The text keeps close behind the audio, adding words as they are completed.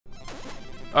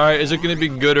Alright, is it gonna be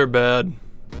good or bad?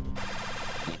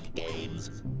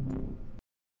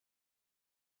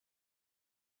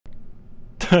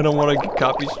 I don't want to get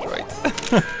copy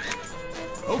striked.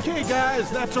 Okay, guys,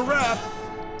 that's a wrap.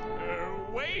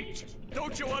 Wait!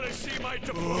 Don't you want to see my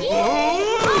Moonwalk!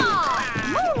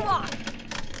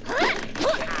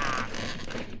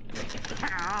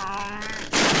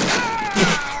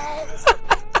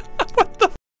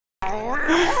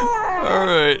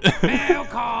 Alright. Mail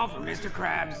call for Mr.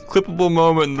 Krabs. Clippable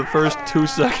moment in the first 2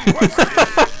 seconds.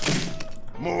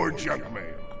 More junk mail.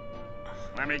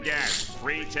 Let me guess.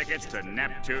 Free tickets to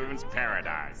Neptune's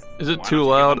Paradise. Is it Why too don't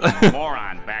you loud? give the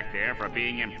moron back there for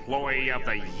being Employee of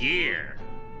the Year.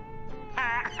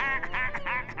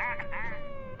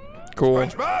 Cool.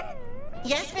 SpongeBob,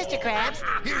 Yes, Mr. Krabs?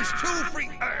 here's 2 free.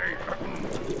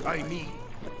 I mean,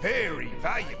 very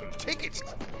valuable tickets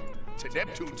to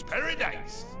Neptune's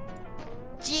Paradise.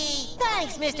 Gee,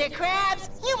 thanks, Mr. Krabs.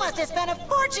 You must have spent a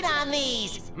fortune on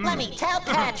these. Let me tell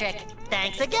Patrick.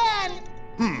 Thanks again.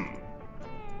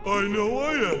 I know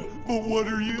I am, but what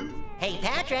are you? Hey,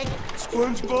 Patrick.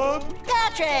 SpongeBob?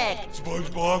 Patrick!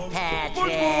 SpongeBob? Patrick.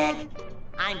 SpongeBob?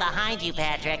 I'm behind you,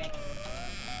 Patrick.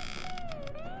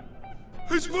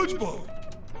 Hey, SpongeBob.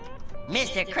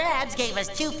 Mr. Krabs gave us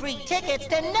 2 free tickets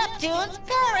to Neptune's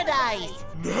Paradise.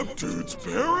 Neptune's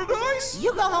Paradise?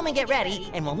 You go home and get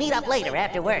ready, and we'll meet up later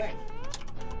after work.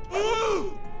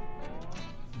 Oh!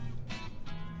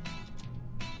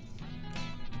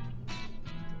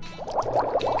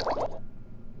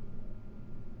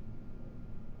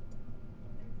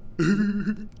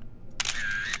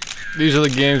 These are the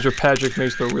games where Patrick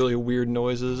makes the really weird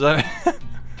noises.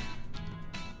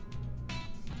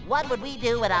 What would we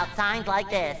do without signs like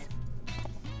this?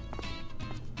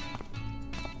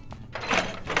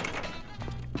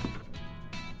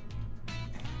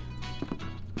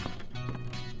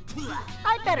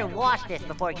 I'd better wash this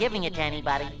before giving it to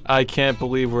anybody. I can't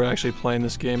believe we're actually playing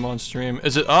this game on stream.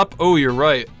 Is it up? Oh, you're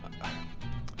right.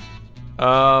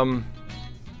 Damn.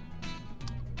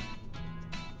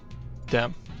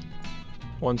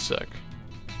 1 sec.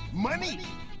 Money!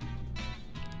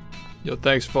 Yo,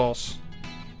 thanks, False.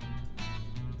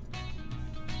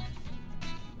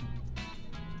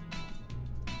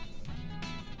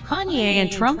 Kanye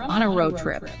and Trump on a road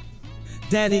trip.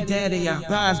 Daddy, daddy, I'm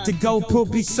about to go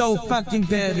poopy so fucking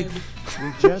bad.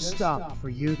 We just stopped for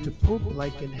you to poop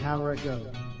like an hour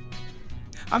ago.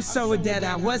 I'm so dead,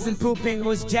 I wasn't pooping, I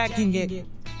was jacking it.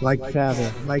 Like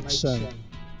father, like so.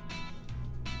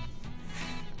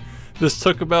 This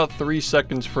took about 3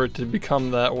 seconds for it to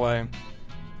become that way.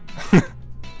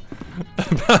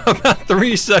 about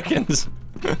 3 seconds.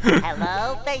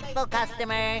 Hello, faithful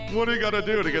customer. What do you gotta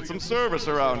do to get some service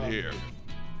around here?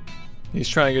 He's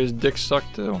trying to get his dick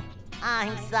sucked too.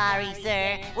 I'm sorry,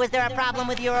 sir. Was there a problem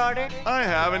with your order? I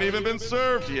haven't even been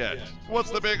served yet. What's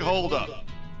the big holdup?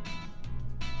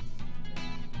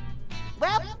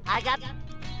 Well, I got...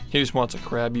 He just wants a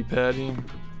Krabby Patty.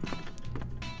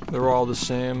 They're all the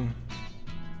same.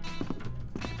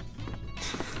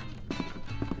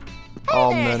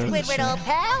 All Hey men there, are the Squidward, same. old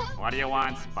pal. What do you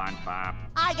want, SpongeBob?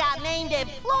 I got named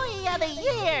Employee of the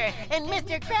Year, and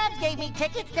Mr. Krabs gave me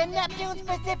tickets to Neptune's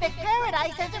Pacific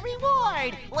Paradise as a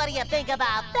reward. What do you think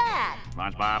about that?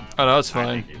 SpongeBob? Oh, no, it's I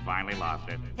fine. think you finally lost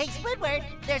it. Hey, Squidward,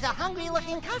 there's a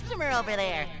hungry-looking customer over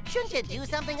there. Shouldn't you do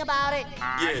something about it?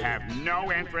 I have no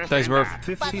interest Thanks, in Murph. that.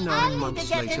 59 months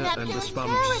later, and the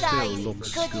sponge still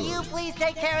looks Could good. you please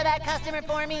take care of that customer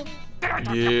for me?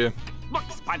 Yeah. Look,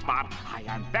 SpongeBob, I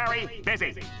am very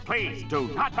busy. Please do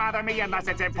not bother me unless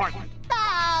it's important.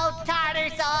 Oh, tartar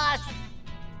sauce!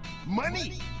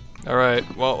 Money! Alright,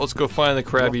 well, let's go find the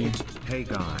Krabby. Hey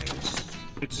guys,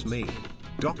 it's me,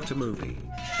 Dr. Movie.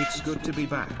 It's good to be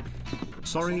back.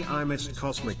 Sorry I missed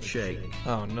Cosmic Shake.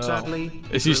 Oh no. Sadly,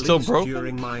 Is he it still released broke?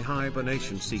 during my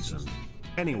hibernation season.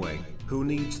 Anyway, who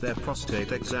needs their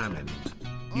prostate examined?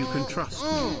 You can trust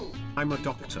me. I'm a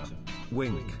doctor.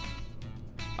 Wink.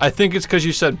 I think it's because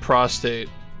you said prostate.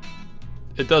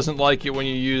 It doesn't like it when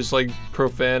you use, like,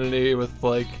 profanity with,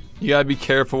 like... You gotta be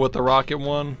careful with the rocket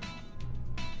one.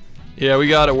 Yeah, we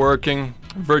got it working.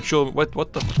 Virtual... What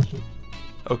the...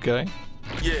 Okay.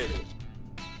 Yeah.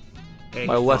 Hey,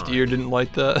 My left fine. ear didn't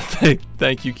like that.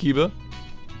 Thank you, Kiba.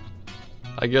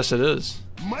 I guess it is.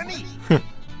 Money!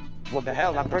 What the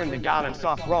hell? I burned the garden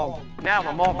soft raw. Now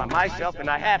I'm all by myself and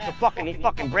I have to fucking eat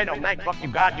fucking bread all night. Fuck you,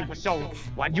 God, you were so...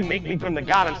 Why'd you make me burn the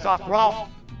garden soft raw?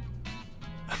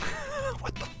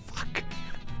 What the fuck?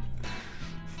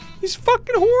 He's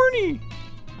fucking horny.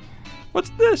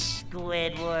 What's this?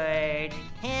 Squidward.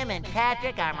 Him and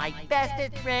Patrick are my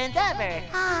bestest friends ever.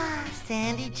 Ah,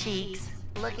 sandy cheeks.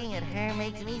 Looking at her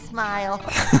makes me smile.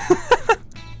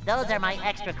 Those are my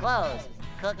extra clothes.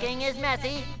 Cooking is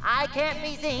messy. I can't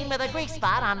be seen with a grease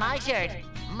spot on my shirt.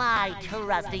 My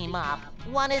trusty mop.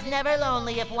 One is never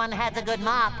lonely if one has a good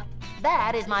mop.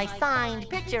 That is my signed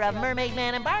picture of Mermaid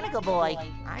Man and Barnacle Boy.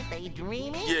 Aren't they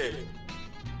dreamy? Yeah.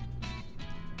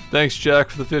 Thanks, Jack,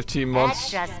 for the 15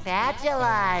 months. Extra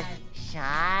spatulas.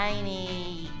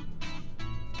 Shiny.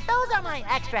 Those are my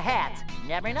extra hats.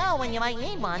 Never know when you might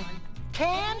need one.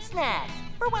 Canned snacks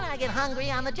for when I get hungry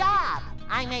on the job.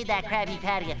 I made that Krabby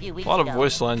Patty a few weeks A lot ago. of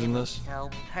voice lines in this. So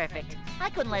perfect. I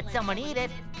couldn't let someone eat it.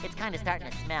 It's kind of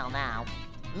starting to smell now.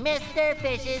 Mr.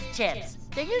 Fish's chips.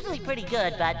 They're usually pretty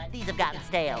good, but these have gotten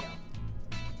stale.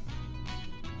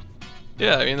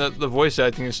 Yeah, I mean, the voice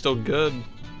acting is still good.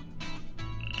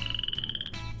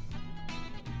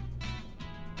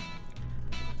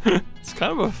 It's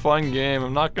kind of a fun game,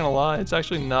 I'm not gonna lie. It's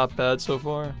actually not bad so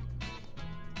far.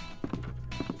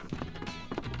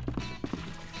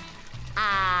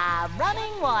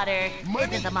 Running water.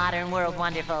 Isn't the modern world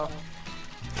wonderful?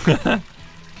 Strange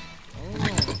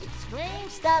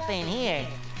stuff in here.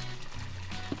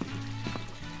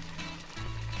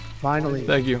 Finally,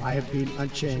 Thank you. I have been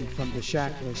unchained from the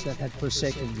shackles that had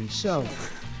forsaken me so.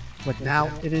 But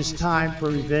now it is time for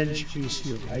revenge feast,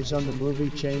 you guys, on the movie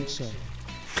Chainsaw.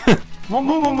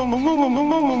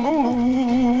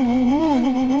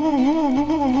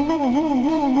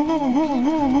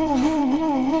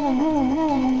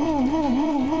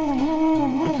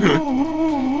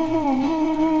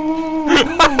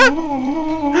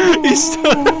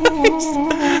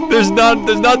 There's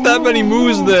not that many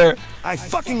moves there. I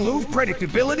fucking love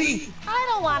predictability. I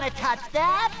don't want to touch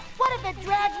that. What if it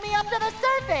drags me up to the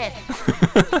surface?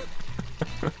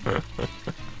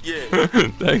 Yeah.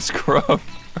 Thanks, Crump.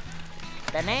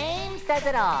 The name says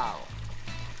it all.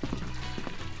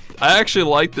 I actually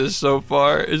like this so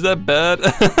far. Is that bad?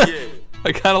 Yeah.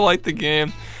 I kind of like the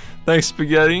game. Thanks,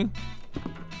 Spaghetti.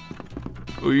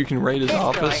 Ooh, you can raid his This door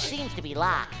office. seems to be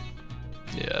locked.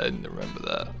 Yeah, I didn't remember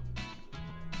that.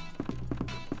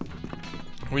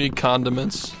 We need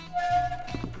condiments.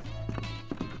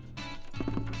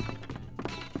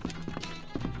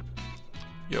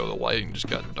 Yo, the lighting just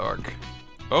got dark.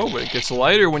 Oh, but it gets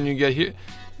lighter when you get here.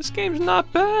 This game's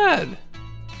not bad.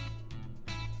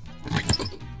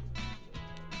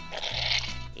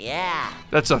 Yeah.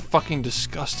 That's a fucking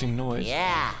disgusting noise.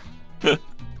 Yeah.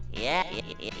 Yeah.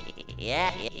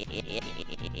 Yeah.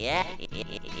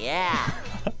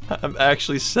 I'm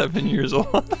actually 7 years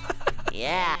old.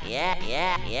 Yeah.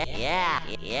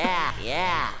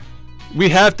 We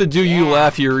have to do you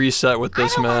laugh your reset with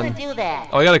this, I don't man. want to do that.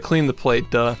 Oh, I gotta clean the plate,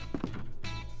 duh.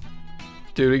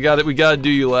 Dude, we gotta do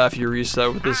you laugh your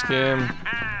reset with this game.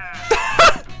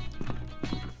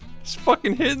 He's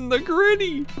fucking hitting the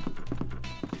gritty.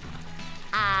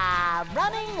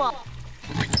 Running wall.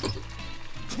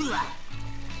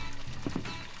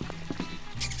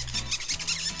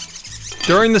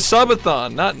 During the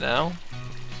subathon, not now.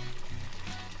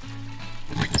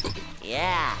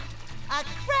 Yeah. A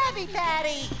Krabby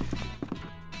Patty.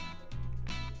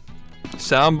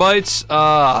 Sound bites?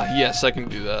 Yes, I can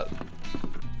do that.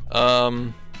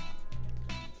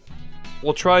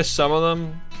 We'll try some of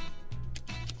them.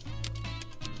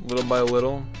 Little by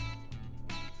little.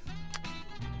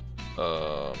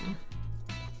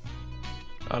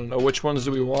 I don't know, which ones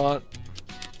do we want?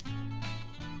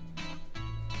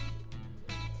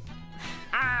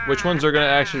 Which ones are gonna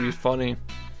actually be funny?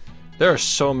 There are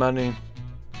so many.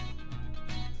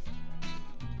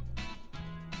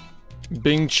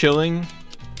 Bing chilling.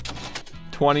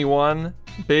 21.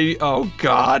 Baby. Oh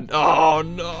god. Oh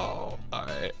no.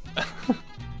 Alright.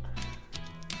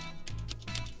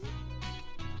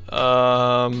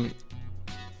 Alright,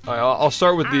 I'll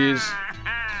start with these.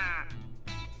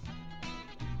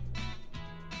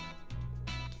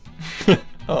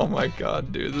 Oh my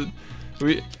god, dude.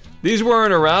 These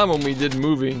weren't around when we did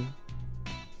movie.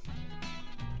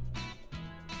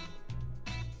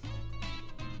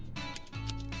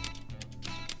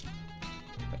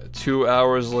 Two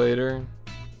hours later.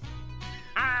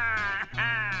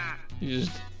 You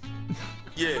just...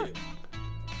 Yeah.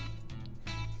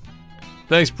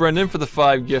 Thanks, Brendan, for the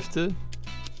 5 gifted.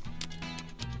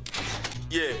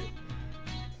 Yeah.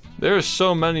 There are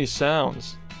so many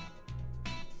sounds.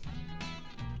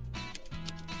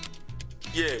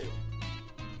 Yeah.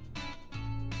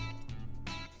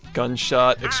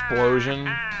 Gunshot, explosion.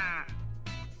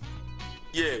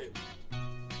 Yeah.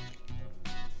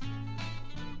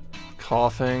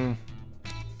 Coughing.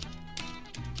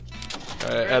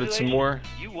 Alright, added some more.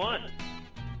 You won.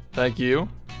 Thank you.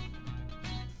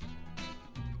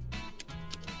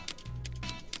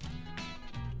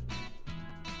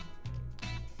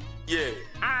 Yeah.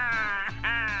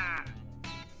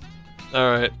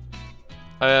 Alright.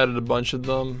 I added a bunch of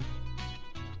them.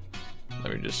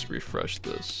 Let me just refresh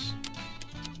this.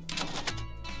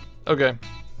 Okay.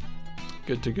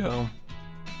 Good to go.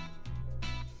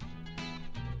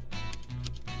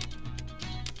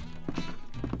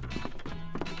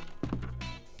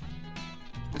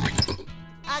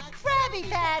 A Krabby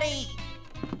Patty!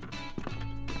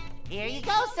 Here you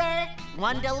go, sir.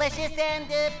 One delicious and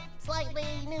slightly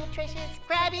nutritious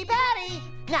Krabby Patty.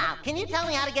 Now, can you tell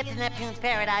me how to get to Neptune's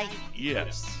paradise?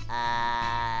 Yes.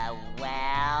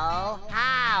 Well,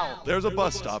 how? There's a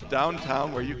bus stop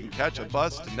downtown where you can catch a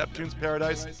bus to Neptune's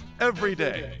paradise every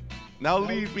day. Now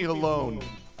leave me alone.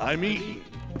 I'm eating.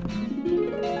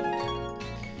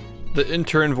 The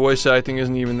intern voice acting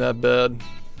isn't even that bad.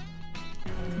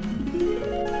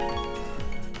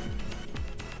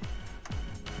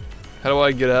 How do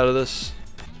I get out of this?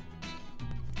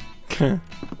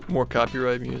 More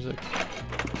copyright music.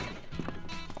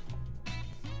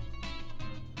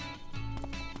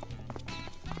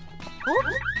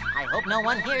 Oops, I hope no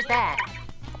one hears that.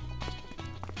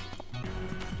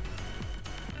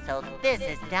 So this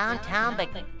is downtown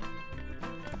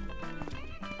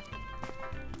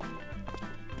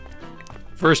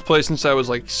First place since I was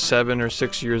like 7 or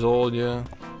 6 years old, yeah.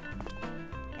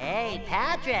 Hey,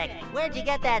 Patrick, where'd you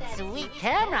get that sweet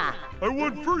camera? I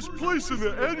won first place in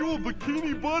the annual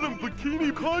Bikini Bottom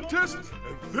Bikini Contest,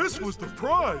 and this was the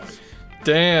prize.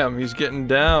 Damn, he's getting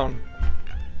down.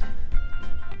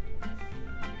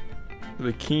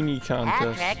 The bikini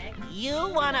contest. Patrick, you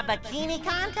won a bikini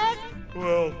contest?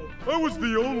 Well, I was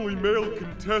the only male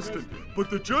contestant, but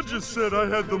the judges said I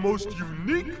had the most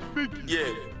unique figure.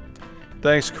 Yeah.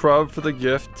 Thanks, Krub, for the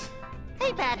gift.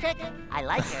 Hey, Patrick, I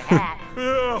like your hat.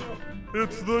 Yeah,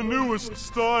 it's the newest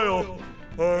style.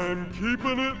 I'm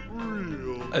keeping it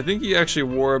real. I think he actually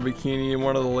wore a bikini in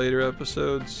one of the later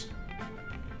episodes.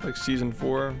 Like season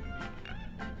 4.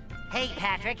 Hey,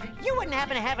 Patrick, you wouldn't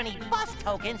happen to have any bus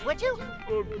tokens, would you?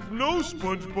 No,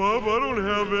 SpongeBob, I don't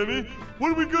have any.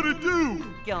 What are we gonna do?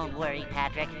 Don't worry,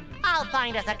 Patrick. I'll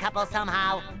find us a couple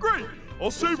somehow. Great!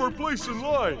 I'll save our place in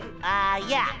line.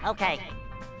 Yeah, okay.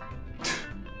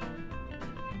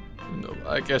 No,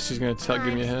 I guess he's gonna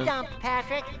give me a hint. Stumped,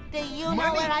 Patrick. Do you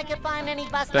know where I could find any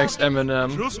bus Thanks, tokens?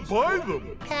 Eminem. Just buy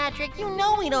them. Patrick, you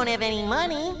know we don't have any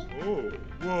money. Oh,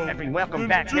 well. Every welcome then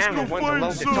back just down go to one's find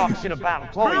alone to some talk shit about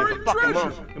employing buried the fucking treasure.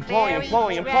 month. Employing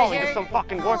to some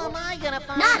fucking work. How am I gonna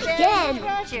find Not buried again.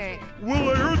 treasure? Well,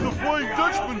 I heard the Flying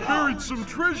Dutchman buried some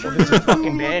treasure This near is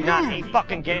fucking Blue bad, not Lagoon. a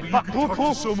fucking game. You Fuck, can cool, talk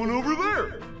cool. to someone over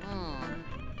there.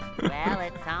 Well,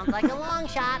 it sounds like a long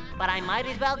shot, but I might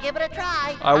as well give it a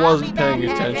try. I I'll wasn't be back, paying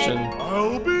Patrick. attention.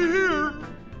 I'll be here.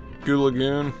 Goo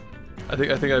Lagoon. I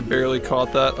think I barely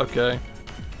caught that. Okay.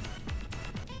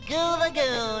 Goo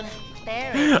Lagoon.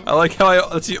 There it is. I like how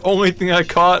that's the only thing I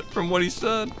caught from what he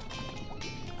said.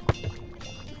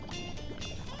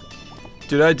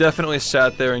 Dude, I definitely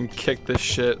sat there and kicked this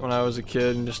shit when I was a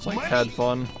kid and just like had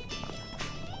fun.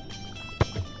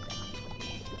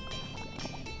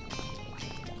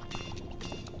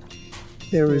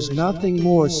 There is nothing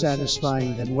more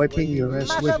satisfying than wiping your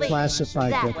ass with Muscle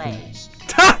classified that way. documents.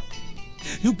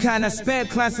 You kinda sped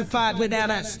classified without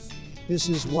us. This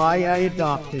is why I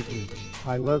adopted you.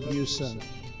 I love you, son.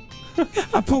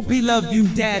 I poopy love you,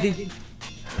 daddy.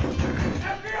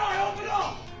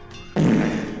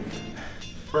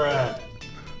 Bruh.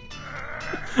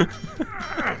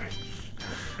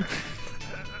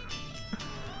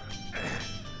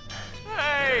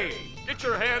 Hey! Get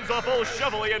your hands off old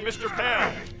Shovelly and Mr.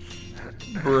 Pan!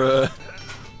 Bruh.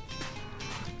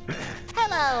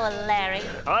 Hello, Larry.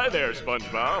 Hi there,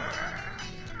 SpongeBob.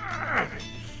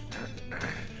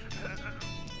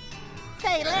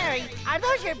 Say, Larry, are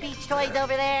those your beach toys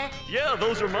over there? Yeah,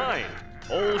 those are mine.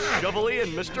 Old Shovelly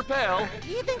and Mr. Pail. Do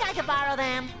you think I could borrow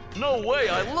them? No way,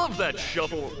 I love that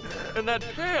shovel. And that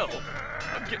pail.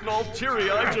 I'm getting all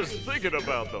teary-eyed just thinking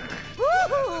about them.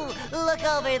 Woohoo! Look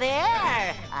over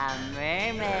there! A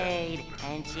mermaid,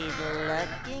 and she's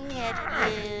looking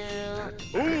at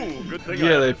you. Ooh, good thing I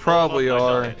Yeah, they haven't fallen probably off my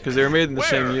are diet. because they were made in the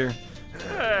same Where? year.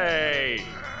 Hey!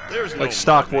 There's no Like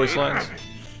stock mermaid. voice lines.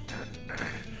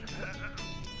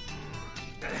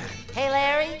 Hey,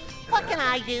 Larry, what can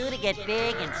I do to get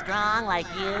big and strong like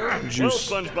you?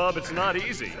 Juice. Well, SpongeBob, it's not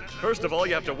easy. First of all,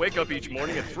 you have to wake up each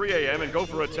morning at 3 a.m. and go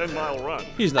for a 10-mile run.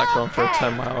 He's not going for a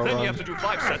 10-mile Then run. you have to do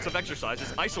 5 sets of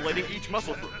exercises, isolating each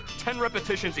muscle group. 10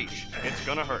 repetitions each. It's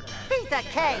gonna hurt. Piece of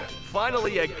cake.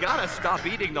 Finally, you gotta stop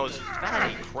eating those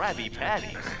fatty, Krabby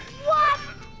Patties. What?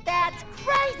 That's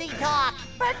crazy talk.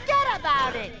 Forget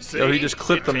about it. See? Yo, he just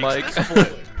clipped It the takes mic. this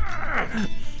flip.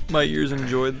 My ears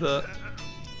enjoyed that.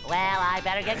 Well, I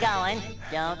better get going.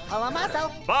 Don't pull a muscle.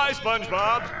 Bye,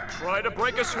 SpongeBob. Try to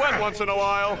break a sweat once in a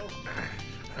while.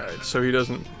 Alright, so he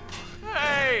doesn't.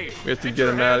 Hey! We have to get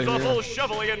him out of Off here. old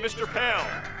Shovelly and Mr. Pail.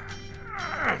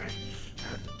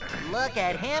 Look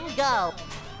at him go.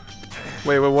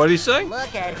 Wait, what did he say?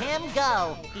 Look at him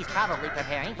go. He's probably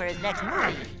preparing for his next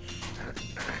movie.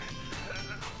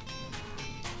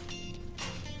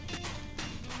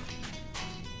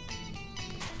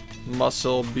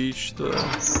 Muscle Beach, the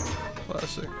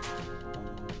classic.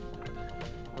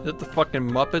 Is it the fucking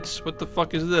Muppets? What the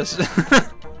fuck is this?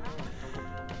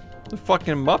 The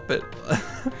fucking Muppet.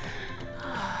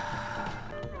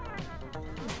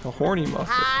 A horny Muppet.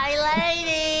 Hi,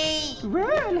 lady!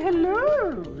 Well,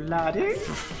 hello, laddie.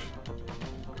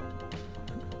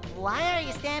 Why are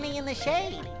you standing in the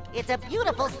shade? It's a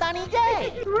beautiful sunny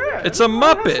day. Well, It's a I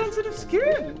have Muppet. sensitive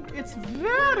skin. It's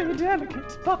very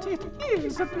delicate, but it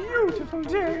is a beautiful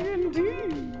day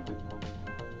indeed.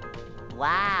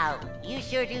 Wow, you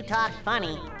sure do talk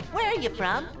funny. Where are you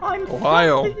from? I'm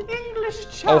Ohio. from the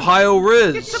English Channel. Ohio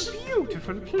Riz. It's a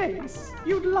beautiful place.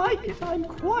 You'd like it, I'm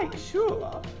quite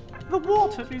sure. The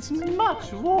water is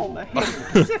much warmer here in the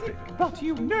Pacific, but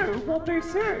you know what they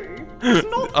say. It's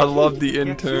not I love heat the that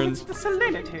gets you, interns. it's the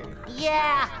salinity.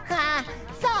 Yeah,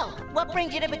 so, what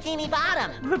brings you to Bikini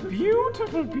Bottom? The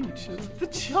beautiful beaches, the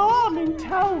charming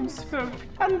townsfolk,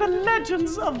 and the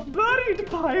legends of buried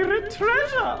pirate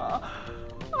treasure.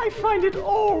 I find it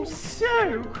all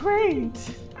so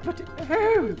quaint. But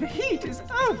oh, the heat is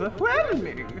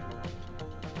overwhelming.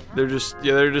 They're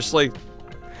just like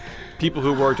people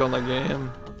who worked on the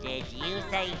game. Did you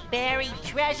say buried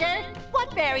treasure?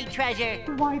 What buried treasure?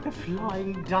 Why, the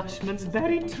Flying Dutchman's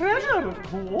buried treasure, of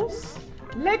course.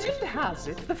 Legend has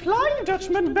it, the Flying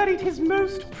Dutchman buried his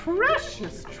most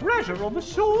precious treasure on the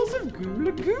shores of Goo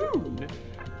Lagoon.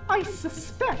 I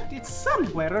suspect it's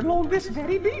somewhere along this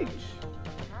very beach.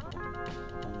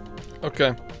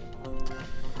 Okay.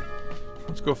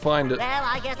 Let's go find it. Well,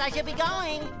 I guess I should be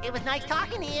going. It was nice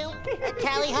talking to you.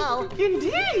 Tally ho.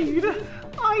 Indeed!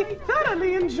 I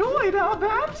thoroughly enjoyed our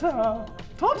banter.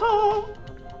 Ta-ta!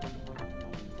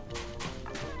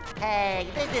 Hey,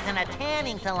 this isn't a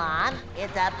tanning salon.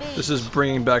 It's a beach. This is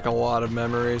bringing back a lot of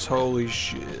memories. Holy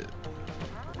shit.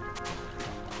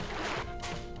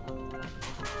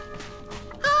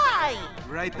 Hi!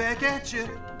 Right back at you.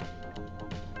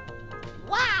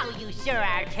 Wow, you sure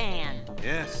are tan.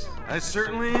 Yes, I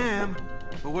certainly am.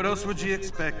 But what else would you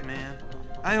expect, man?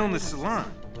 I own the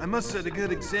salon. I must set a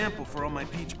good example for all my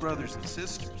peach brothers and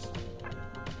sisters.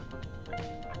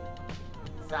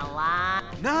 Salon?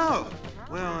 No!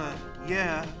 Well,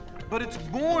 yeah. But it's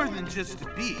more than just a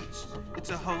beach. It's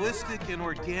a holistic and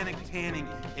organic tanning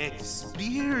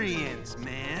experience,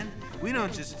 man. We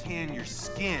don't just tan your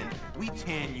skin, we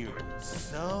tan your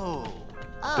soul.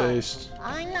 Oh, Based.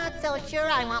 I'm not so sure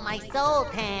I want my soul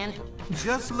tanned.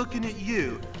 Just looking at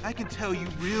you, I can tell you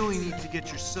really need to get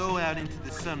your soul out into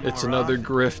the sun more It's another often.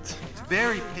 grift. It's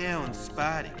very pale and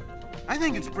spotty. I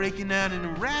think it's breaking out in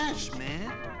a rash,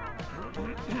 man.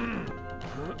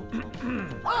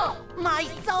 Oh, my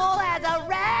soul has a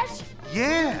rash?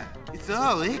 Yeah, it's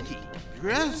all icky.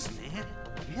 Gross, man.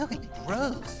 Really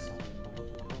gross.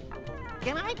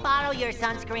 Can I borrow your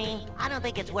sunscreen? I don't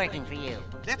think it's working for you.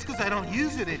 That's because I don't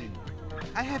use it anymore.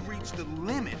 I have reached the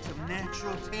limits of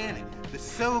natural tanning, the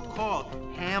so-called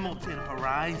Hamilton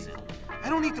horizon. I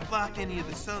don't need to block any of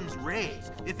the sun's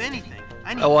rays. If anything,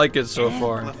 I need I like to it so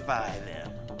far. amplify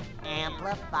them.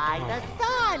 Amplify the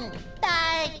sun.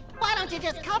 Why don't you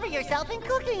just cover yourself in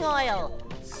cooking oil?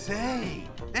 Say,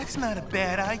 that's not a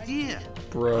bad idea.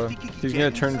 Bruh, he's gonna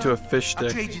turn into a fish I'll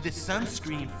stick. trade you the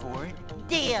sunscreen for it.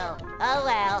 Deal. Oh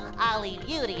well, I'll leave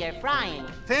you to your frying.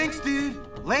 Thanks, dude.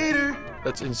 Later.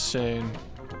 That's insane.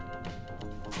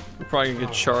 We're probably gonna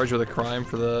get charged with a crime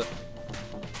for that.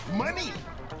 Money.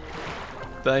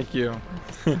 Thank you.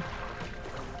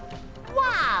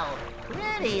 Wow,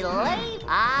 pretty late.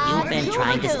 You've been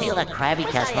trying to steal the Krabby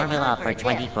Patch formula for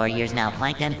 24 years now,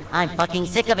 Plankton. I'm fucking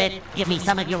sick of it. Give me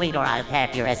some of your weed or I'll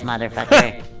tap your ass,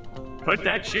 motherfucker. Put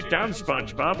that shit down,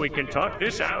 SpongeBob. We can talk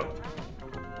this out.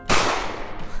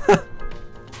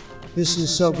 This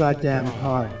is so goddamn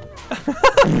hard.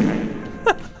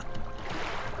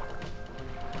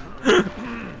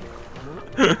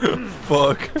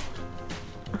 Fuck.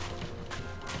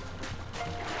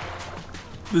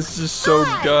 This is so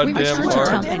goddamn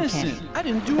hard. Innocent. I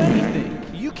didn't do anything.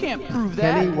 You can't prove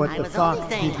that. Kenny, what the fuck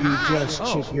did you just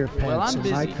shit your Well, pants I'm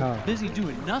in my busy, car? busy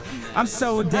doing nothing. I'm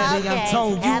so daddy, I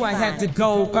told you I had to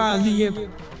go earlier.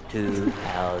 2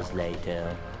 hours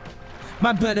later.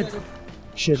 My better.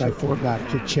 Shit, I forgot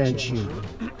to change you.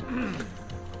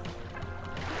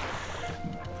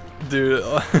 Dude.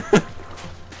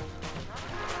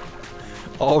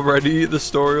 Already the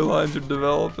storylines are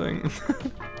developing.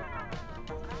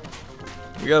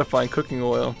 We gotta find cooking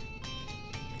oil.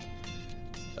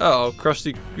 Oh,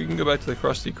 Krusty. We can go back to the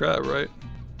Krusty Krab, right?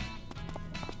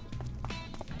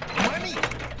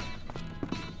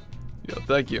 Yo,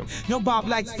 thank you. Yo, Bob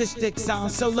likes fish sticks on,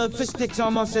 so love fish sticks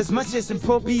almost as much as the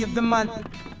poopy of the month.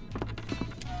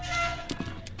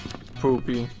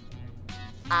 Poopy.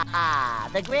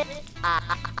 The grit.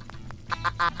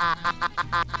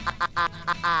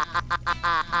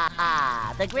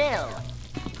 The grill.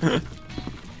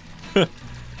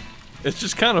 It's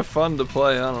just kind of fun to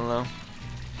play, I don't know.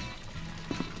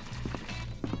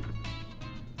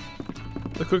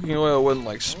 The cooking oil wouldn't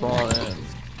like spawn in.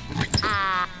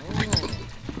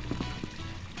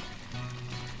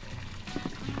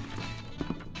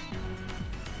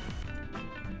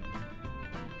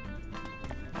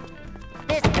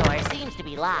 This door seems to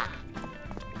be locked.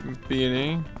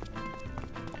 B&E?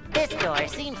 This door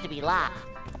seems to be locked.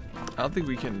 I don't think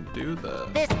we can do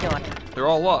that. This door. They're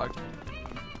all locked.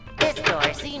 This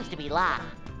door seems to be locked.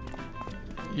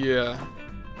 Yeah.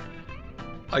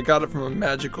 I got it from a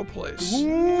magical place.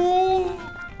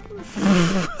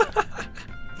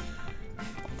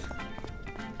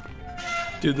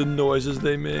 Dude, the noises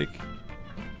they make.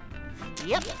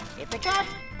 Yep, it's a cut.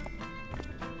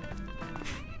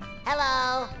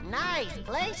 Hello, nice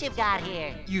place you've got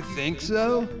here. You think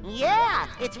so? Yeah,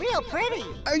 it's real pretty.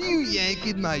 Are you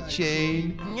yanking my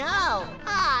chain? No,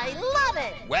 I love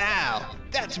it. Wow,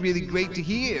 that's really great to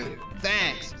hear.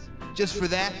 Thanks. Just for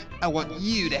that, I want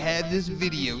you to have this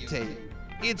videotape.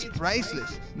 It's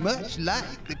priceless, much like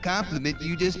the compliment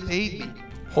you just paid me.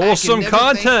 Wholesome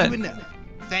content.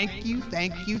 Thank you,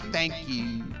 thank you, thank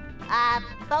you.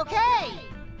 Okay.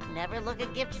 Never look a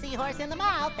gift seahorse in the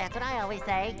mouth. That's what I always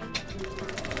say.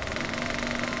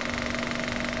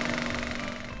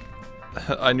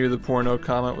 I knew the porno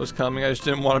comment was coming. I just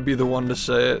didn't want to be the one to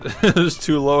say it. It was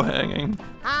too low hanging.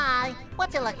 Hi,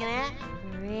 what you looking at?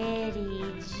 Pretty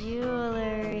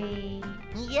jewelry.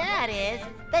 Yeah, it is.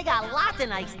 They got lots of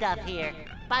nice stuff here.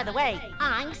 By the way,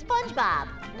 I'm SpongeBob.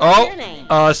 Oh, What's your name?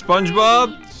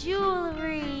 SpongeBob? Pretty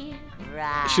jewelry.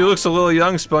 Right. She looks a little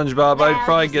young, SpongeBob. Well, I'd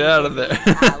probably get out of there.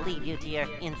 I'll leave you to your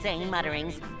insane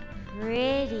mutterings.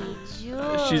 Pretty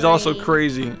jewelry. She's also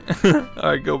crazy.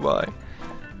 Alright, go bye.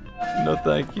 No,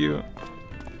 thank you.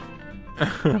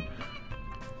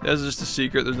 That's just a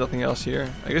secret. There's nothing else here.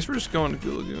 I guess we're just going to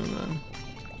Goo Lagoon then.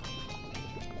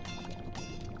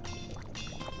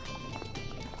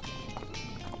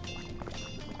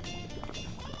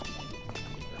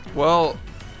 Well,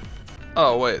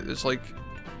 oh wait, it's like,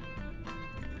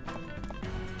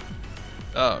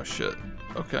 oh shit,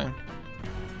 okay.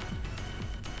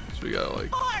 So we gotta like,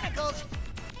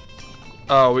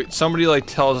 oh wait, somebody like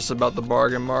tells us about the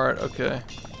bargain mart, okay.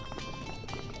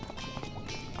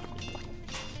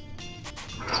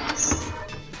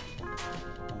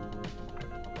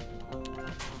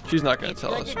 She's not gonna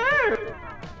tell us.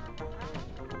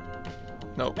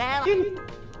 Nope.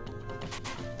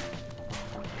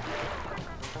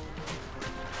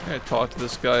 I talked to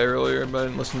this guy earlier, but I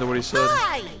didn't listen to what he said.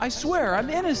 Hi! I swear, I'm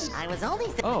innocent. I was only.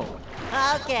 Oh.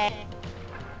 Okay.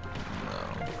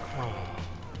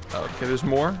 Okay, there's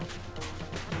more.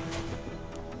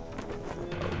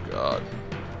 Oh god.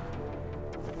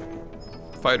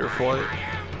 Fight or flight.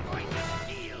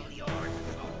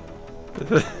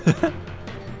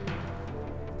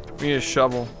 We need a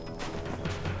shovel.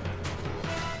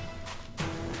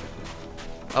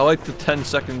 I like the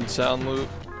 10-second sound loop.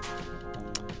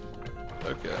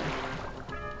 Okay.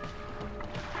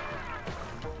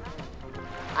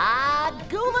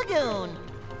 Goo Lagoon.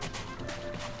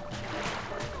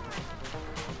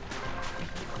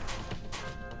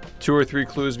 Two or three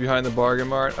clues behind the bargain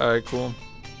mart. All right, cool.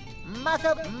 Look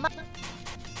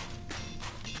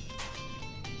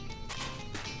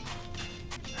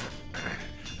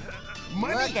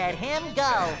at him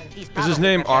go. He's Is his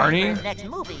name Arnie? the next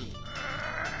movie.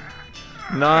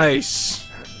 Nice.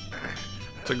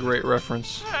 It's a great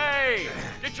reference. Hey!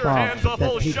 Get your Bob, hands off that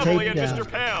old be Shovelly and taken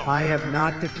Mr. down. Pound! I have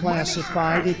not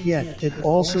declassified it yet. It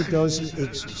also doesn't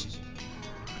exist.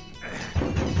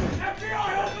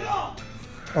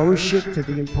 Oh shit to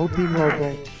the impotent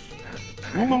robo.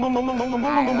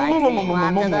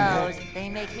 They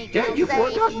make me Yeah, you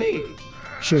forgot me.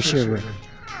 Shush, Rick.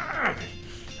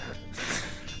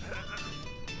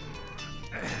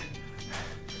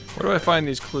 Where do I find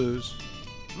these clues?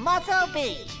 Muscle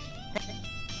Beach.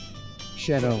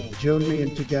 Shadow, join me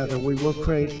and together we will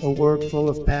create a world full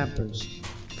of Pampers.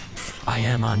 I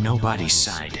am on nobody's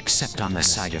side except on the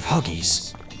side of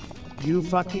Huggies. You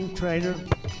fucking traitor.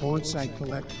 Once I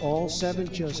collect all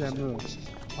 7 Chills Emeralds,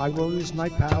 I will use my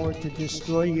power to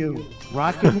destroy you.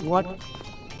 Rocket what?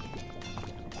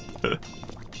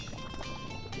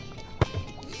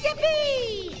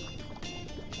 Yippee!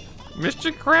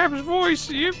 Mr. Krabs' voice,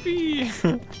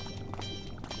 yippee!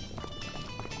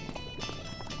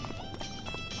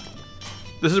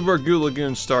 This is where Goo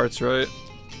Lagoon starts, right?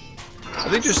 I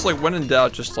think just like when in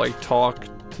doubt, just like talk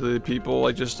to the people,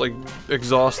 like just like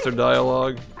exhaust their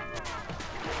dialogue.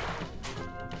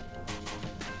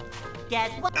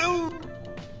 Guess what?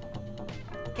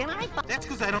 Can I? That's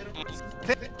because I don't.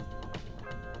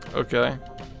 Okay.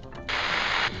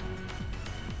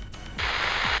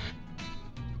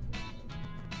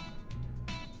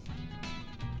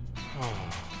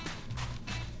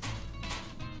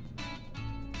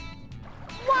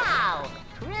 Wow,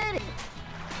 pretty.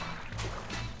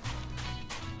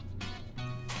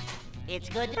 It's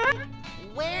good.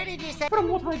 Where did you say? From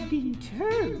what I've been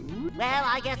told. Well,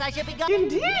 I guess I should be going.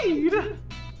 Indeed.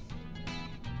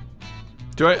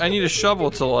 Do I need a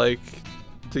shovel to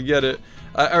to get it?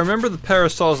 I remember the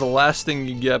parasol is the last thing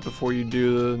you get before you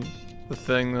do the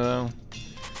thing though.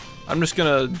 I'm just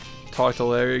gonna talk to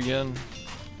Larry again.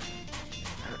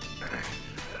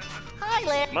 Hi,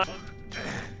 Larry.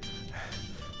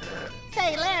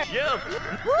 Say, Larry. Yeah.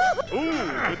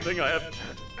 Ooh, good thing I have.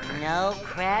 No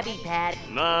Krabby Patty.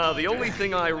 Nah, the only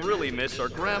thing I really miss are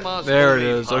Grandma's. There it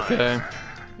homemade is. pies. Okay.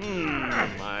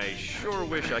 I sure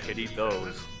wish I could eat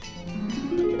those.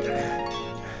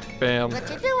 Bam. What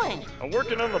you doing? I'm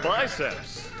working on the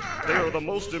biceps. They are the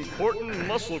most important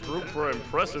muscle group for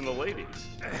impressing the ladies.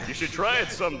 You should try it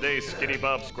someday, Skinny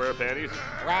Bob SquarePants.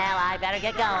 Well, I better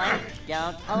get going.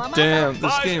 Don't pull them Damn, over.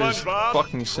 this Bye, game is SpongeBob.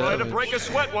 fucking Try to savage. break a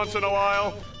sweat once in a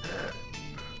while.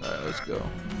 Alright, let's go.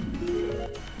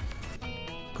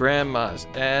 Grandma's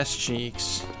ass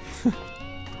cheeks.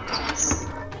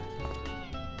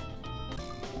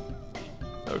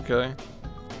 Okay.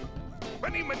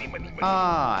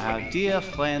 Our dear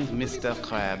friend Mr.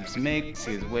 Krabs makes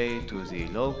his way to the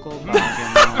local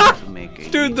bargain mart to make a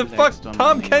Dude, the little fuck? extra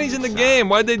Tom money Kenny's in the game.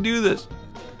 Why'd they do this?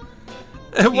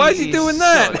 Why is he doing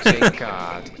that? Such a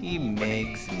card. He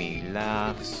makes me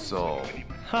laugh so.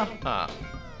 Ha ha.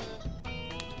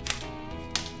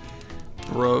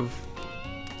 Bruv.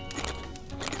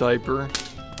 Diaper.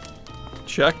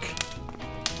 Check.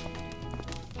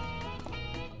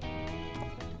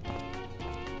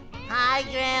 Hi,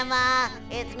 Grandma.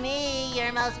 It's me,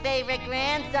 your most favorite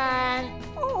grandson.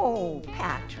 Oh,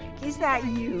 Patrick, is that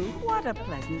you? What a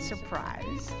pleasant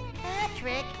surprise.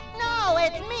 Patrick? No,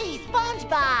 it's me,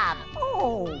 SpongeBob.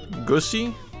 Oh.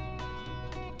 Gussie?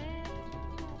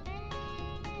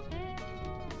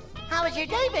 How has your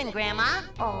day been, Grandma?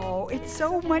 Oh, it's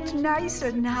so much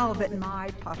nicer now that my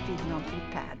puffy, lumpy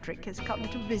Patrick has come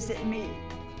to visit me.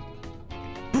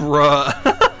 Bruh.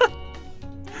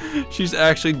 She's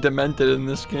actually demented in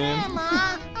this game.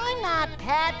 Grandma, I'm not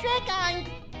Patrick.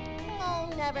 Oh,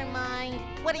 never mind.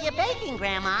 What are you baking,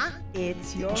 Grandma?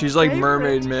 It's your She's like favorite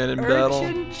Mermaid Man in battle.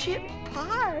 urchin chip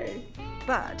pie.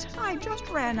 But I just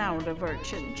ran out of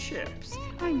urchin chips.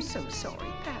 I'm so sorry,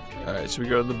 Patrick. Alright, so we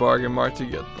go to the bargain mart to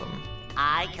get them.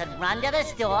 I could run to the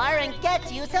store and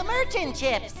get you some urchin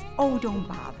chips. Oh, don't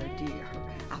bother, dear.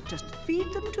 I'll just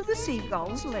feed them to the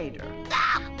seagulls later.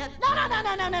 Ah,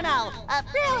 no.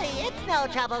 Really, it's no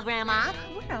trouble, Grandma.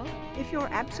 Well, if you're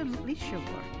absolutely sure,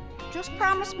 just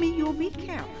promise me you'll be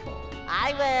careful.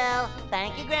 I will.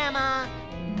 Thank you, Grandma.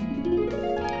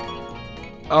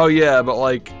 Oh yeah, but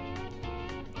like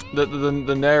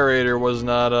the narrator was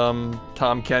not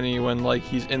Tom Kenny when like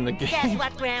he's in the game. Guess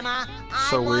what, Grandma?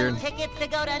 So I weird. won tickets to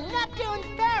go to Neptune's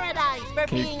Paradise for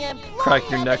Can you being employed crack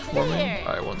your of neck the for me? year.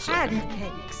 Alright, one Patty second.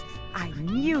 cakes. I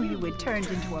knew you had turned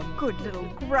into a good little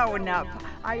grown-up.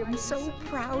 I am so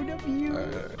proud of you.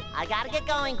 I gotta get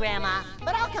going, Grandma,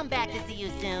 but I'll come back to see you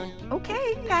soon.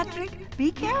 Okay, Patrick,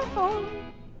 be careful.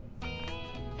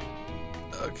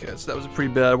 Okay, so that was a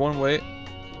pretty bad one. Wait.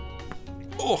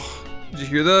 Oh, did you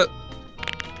hear that?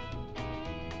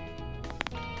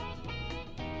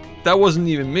 That wasn't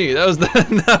even me. That was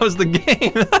that was the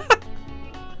game.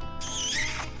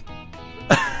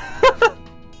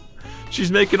 She's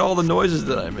making all the noises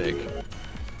that I make.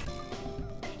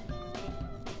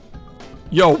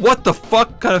 Yo, what the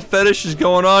fuck kind of fetish is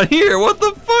going on here? What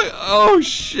the fuck? Oh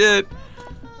shit.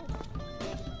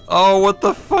 Oh, what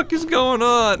the fuck is going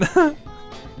on?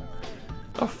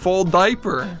 A full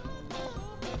diaper.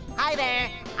 Hi there.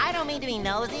 I don't mean to be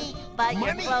nosy, but But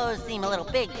your clothes seem a little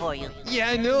big for you. Yeah,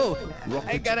 I know.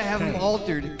 Rocket I gotta have them K.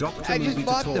 altered. Doctor I just maybe to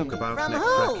bought talk them. about From neck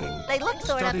who? cracking. They look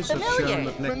sort of Studies have shown familiar.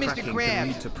 that neck From Mr. cracking can Krabs.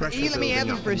 lead to pressure He let me have building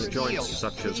them up for in the steal. joints,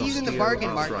 such as He's in the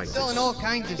bargain market, osteoarthritis. selling all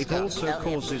kinds of It stuff. also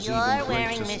causes You're even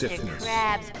wearing greater Mr. stiffness.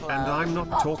 Krabs' clothes. And I'm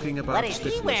not talking What about is he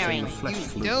stiffness in wearing? the flesh You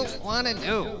fluid. don't want to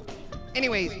know.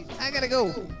 Anyways, I gotta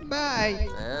go. Bye.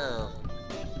 Oh.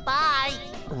 Bye.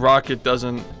 Rocket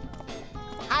doesn't.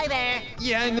 Hi there.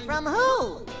 Yeah, I know. From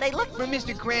who? They look From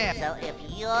Mr. Krabs. So if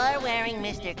you're wearing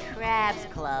Mr. Krabs'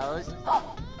 clothes,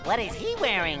 what is he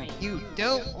wearing? You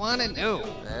don't want to know.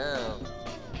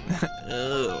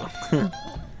 Oh. Ew.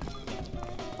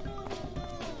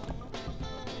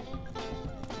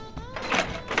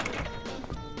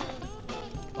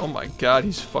 Oh my god,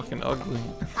 he's fucking ugly.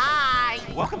 Hi.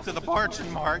 Welcome to the Barchin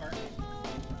Mart.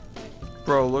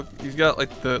 Bro, look, he's got like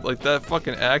that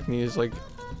fucking acne is like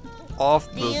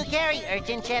off Do you the. carry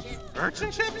urchin chips?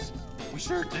 Urchin chips? We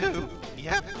sure do.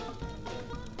 Yep.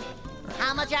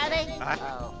 How much are they?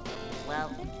 Oh,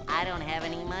 well, I don't have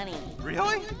any money.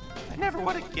 Really? I never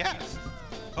would have guessed.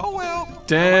 Oh well.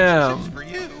 Damn. Chips for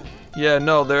you. Yeah,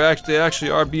 no, they actually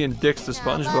are being dicks to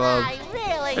SpongeBob. I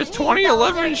really It's need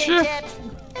 2011 those shit. urchin chips.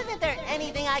 Isn't there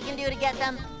anything I can do to get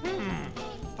them?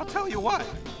 I'll tell you what.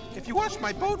 If you wash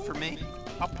my boat for me,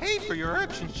 I'll pay for your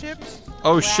urchin chips.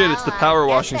 Oh shit, it's the power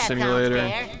washing Guess that sounds simulator.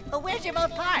 fair. But where's your boat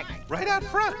parked? Right out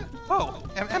front. Oh,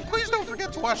 and please don't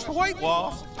forget to wash the white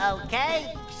walls.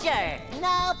 Okay, sure,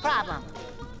 no problem.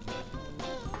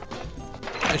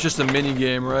 It's just a mini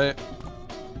game, right?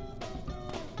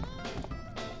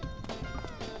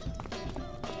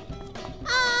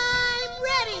 I'm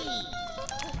ready.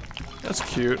 That's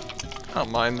cute. I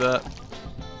don't mind that.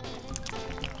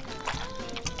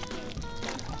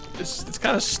 It's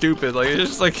kind of stupid.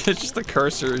 It's just the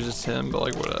cursor is just him, but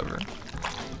like whatever.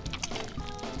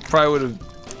 Probably would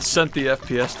have sent the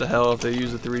FPS to hell if they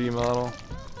used a 3D model.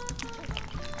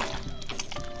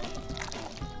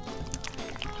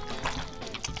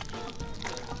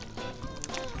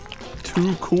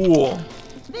 Too cool.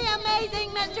 The amazing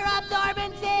Mr.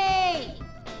 Absorbency!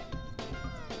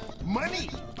 Money!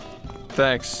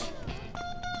 Thanks.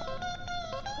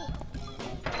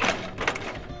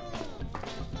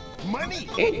 Money!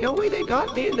 Ain't no way they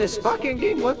got me in this fucking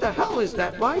game. What the hell is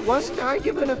that? Why wasn't I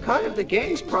given a cut of the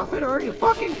game's profit? Are you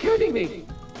fucking kidding me?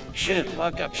 Shut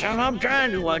fuck up, son. I'm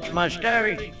trying to watch my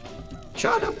story.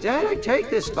 Shut up, Dad. I take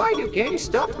this video game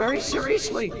stuff very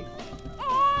seriously.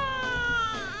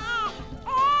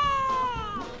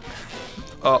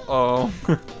 Uh-oh.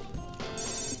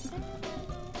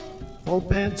 Full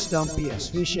pants Stumpy as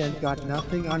fish and got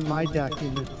nothing on my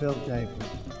document filled diaper.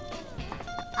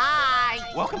 Hi.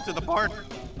 Welcome to the party.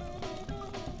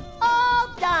 All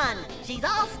done. She's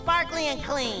all sparkly and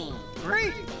clean.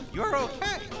 Great. You're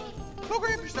okay. Go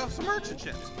grab yourself some urchin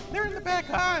chips. They're in the back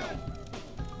aisle.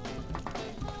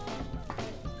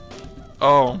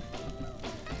 Oh.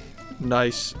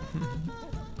 Nice.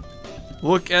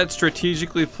 Look at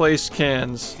strategically placed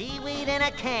cans. Seaweed in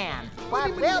a can.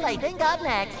 What will they think of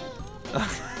next?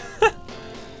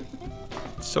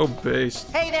 So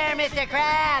based. Hey there, Mr.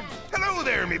 Krabs. Hello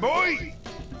there, me boy.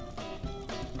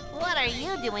 What are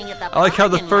you doing at the I like how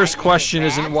the bargain first market, question Mr.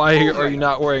 isn't Krabs? why are you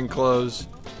not wearing clothes?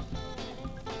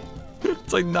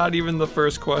 It's like not even the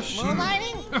first question.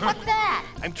 Moonlighting? What's that?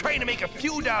 I'm trying to make a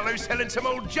few dollars selling some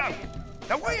old junk.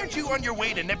 Now, why aren't you on your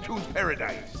way to Neptune's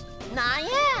paradise?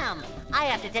 I am. I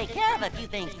have to take care of a few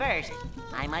things first.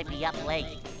 I might be up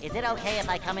late. Is it okay if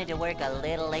I come into work a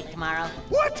little late tomorrow?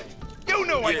 What? You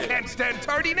know I can't stand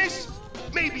tardiness.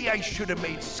 Maybe I should have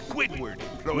made Squidward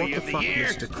Employee of the Year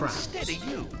instead of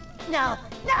you. No,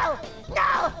 no,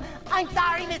 no! I'm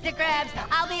sorry, Mr. Krabs.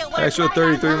 I'll be at work Extra right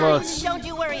 33 on time. months. Don't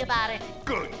you worry about it.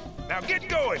 Good. Now get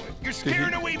going. You're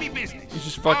scaring away me business. He's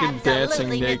just fucking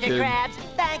dancing Absolutely, naked. Mr. Krabs.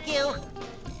 Thank you.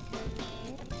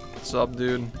 What's up,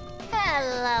 dude?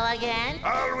 Hello again.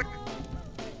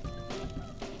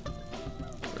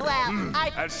 Well,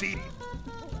 I'll see.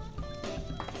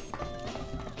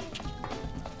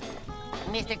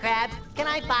 Mr. Krabs, can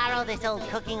I borrow this old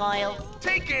cooking oil?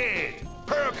 Take it.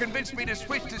 Pearl convinced me to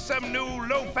switch to some new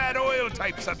low-fat oil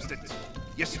type substance.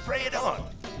 You spray it on.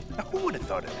 Now, who would have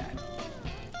thought of that?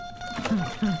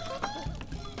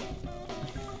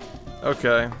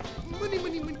 Okay. Money,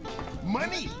 money, money.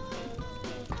 Money.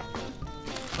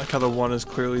 Like how the one is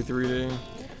clearly 3D.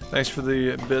 Thanks for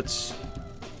the bits.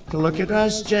 Look at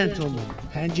us, gentlemen,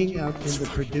 hanging out in the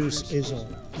produce izzle,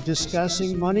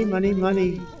 discussing money, money,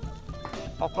 money.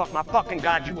 Oh, fuck my fucking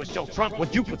God, you were so Trump.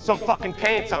 Would you put some fucking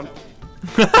pants on?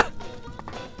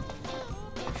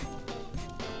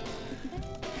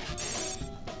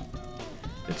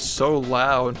 It's so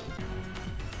loud.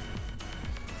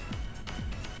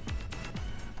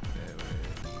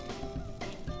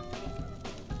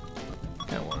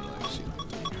 Can't want to see.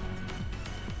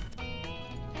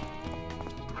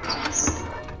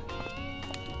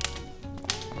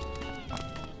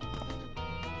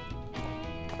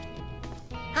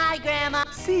 Hi, Grandma.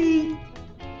 See?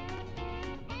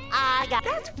 I got.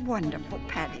 That's wonderful,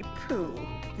 Patty Pooh.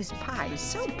 This pie is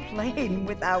so plain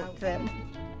without them.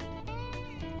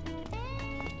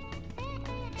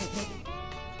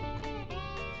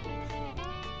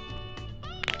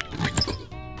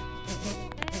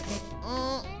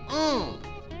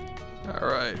 All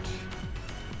right.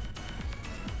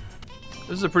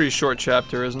 This is a pretty short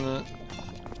chapter, isn't it?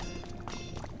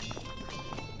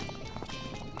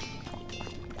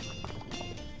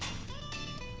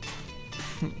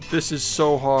 This is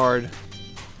so hard.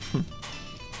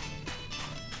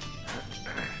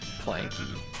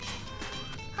 Planky.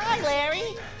 Hi,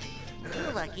 Larry.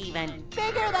 You look even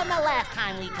bigger than the last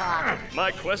time we talked.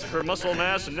 My quest for muscle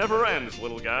mass never ends,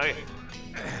 little guy.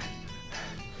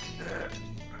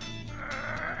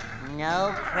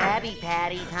 No Krabby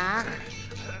Patties, huh?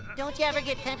 Don't you ever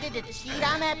get tempted to cheat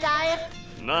on that diet?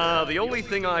 Nah, the only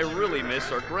thing I really miss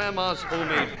are Grandma's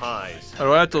homemade pies. Oh,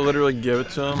 do I have to literally give it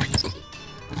to him?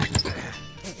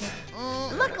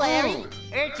 Look, Larry.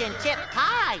 Urchin chip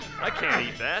pie. I can't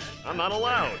eat that. I'm not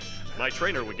allowed. My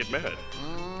trainer would get mad.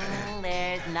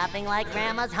 There's nothing like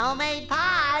Grandma's homemade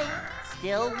pie.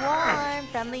 Still warm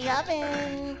from the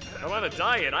oven. I'm on a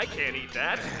diet. I can't eat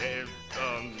that.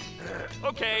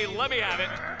 Okay, let me have it.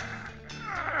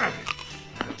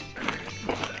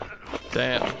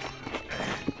 Damn.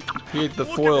 He ate the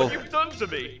Look foil. at what you've done to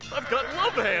me. I've got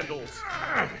love handles.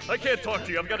 I can't talk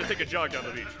to you. I've got to take a jog down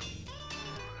the beach.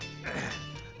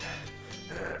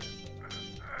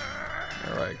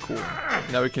 Alright, cool.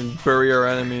 Now we can bury our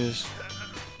enemies.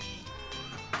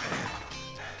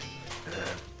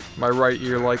 My right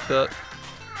ear like that.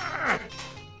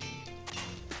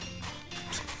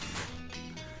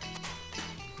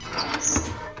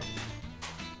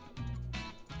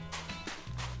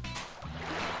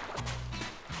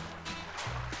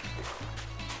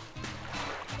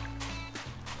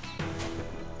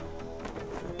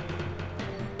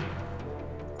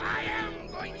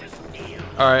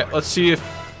 Alright, let's see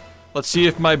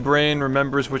if my brain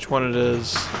remembers which one it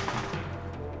is.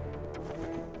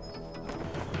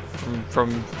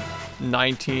 From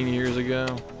 19 years ago.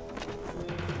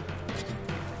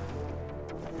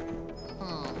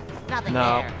 Nothing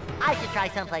No. there. I should try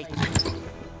someplace.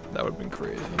 That would have been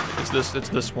crazy. It's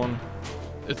this one.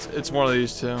 It's one of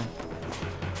these two.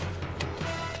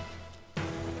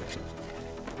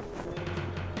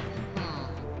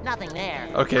 Nothing there.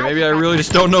 Okay, maybe I really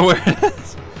just don't know where it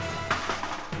is.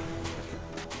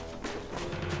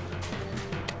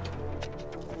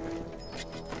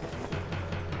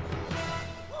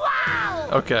 Wow!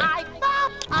 Okay. I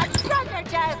found a treasure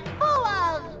chest full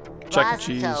of Chuck E. Rust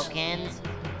Cheese. tokens.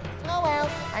 Oh well,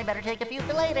 I better take a few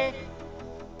for later.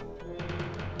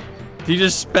 He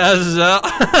just spazzes out.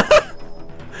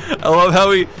 I love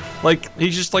how he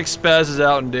just like spazzes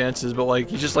out and dances, but like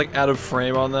he's just like out of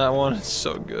frame on that one. It's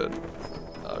so good.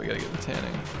 Oh, we gotta get the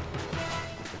tanning.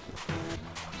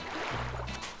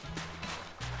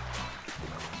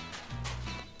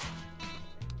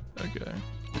 Okay.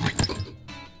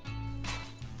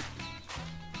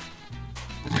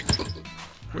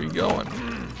 Where you going?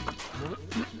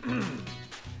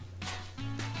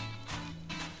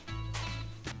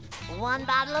 One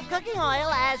bottle of cooking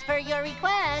oil as per your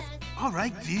request. All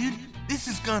right, dude. This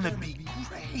is gonna be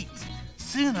great.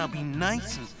 Soon I'll be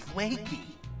nice and flaky.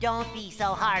 Don't be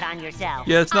so hard on yourself.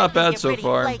 Yeah, it's not I think bad you're so pretty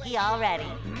far. Flaky already.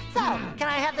 So, can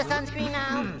I have the sunscreen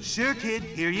now? Sure, kid.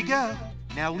 Here you go.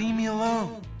 Now leave me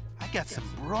alone. I got some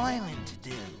broiling to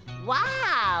do.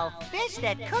 Wow, fish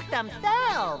that cook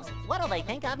themselves. What'll they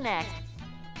think of next?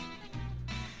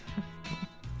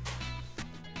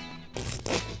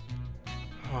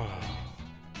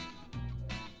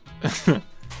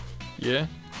 Yeah.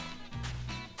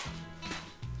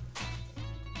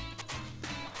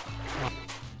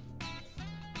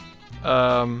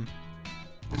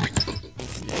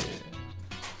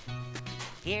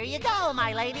 Here you go,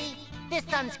 my lady. This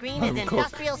sunscreen is I'm cooked.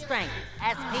 industrial strength,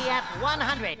 SPF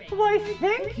 100. Why,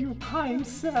 thank you, kind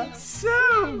sir.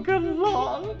 So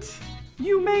gallant.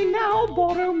 You may now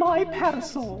borrow my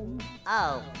parasol.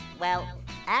 Oh, well,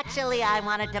 actually I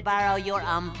wanted to borrow your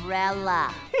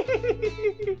umbrella.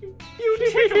 You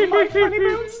tickle my funny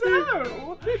bone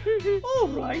so. All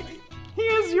right,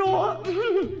 here's your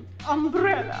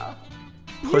umbrella.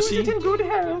 Pussy? Use it in good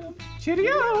health.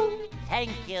 Cheerio! Thank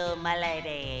you, my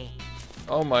lady.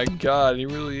 Oh my God, he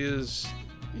really is.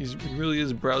 He really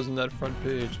is browsing that front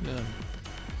page, man.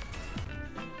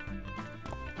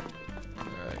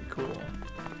 Alright, cool.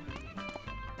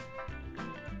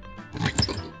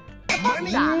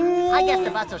 I guess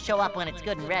the bus will show up when it's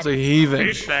good and ready. It's a heaving.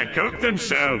 Fish that cook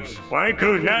themselves. Why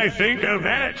couldn't I think of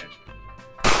that?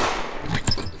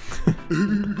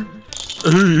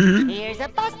 Here's a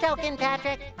bus token,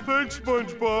 Patrick. Thanks,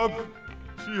 SpongeBob.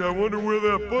 Gee, I wonder where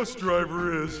that bus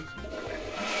driver is.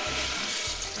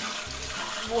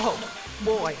 Whoa,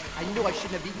 boy, I knew I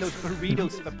shouldn't have eaten those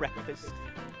burritos for breakfast.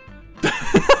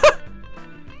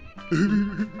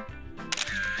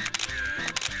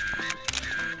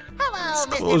 Hello, Mr.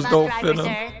 Clothes Bus don't Driver, fit him.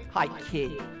 sir. Hi,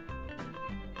 kid.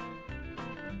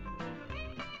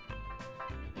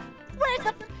 Where's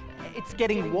the... It's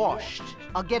getting washed.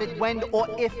 I'll get it when or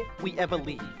if we ever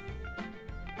leave.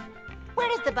 Where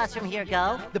does the bus from here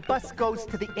go? The bus goes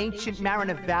to the ancient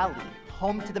Mariner Valley,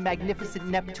 home to the magnificent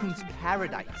Neptune's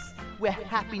paradise, where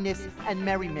happiness and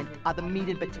merriment are the meat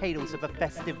and potatoes of a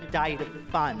festive diet of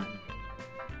fun.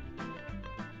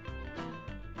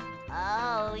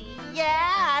 Oh,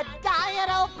 yeah, diet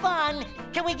of fun.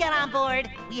 Can we get on board?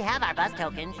 We have our bus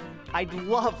tokens. I'd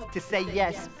love to say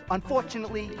yes.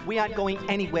 Unfortunately, we aren't going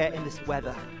anywhere in this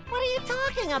weather. What are you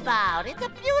talking about? It's a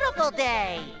beautiful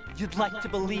day. You'd like to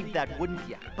believe that, wouldn't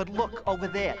you? But look, over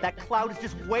there, that cloud is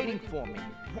just waiting for me.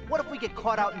 What if we get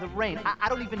caught out in the rain? I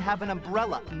don't even have an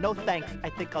umbrella. No thanks, I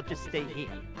think I'll just stay here.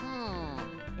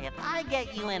 If I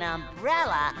get you an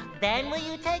umbrella, then will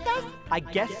you take us? I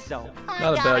guess so.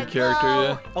 Not a bad character,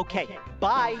 yeah. Okay,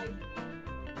 bye.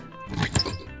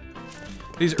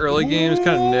 These early games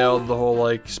kind of nailed the whole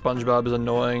like SpongeBob is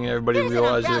annoying. Everybody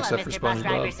realized it except for Mr. Bus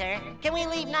Driver, SpongeBob. sir. Can we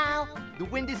leave now? The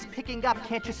wind is picking up.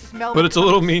 Can't you smell? But it's a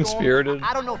little mean-spirited.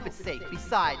 I don't know if it's safe.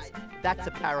 Besides, that's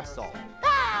a parasol.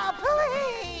 Oh,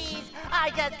 please! I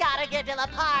just gotta get to the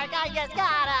park. I just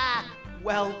gotta.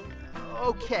 Well,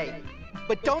 okay.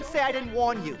 But don't say I didn't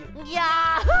warn you.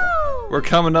 Yahoo! We're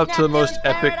coming up to the most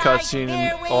epic cutscene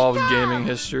in all of gaming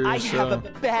history, I have a so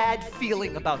bad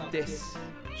feeling about this.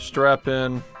 strap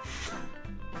in.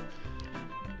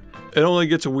 It only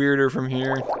gets weirder from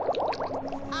here.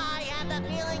 I have the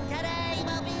feeling today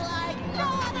will be like no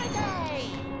other day.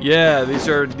 Yeah, these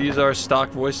are stock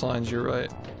voice lines, you're right.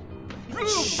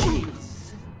 Jeez.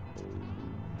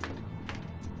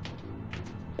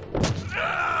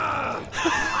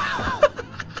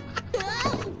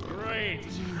 Great.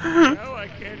 Now I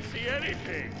can't see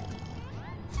anything.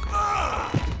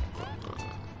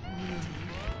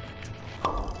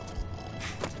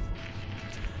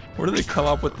 Where do they come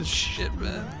up with this shit,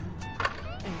 man?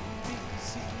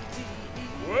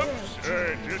 Whoops.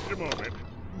 Just a moment.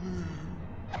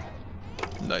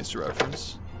 Nice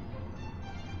reference.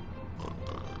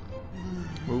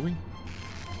 Moving?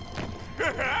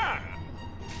 I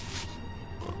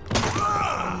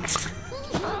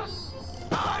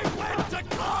went to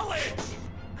college!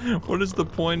 What is the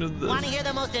point of this? Want to hear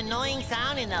the most annoying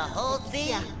sound in the whole sea?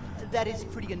 Yeah, that is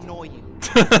pretty annoying.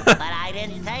 But I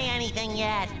didn't say anything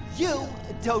yet. You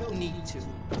don't need to.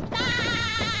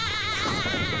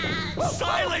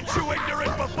 Silence, you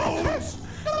ignorant buffoons!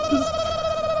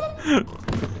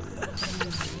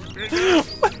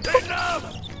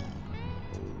 Enough!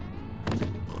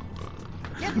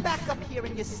 Get back up here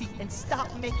in your seat and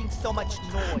stop making so much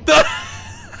noise.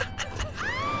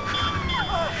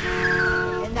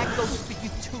 And that goes for you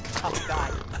too, tough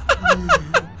guy.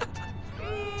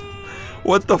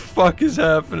 What the fuck is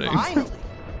happening? Finally.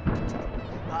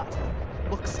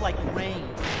 Looks like rain.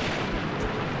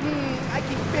 I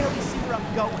can barely see where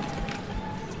I'm going.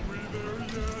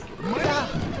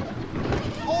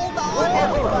 Hold on,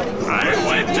 everybody. I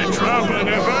went to Trump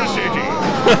University.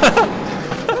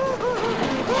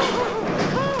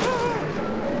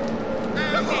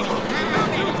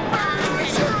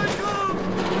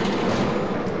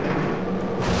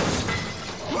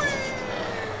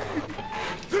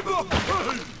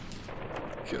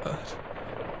 God.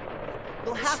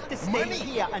 You'll have to stay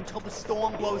here until the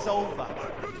storm blows over.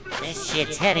 This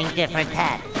shit's heading different,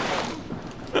 Pat.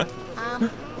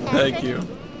 Thank you.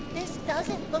 This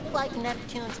doesn't look like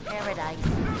Neptune's paradise.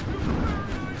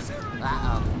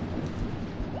 Uh-oh.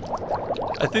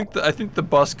 I think the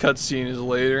bus cutscene is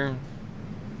later.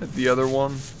 At the other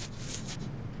one.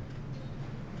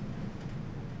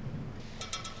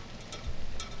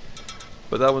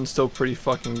 But that one's still pretty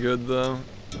fucking good though.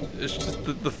 It's just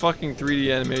the fucking 3D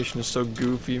animation is so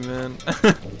goofy, man.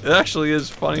 It actually is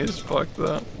funny as fuck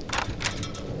though.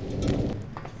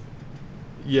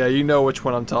 Yeah, you know which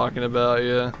one I'm talking about,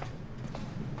 yeah.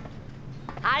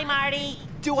 Hi, Marty.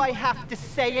 Do I have to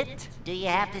say it? Do you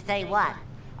have to say what?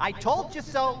 I told you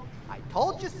so. I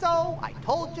told you so. I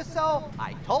told you so.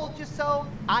 I told you so.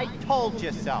 I told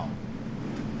you so.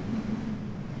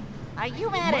 Are you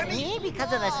mad at me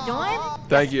because of the storm?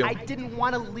 Thank you. I didn't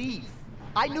want to leave.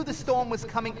 I knew the storm was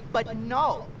coming, but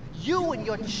no. You and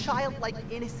your childlike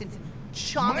innocence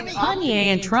charming Kanye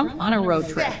and Trump on a road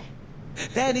trip.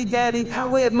 Daddy,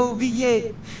 where movie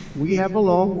yet? We have a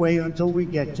long way until we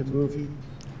get to movie.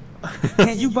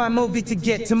 Can you buy movie to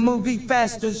get to movie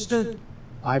faster?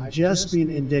 I've just been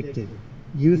indicted.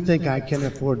 You think I can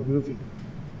afford movie?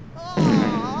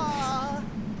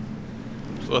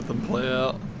 Just let them play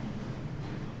out.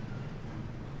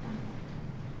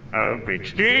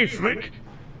 It's different.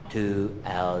 2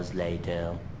 hours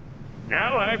later.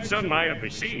 Now I've done my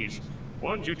overseas.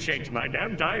 Won't you change my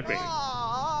damn diaper?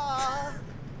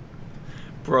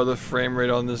 Bro, the frame rate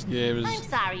on this game I'm is...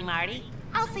 sorry, Marty.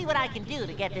 I'll see what I can do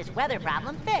to get this weather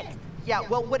problem fixed. Yeah,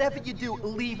 well, whatever you do,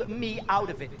 leave me out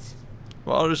of it.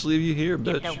 Well, I'll just leave you here, If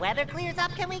bitch. the weather clears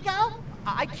up, can we go?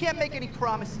 I can't make any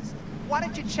promises. Why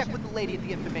don't you check with the lady at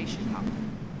the information counter?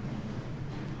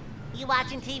 You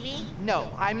watching TV?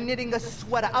 No, I'm knitting a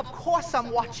sweater. Of course I'm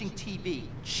watching TV.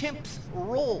 Chimps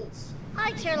rules.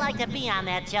 I'd sure like to be on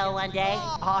that show one day.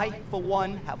 I, for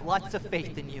one, have lots of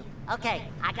faith in you. Okay,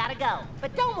 I gotta go.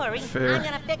 But don't worry, Fair. I'm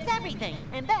gonna fix everything,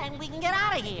 and then we can get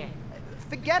out of here.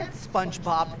 Forget it,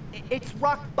 SpongeBob. It's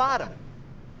rock bottom.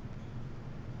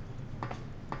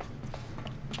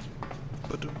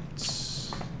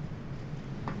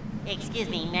 Excuse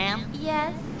me, ma'am.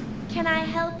 Yes? Can I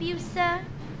help you, sir?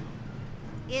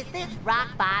 Is this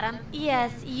rock bottom?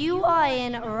 Yes, you are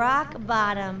in rock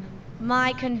bottom.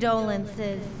 My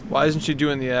condolences. Why isn't she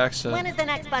doing the accent? When is the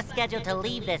next bus scheduled to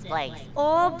leave this place?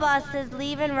 All buses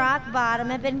leaving rock bottom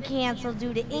have been canceled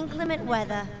due to inclement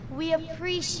weather. We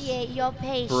appreciate your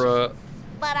patience. Bruh.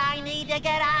 But I need to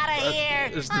get out of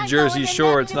here. It's the Jersey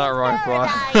Shore, it's not rock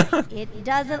bottom. It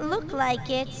doesn't look like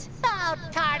it. Oh,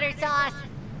 tartar sauce.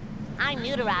 I'm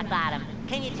new to rock bottom.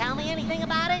 Can you tell me anything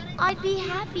about it? I'd be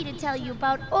happy to tell you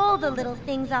about all the little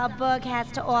things our burg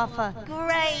has to offer.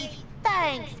 Great.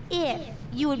 Thanks. If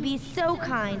you would be so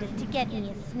kind as to get me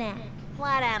a snack.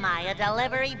 What am I, a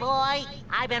delivery boy?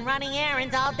 I've been running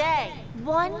errands all day.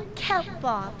 1 kelp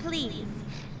bar, please.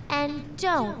 And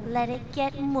don't let it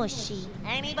get mushy.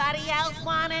 Anybody else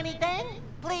want anything?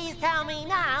 Please tell me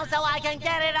now so I can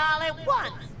get it all at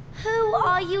once. Who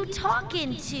are you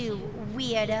talking to,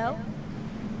 weirdo?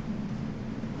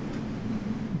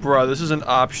 Bruh, this is an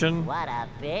option. What a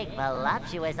big,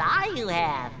 voluptuous eye you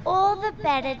have. All the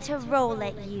better to roll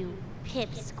at you,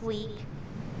 pipsqueak.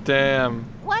 Damn.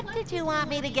 What did you want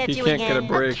me to get He you can't again? get a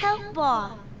break. A kelp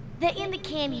bar. They're in the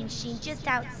candy machine just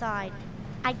outside.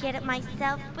 I get it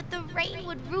myself, but the rain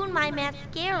would ruin my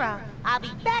mascara. I'll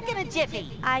be back in a jiffy.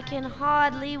 I can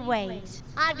hardly wait.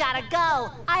 I've gotta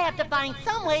go. I have to find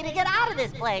some way to get out of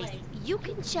this place. You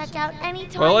can check out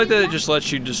anytime. Well, I like you that it want. just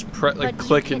lets you just But you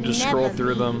click and can just scroll never through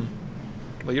leave. them.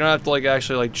 Like, you don't have to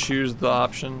actually choose the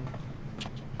option.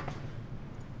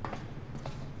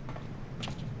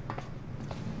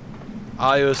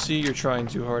 IOC, you're trying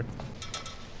too hard.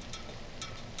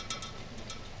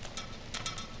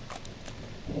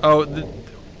 Oh,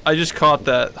 I just caught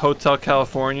that. Hotel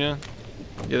California.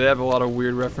 Yeah, they have a lot of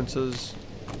weird references.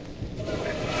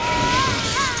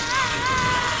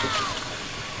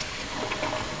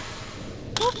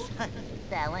 Oops,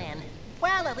 fell in.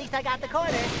 Well, at least I got the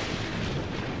quarter.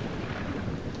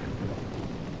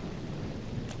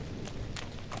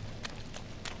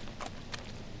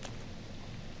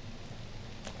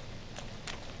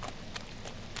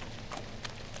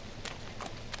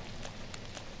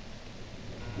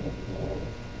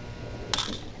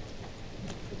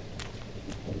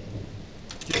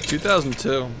 Yeah,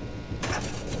 2002.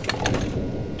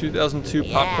 2002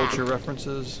 pop Yeah. culture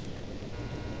references.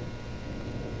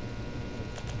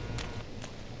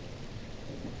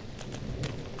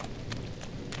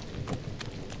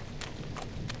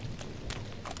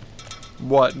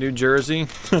 What, New Jersey?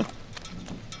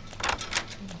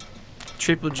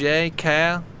 Triple J,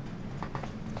 Cal?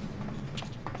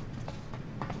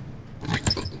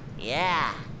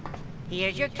 Yeah.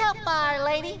 Here's your kelp bar,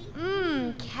 lady.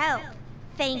 Kelp.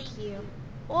 Thank you.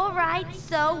 All right,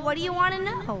 so what do you want to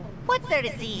know? What's there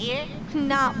to see here?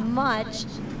 Not much.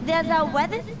 There's our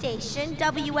weather station,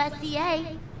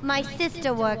 WSEA. My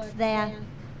sister works there.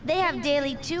 They have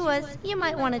daily tours. You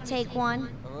might want to take one.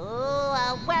 Ooh,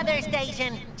 A weather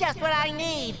station, just what I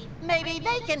need. Maybe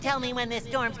they can tell me when this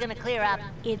storm's gonna clear up.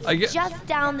 It's just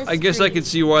down the I guess I could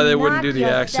see why they wouldn't do the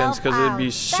Knock accents, because it'd be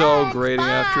yourself so out. grating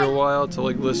after a while to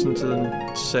like listen to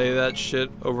them say that shit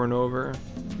over and over.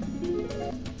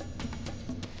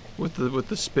 With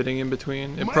the spitting in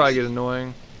between, it'd probably get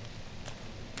annoying.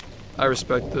 I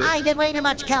respect it. I did way too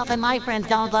much kelp and my friends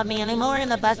don't love me anymore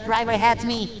and the bus driver hates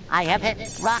me. I have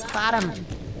hit rock bottom.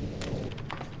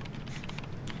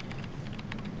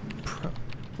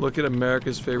 Look at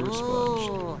America's favorite sponge.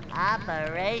 Ooh,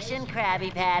 Operation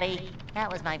Krabby Patty.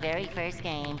 That was my very first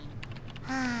game.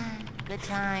 Good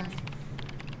times.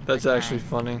 That's actually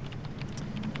funny.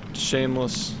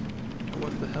 Shameless.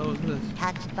 What the hell is this?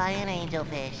 Touched by an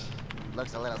angelfish.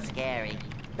 Looks a little scary.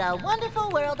 The wonderful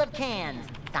world of cans.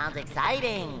 Sounds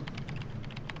exciting.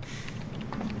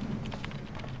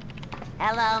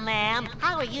 Hello, ma'am.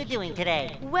 How are you doing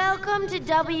today? Welcome to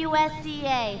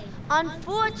WSCA.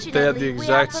 Unfortunately, They have the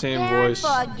exact we are same prepared voice. For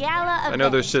a gala I know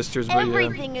they're event. sisters, but yeah.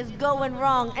 Everything is going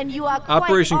wrong, and you are quite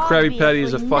Operation Krabby Patty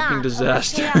is a obviously fucking not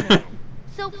disaster. repairman.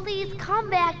 So please come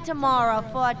back tomorrow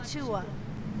for a tour.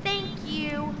 Thank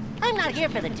you. I'm not here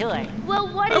for the tour. Well,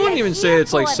 what I are wouldn't you even say here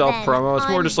it's like for, self-promo. It's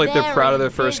then? more just like they're I'm proud of their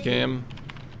very first busy. game.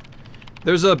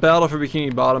 There's a Battle for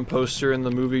Bikini Bottom poster in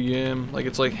the movie game. Like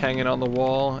it's like hanging on the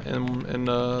wall in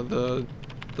the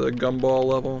gumball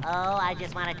level. Oh, I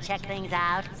just want to check things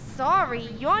out. Sorry,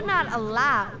 you're not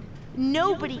allowed.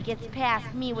 Nobody gets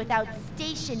past me without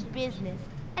station business.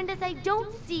 And as I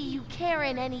don't see you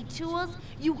carrying any tools,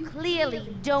 you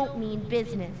clearly don't mean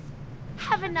business.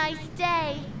 Have a nice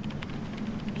day.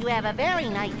 You have a very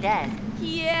nice desk.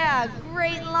 Yeah,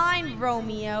 great line,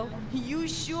 Romeo. You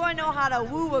sure know how to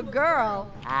woo a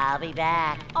girl. I'll be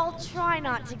back. I'll try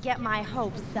not to get my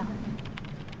hopes up.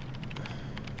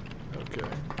 Okay.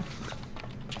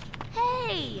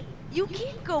 Hey, you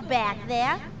can't go back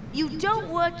there. You don't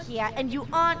work here and you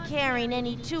aren't carrying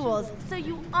any tools, so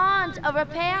you aren't a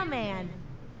repairman.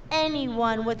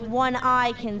 Anyone with one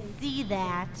eye can see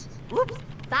that. Oops,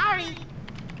 sorry.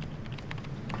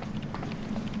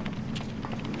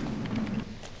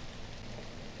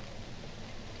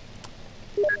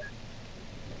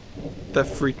 That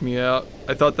freaked me out.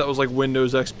 I thought that was like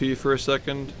Windows XP for a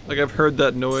second. Like I've heard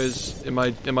that noise in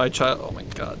my child. Oh my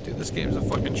god, dude, this game's a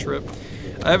fucking trip.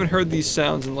 I haven't heard these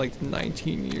sounds in like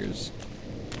 19 years.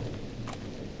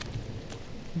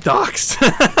 Doxed.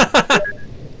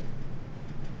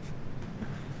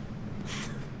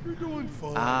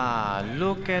 Ah,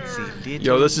 look at the little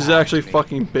Yo, this is actually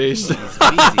fucking based. He's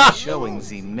busy showing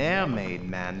the mermaid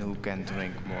man who can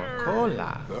drink more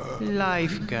cola.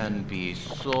 Life can be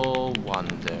so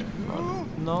wonderful,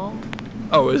 no?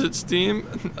 Oh, is it Steam?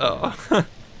 Oh.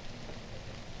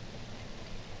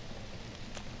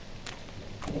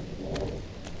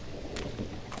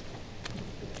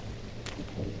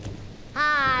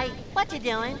 Hi, what you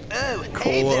doing? Oh,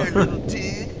 hey there, little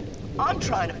dude. I'm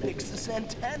trying to fix this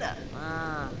antenna.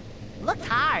 Looks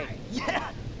hard.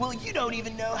 Yeah, well, you don't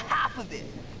even know half of it.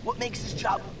 What makes this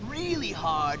job really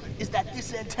hard is that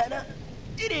this antenna,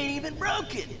 it ain't even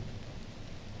broken.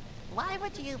 Why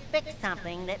would you fix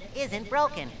something that isn't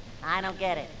broken? I don't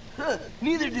get it. Huh,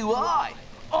 neither do I.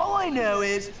 All I know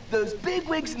is those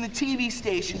bigwigs in the TV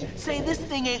station say this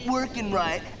thing ain't working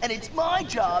right, and it's my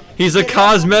job. He's to a get it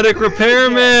cosmetic working.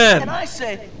 repairman. And I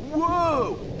say,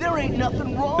 whoa, there ain't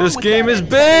nothing wrong This with game that is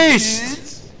antenna, based.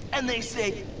 dudes. And they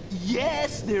say,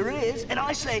 yes, there is. And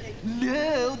I say,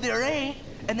 no, there ain't.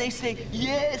 And they say,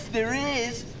 yes, there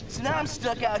is. So now I'm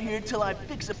stuck out here until I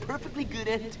fix a perfectly good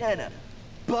antenna.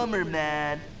 Bummer,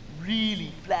 man.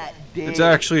 Really flat day. It's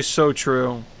actually so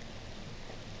true.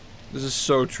 This is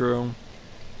so true.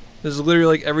 This is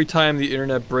literally like every time the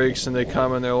internet breaks and they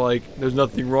come and they're like, there's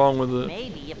nothing wrong with it.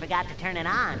 Maybe you forgot to turn it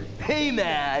on. Hey,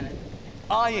 man.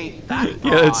 I ain't that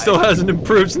Yeah, it still hasn't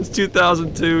improved since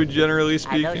 2002, generally Are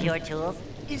speaking. those your tools?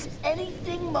 Is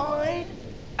anything mine?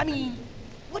 I mean,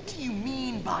 what do you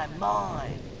mean by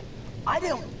mine? I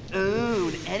don't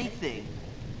own anything.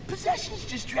 Possessions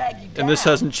just drag you down. And this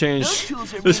hasn't Those changed.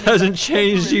 tools are This meaning hasn't like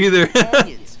changed either.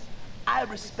 companions. I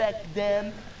respect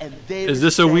them, and they Is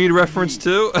this a respect weed reference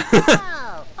too?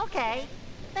 Oh, okay.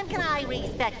 Then can I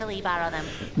respectfully borrow them?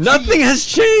 Nothing has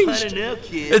changed. I don't know,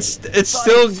 kid. It's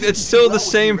still the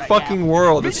same fucking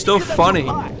world. It's still funny.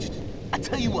 I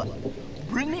tell you what,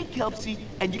 bring me Kelpsy,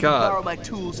 and you God. can borrow my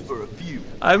tools for a few.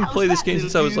 I haven't How's played this that, game little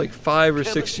since I was dude? like 5 or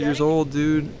 6 years Copacetic? old,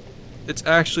 dude. It's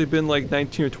actually been like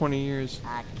 19 or 20 years.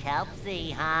 A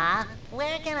Kelpsy, huh?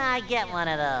 Where can I get one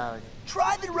of those?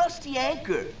 Try the Rusty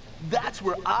Anchor. That's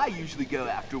where I usually go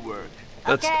after work.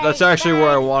 That's actually where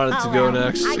I wanted to go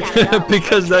next.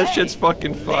 Because that shit's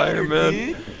fucking fire,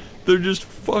 man. They're just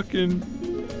fucking...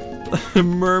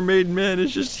 Mermaid Man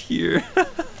is just here.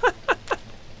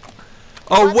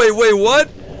 Oh, wait, what?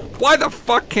 Why the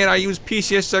fuck can't I use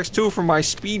PCSX2 for my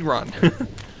speed run?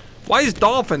 Why is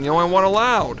Dolphin the only one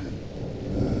allowed?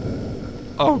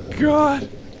 Oh, God.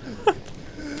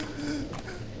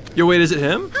 Yo, wait, is it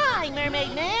him? Hi,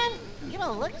 Mermaid Man. You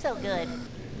don't look so good.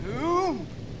 Who?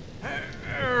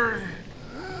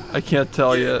 I can't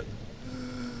tell yet.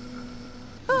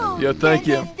 Yo, thank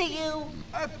you.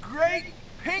 A great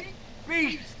pink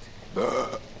beast.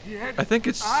 He had I think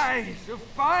it's... eyes of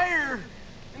fire.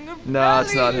 And the Nah,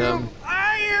 it's not belly him. of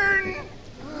iron.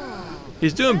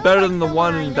 He's doing better than the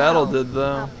one in battle did,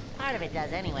 though. Part of it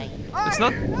does anyway. It's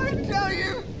not... I tell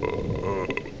you.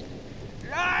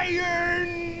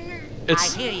 Iron.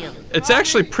 It's... I hear you. It's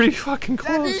actually pretty fucking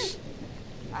close.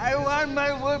 I want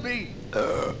my whoopee.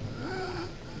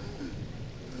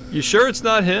 You sure it's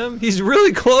not him? He's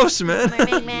really close, man.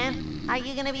 Mermaid Man, are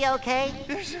you gonna be okay?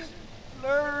 This is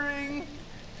blurring.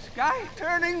 Sky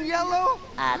turning yellow.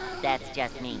 That's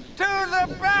just me. To the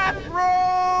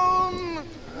bathroom.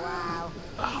 Wow.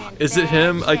 Is it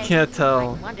him? I can't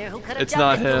tell. It's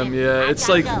not him, yeah. It's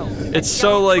like... It's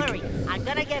so like...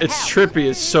 It's trippy,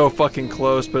 it's so fucking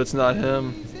close, but it's not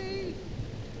him.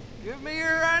 Give me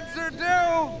your answer,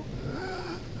 too.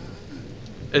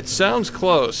 It sounds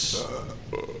close.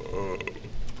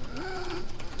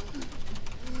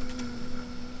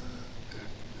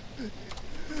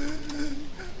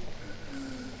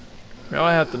 Now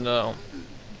I have to know.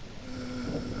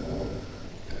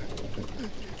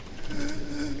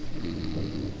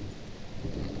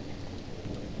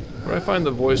 Where do I find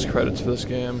the voice credits for this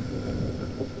game?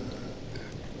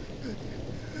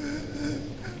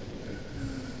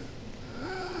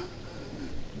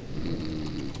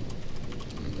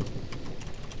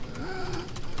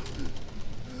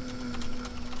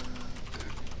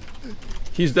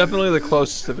 He's definitely the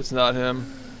closest if it's not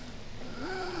him.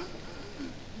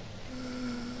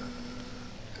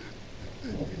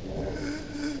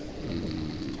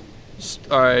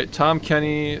 Alright, Tom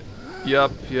Kenny,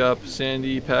 yup,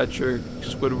 Sandy, Patrick,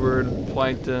 Squidward,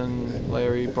 Plankton,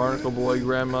 Larry, Barnacle Boy,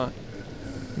 Grandma,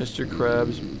 Mr.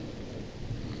 Krabs.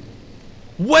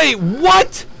 Wait,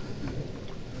 what?!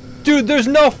 Dude, there's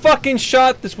no fucking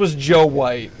shot this was Joe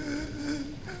White.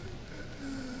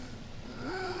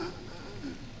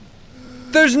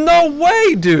 There's no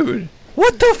way, dude!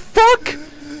 What the fuck?!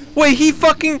 Wait,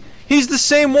 he's the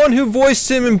same one who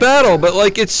voiced him in battle, but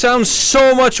like it sounds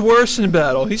so much worse in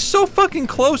battle. He's so fucking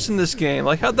close in this game.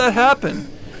 Like, how'd that happen?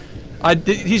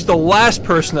 He's the last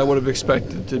person I would have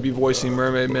expected to be voicing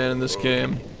Mermaid Man in this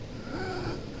game.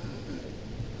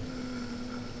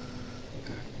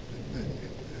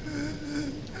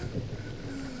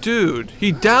 Dude,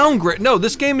 he downgraded. No,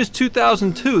 this game is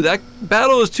 2002. That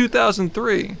battle is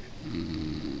 2003.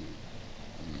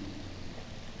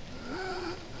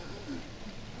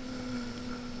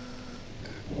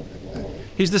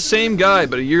 He's the same guy,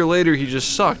 but a year later he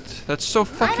just sucked. That's so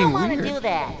fucking weird. I don't want to do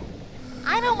that.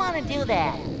 I don't want to do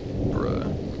that.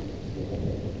 Bruh.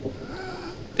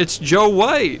 It's Joe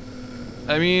White.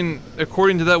 I mean,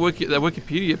 according to that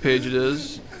Wikipedia page, it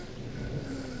is.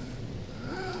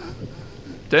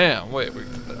 Damn. Wait.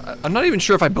 I'm not even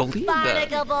sure if I believe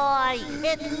that. Barnacle Boy,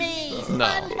 it's me, No.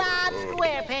 SpongeBob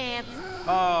SquarePants.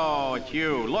 Oh, it's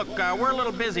you. Look, we're a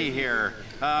little busy here.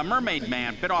 Mermaid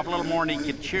Man bit off a little more than he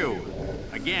could chew.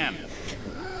 Again.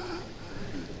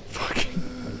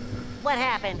 What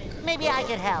happened? Maybe I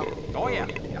could help. Oh, yeah.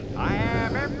 I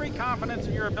have every confidence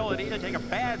in your ability to take a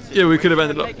bad situation. Yeah, we could have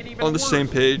ended up on the same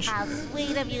page. How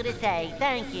sweet of you to say.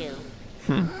 Thank you.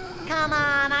 Hmm. Come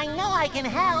on, I know I can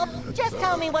help. Just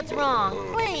tell me what's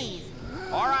wrong, please.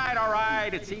 All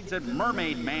right. It seems that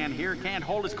Mermaid Man here can't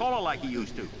hold his cola like he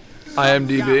used to.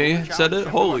 IMDb said it?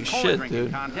 Holy shit,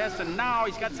 dude. Contest, and now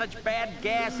he's got such bad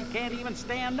gas he can't even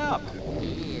stand up.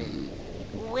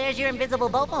 Where's your invisible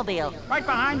boatmobile? Right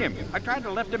behind him. I tried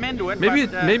to lift him into it. Maybe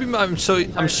but, I'm so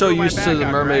used to the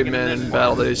Mermaid Man in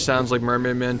battle that he sounds like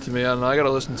Mermaid Man to me. I don't know. I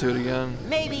gotta listen to it again.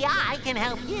 Maybe I can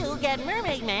help you get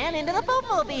Mermaid Man into the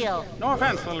boatmobile. No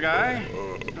offense, little guy.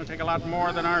 It'll take a lot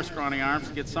more than our scrawny arms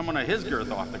to get someone of his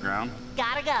girth off the ground.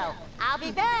 Gotta go. I'll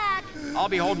be back. I'll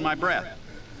be holding my breath.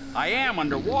 I am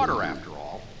underwater, after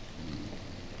all.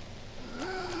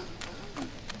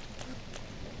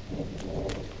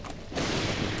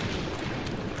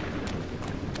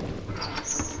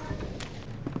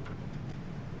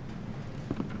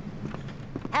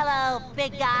 Hello,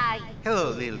 big guy.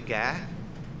 Hello, little guy.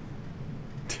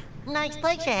 Nice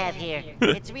place you have here.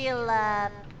 It's real,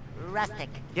 rustic.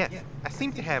 Yes, I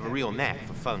seem to have a real knack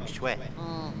for feng shui.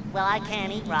 Well, I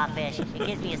can't eat raw fish. It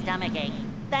gives me a stomachache.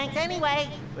 Thanks anyway.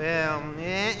 Well,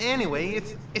 anyway,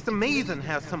 it's amazing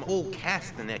how some old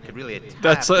castanet could really tie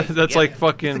That's like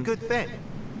fucking. It's a good thing.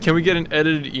 Can we get an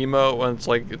edited emote when it's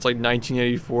like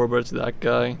 1984, but it's that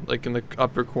guy like in the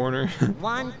upper corner?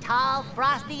 One tall,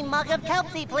 frosty mug of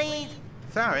Kelpsy, please.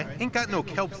 Sorry, ain't got no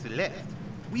kelpsy left.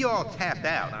 We all tapped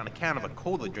out on account of a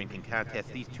cola drinking contest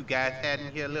these two guys had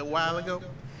in here a little while ago.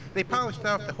 They polished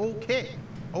off the whole keg.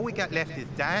 All we got left is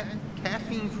diet,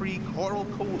 caffeine-free coral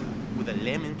cola with a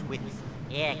lemon twist.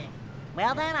 Ick.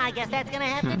 Well then, I guess that's gonna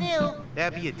have to do.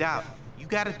 That'd be $1. You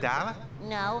got $1?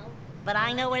 No, but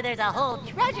I know where there's a whole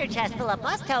treasure chest full of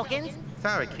bus tokens.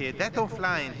 Sorry, kid, that don't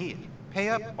fly in here. Pay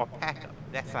up or pack up.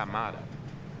 That's our motto.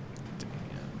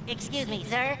 Excuse me,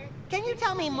 sir. Can you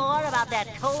tell me more about that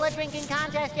cola drinking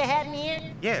contest you had in here?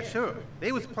 Yeah, sure.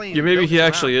 They was playing. Yeah, maybe he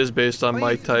actually is based on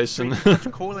Mike Tyson. As much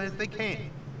cola as they can.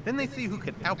 Then they see who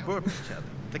can out-burp each other.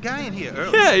 The guy in here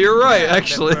earlier. Yeah, you're right,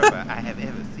 actually. The best I have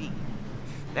ever seen.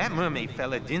 That mermaid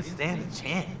fella didn't stand a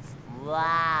chance.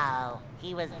 Wow,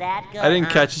 he was that good. I didn't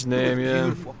catch his name, yeah.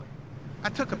 Beautiful. I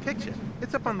took a picture.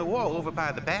 It's up on the wall over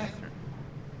by the bathroom.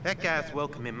 That guy's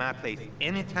welcome in my place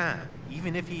anytime,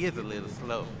 even if he is a little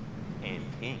slow. And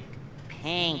pink.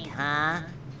 Pink, huh?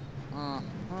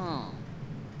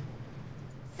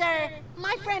 Sir,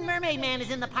 my friend Mermaid Man is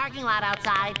in the parking lot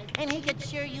outside, and he could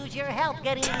sure use your help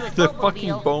getting into his The boatmobile.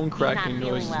 fucking bone-cracking He's not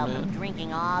feeling noises, well man. from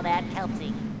drinking all that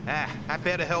Kelpsy. I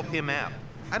better help him out.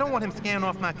 I don't want him scaring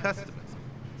off my customers.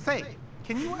 Say,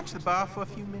 can you watch the bar for a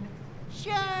few minutes?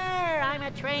 Sure, I'm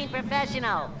a trained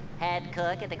professional. Head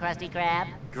cook at the Krusty Krab.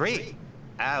 Great.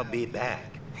 I'll be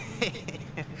back.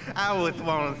 I always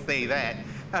want to say that.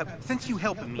 Since you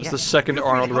helping me That's out, the second feel free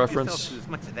to Arnold help reference yourself to as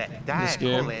much of that in this diet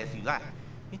game. cola as you like.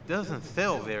 It doesn't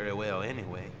sell very well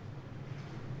anyway.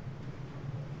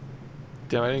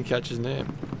 Damn, I didn't catch his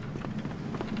name.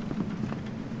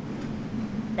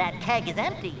 That keg is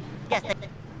empty. Guess they...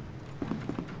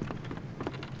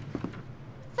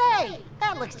 Say,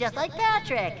 that looks just like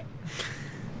Patrick.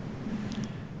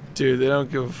 Dude, they don't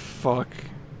give a fuck.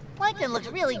 Plankton looks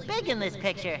really big in this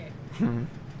picture.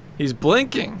 He's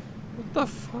blinking. What the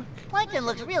fuck? Plankton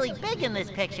looks really big in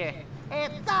this picture.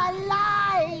 It's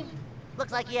alive!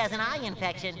 Looks like he has an eye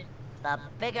infection. The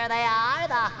bigger they are,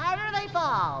 the harder they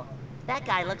fall. That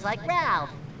guy looks like Ralph.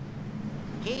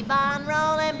 Keep on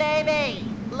rolling, baby.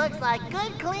 Looks like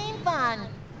good, clean fun.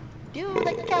 Do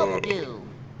the kelp do.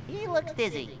 He looks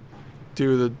dizzy.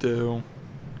 Do the do.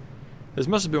 This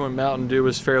must have been when Mountain Dew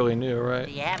was fairly new, right?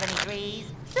 Do you have any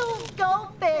trees? Soon go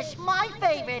fish, my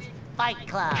favorite. Fight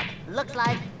Club. Looks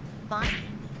like fun.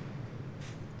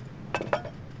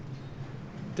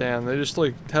 Damn, they just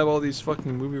like have all these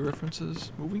fucking movie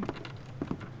references. Movie?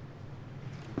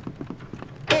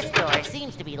 This door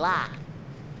seems to be locked.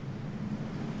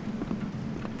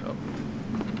 Oh.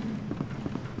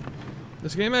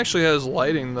 This game actually has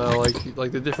lighting though,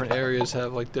 like the different areas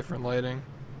have like different lighting.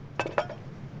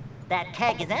 That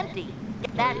keg is empty.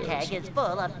 That keg is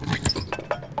full of...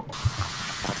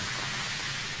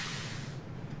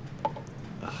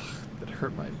 That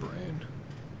hurt my brain.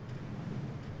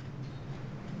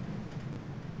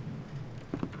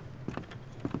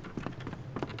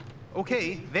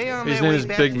 Okay, they are on His their name way is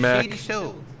back Big to Mac. Shady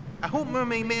Shows. I hope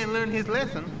Mermaid Man learned his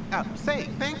lesson. Say,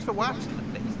 thanks for watching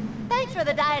the place. Thanks for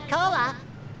the Diet Cola.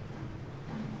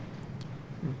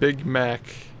 Big Mac.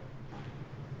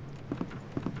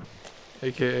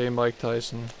 AKA Mike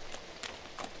Tyson.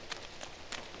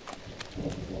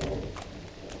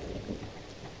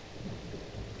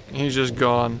 He's just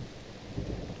gone.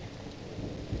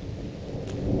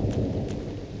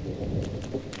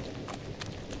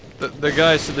 The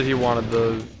guy said that he wanted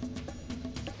the...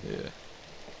 Yeah.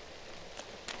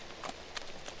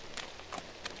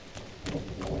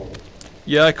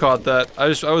 Yeah, I caught that. I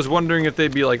was wondering if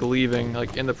they'd be like leaving,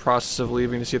 like in the process of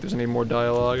leaving to see if there's any more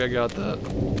dialogue. I got that.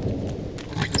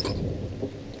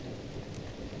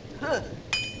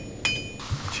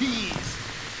 Cheese.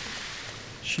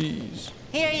 Cheese.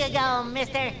 Here you go,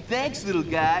 mister. Thanks, little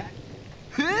guy.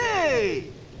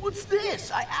 Hey! What's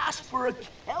this? I asked for a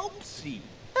Kelpsy.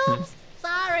 Oops,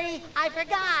 sorry, I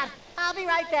forgot. I'll be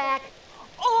right back.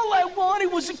 All I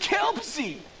wanted was a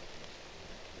Kelpsy.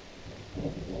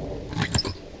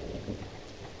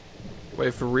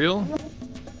 Wait, for real?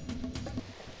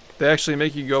 They actually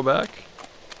make you go back?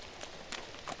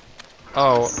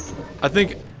 Oh, I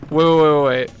think...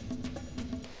 Wait.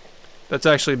 That's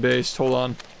actually based. Hold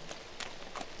on.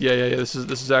 Yeah. This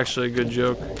is actually a good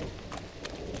joke.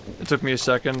 It took me a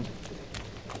second.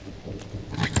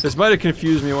 This might have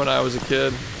confused me when I was a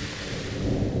kid.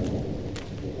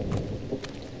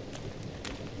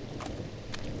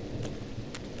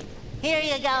 Here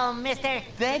you go, mister.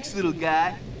 Thanks, little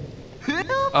guy.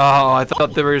 Oh, I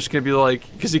thought they were just gonna be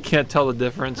like, because you can't tell the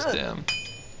difference. Damn.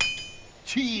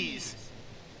 Cheese.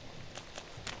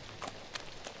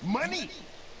 Money.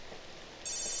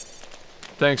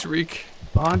 Thanks, Reek.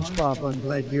 SpongeBob, I'm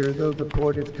glad you're the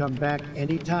reported come back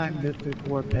anytime, Mr.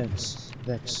 SquarePants.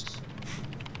 Thanks.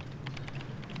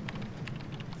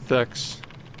 Thanks.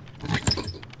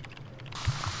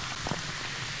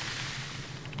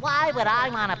 Why would I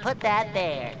want to put that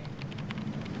there?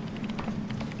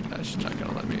 She's not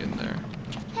gonna let me in there.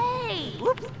 Hey!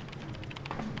 Whoops.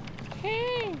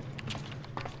 Hey.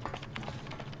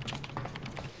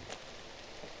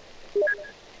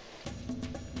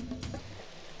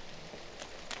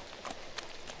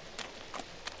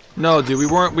 No, dude,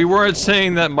 we weren't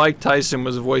saying that Mike Tyson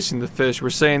was voicing the fish. We're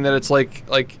saying that it's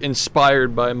like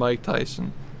inspired by Mike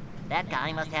Tyson. That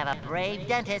guy must have a brave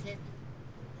dentist.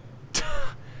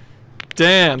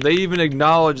 Damn, they even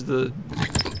acknowledge this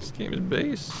game is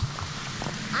base.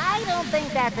 I don't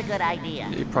think that's a good idea.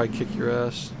 Yeah, he'd probably kick your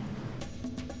ass.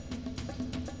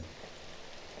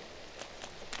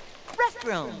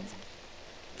 Restrooms.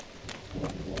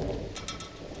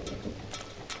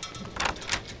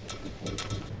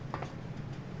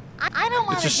 I don't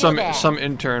want It's to just do that. some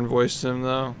intern voiced him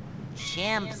though.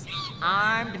 Chimps,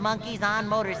 armed monkeys on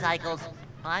motorcycles.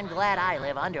 I'm glad I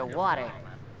live underwater.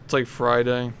 It's like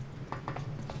Friday.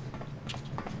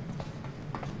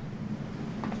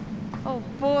 Oh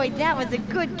boy, that was a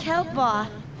good kelp bar.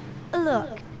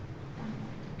 Look.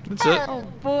 That's it? Oh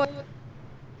boy.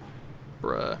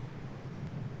 Bruh.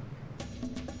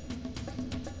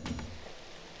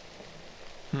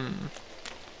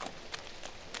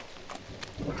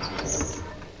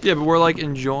 Yeah, but we're like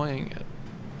enjoying it.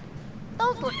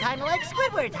 Those look kind of like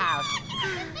Squidward's house.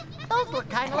 Those look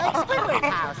kind of like Squidward's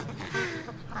house.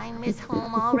 I miss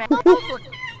home already. Those look...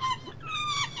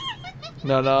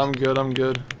 No, I'm good, I'm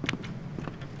good.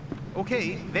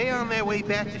 Okay, they're on their way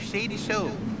back to Shady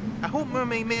Show. I hope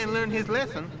Mermaid Man learned his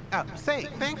lesson. Say,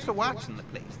 thanks for watching the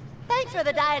place. Thanks for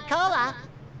the Diet Cola.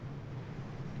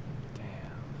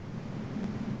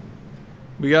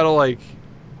 We gotta like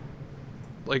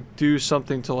do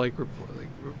something to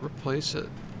replace it.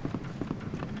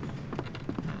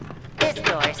 This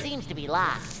door seems to be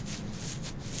locked.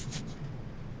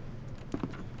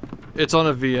 It's on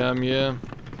a VM, yeah.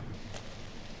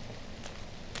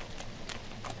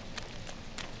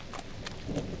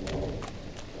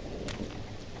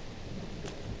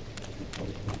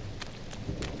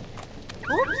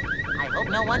 Oops! I hope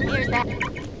no one hears that.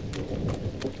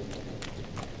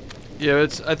 Yeah,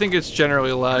 I think it's generally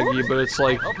laggy, but it's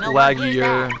like no one hears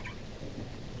laggier. that.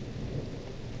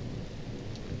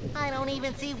 I don't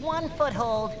even see one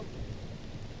foothold.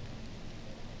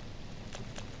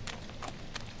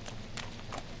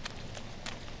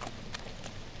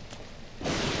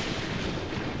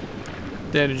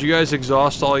 Dan, did you guys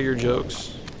exhaust all your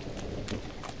jokes?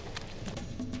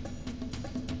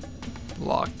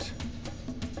 Locked.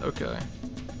 Okay.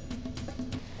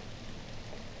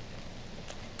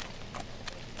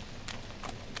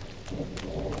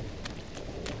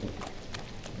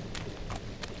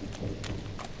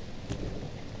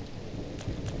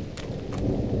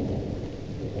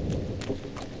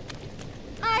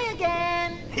 Hi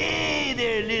again. Hey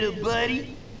there, little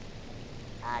buddy.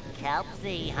 A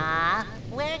Kelpsy, huh?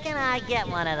 Where can I get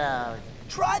one of those?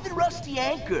 Try the Rusty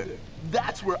Anchor.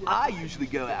 That's where I usually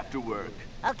go after work.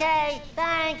 Okay,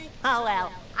 thanks. Oh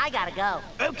well, I gotta go.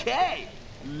 Okay.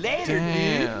 Later,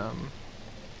 dude. Damn.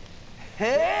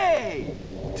 Hey!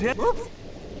 Oops.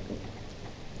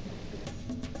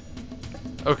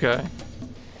 Okay.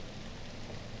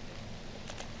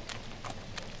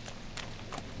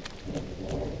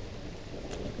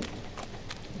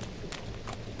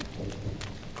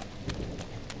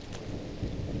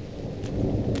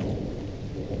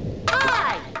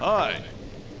 Hi.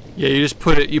 Yeah, you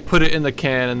put it in the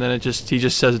can, and then he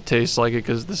just says it tastes like it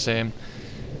because it's the same.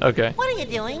 Okay. What are you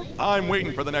doing? I'm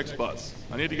waiting for the next bus.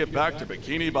 I need to get back to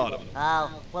Bikini Bottom.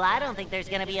 Oh, well, I don't think there's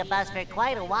gonna be a bus for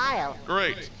quite a while.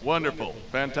 Great. Wonderful.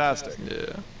 Fantastic.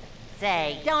 Yeah.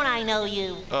 Say, don't I know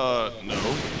you? No.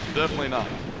 Definitely not.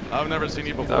 I've never seen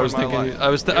you before I was in my thinking.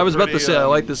 life. I was about to say I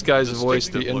like this guy's voice,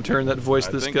 distinctive the intern that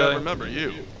voiced this I guy. remember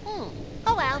you.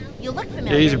 Oh well, you look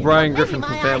familiar. Yeah, he's Brian Maybe Griffin my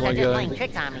from eyes Family are just Guy. playing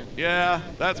tricks on me. Yeah,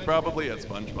 that's probably it,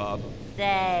 SpongeBob.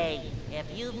 Say, if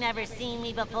you've never seen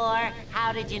me before,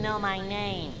 how did you know my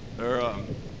name?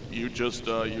 You just,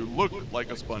 you look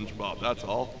like a SpongeBob, that's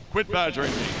all. Quit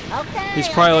badgering me. Okay. He's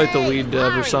probably like the okay, lead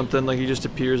dev or sorry. something. Like he just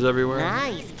appears everywhere.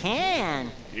 Nice can.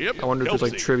 Yep. I wonder if there's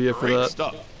like Kelsey, trivia for great that.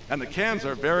 Stuff. And the cans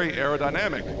are very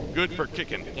aerodynamic, good for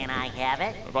kicking. Can I have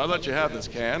it? If I let you have this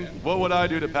can, what would I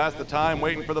do to pass the time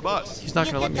waiting for the bus? He's not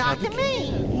gonna let me have the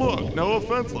can. Look, no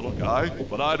offense, little guy,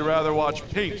 but I'd rather watch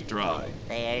paint dry.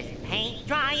 There's paint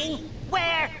drying?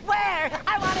 Where?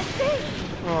 I want to see!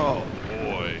 Oh,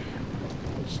 boy.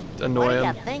 Annoy What do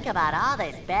him. you think about all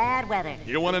this bad weather?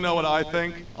 You want to know what I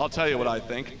think? I'll tell you what I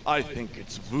think. I think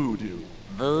it's voodoo.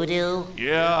 Voodoo?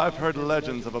 Yeah, I've heard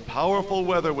legends of a powerful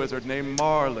weather wizard named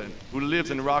Marlin who lives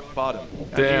in Rock Bottom.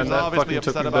 And Damn, he's that obviously fucking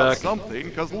took upset me about back. something,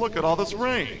 because look at all this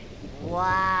rain.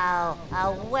 Wow,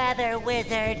 a weather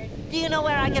wizard. Do you know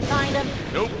where I can find him?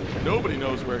 Nope, nobody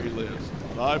knows where he lives.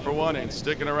 But I, for one, ain't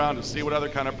sticking around to see what other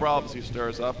kind of problems he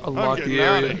stirs up. Unlock I'm getting the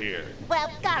out area. of here. Well,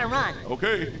 gotta run.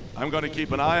 Okay, I'm gonna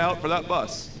keep an eye out for that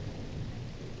bus.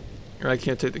 I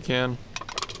can't take the can.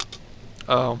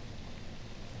 Oh.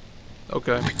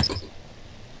 Okay.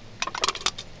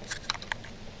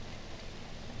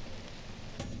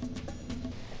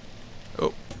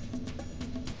 Oh.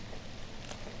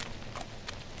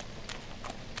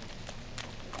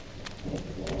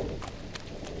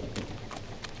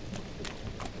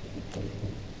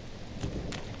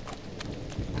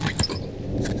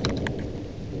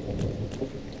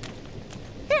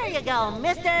 Here you go,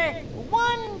 mister.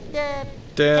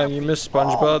 Damn, you missed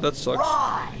SpongeBob? That sucks.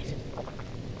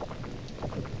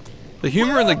 The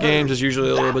humor in the games is usually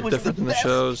a little bit different than the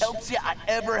shows. Helps I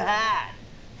ever had.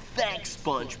 Thanks,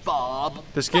 SpongeBob.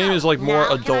 This game is like more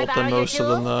adult than most of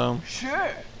them though. Sure,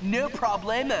 no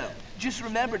problemo. Just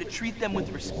remember to treat them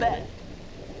with respect.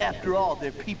 After all,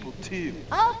 they're people too.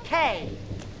 Okay.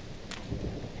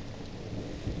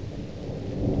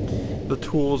 The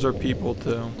tools are people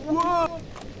too. Whoa!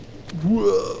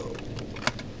 Whoa.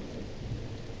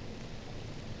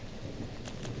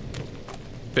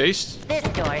 Based? This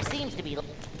door seems to be...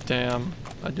 Damn,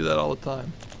 I do that all the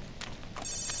time.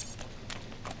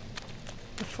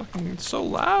 The fucking, it's so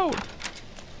loud.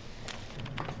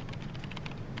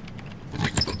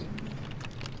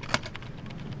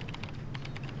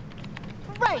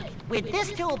 Right, with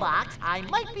this toolbox, I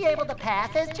might be able to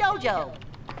pass as JoJo.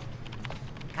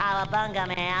 Cowabunga,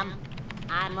 ma'am.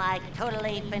 I'm like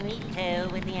totally finito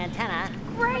with the antenna.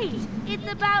 Great!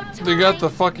 It's about time. They got the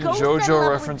fucking Go settle JoJo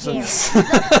up references. with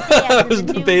I was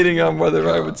debating on whether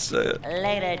I would say it.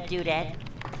 Later, dudette.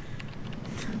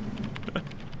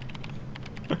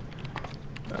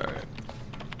 Alright.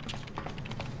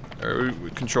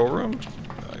 Alright, control room?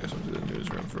 I guess we'll do the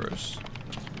newsroom first.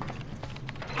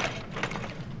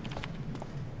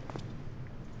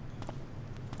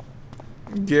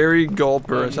 Gary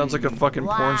Gulper. It sounds like a fucking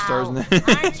porn star's name.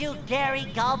 Aren't you Gary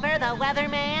Gulper, the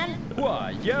weatherman?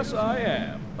 Why, yes I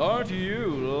am. Aren't you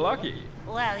lucky?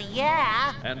 Well,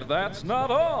 yeah. And that's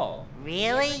not all.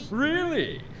 Really?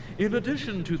 Really? In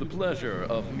addition to the pleasure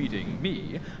of meeting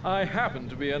me, I happen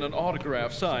to be in an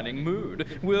autograph signing mood.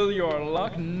 Will your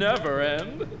luck never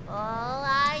end? Oh,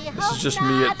 I hope This is just not.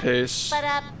 me at pace. But,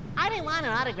 I didn't want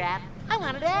an autograph. I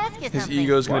wanted to ask you His something.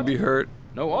 ego's gonna be hurt.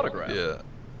 No autograph? Yeah.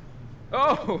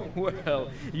 Oh,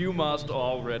 well, you must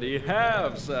already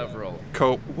have several.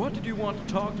 Cope. What did you want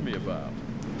to talk to me about?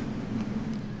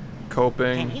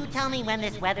 Coping. Can you tell me when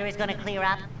this weather is going to clear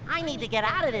up? I need to get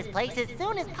out of this place as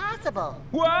soon as possible.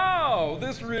 Wow,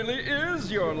 this really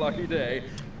is your lucky day.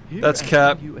 That's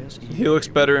Cap. He looks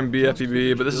better in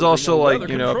BFEB, but this is also like,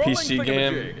 you know, a PC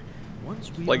game.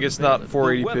 Like it's not The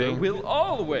weather 480p. will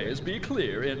always be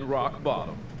clear in Rock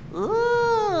Bottom.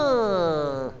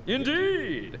 Ooh.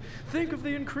 Indeed. Think of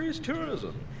the increased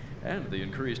tourism and the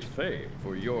increased fame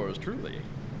for yours truly.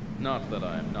 Not that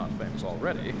I'm not famous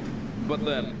already, but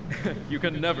then you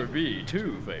can never be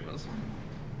too famous.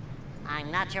 I'm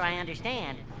not sure I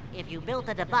understand. If you built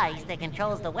a device that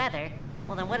controls the weather,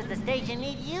 well then what does the station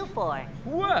need you for?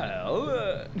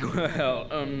 Well,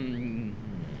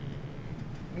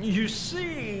 you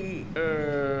see,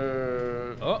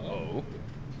 uh-oh.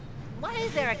 Why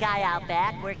is there a guy out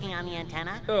back working on the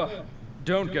antenna? Ugh,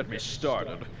 don't get me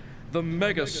started. The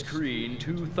Mega Screen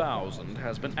 2000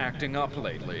 has been acting up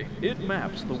lately. It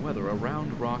maps the weather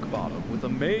around Rock Bottom with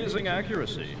amazing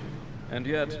accuracy. And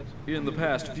yet, in the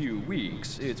past few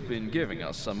weeks, it's been giving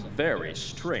us some very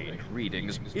strange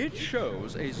readings. It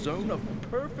shows a zone of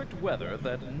perfect weather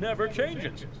that never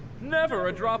changes. Never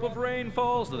a drop of rain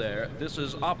falls there. This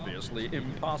is obviously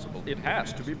impossible. It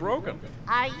has to be broken.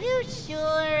 Are you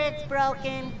sure it's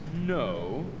broken?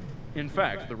 No. In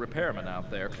fact, the repairman out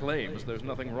there claims there's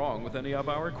nothing wrong with any of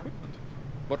our equipment.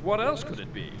 But what else could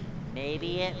it be?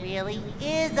 Maybe it really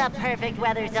is a perfect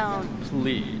weather zone.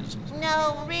 Please.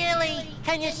 No, really?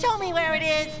 Can you show me where it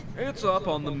is? It's up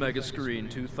on the Mega Screen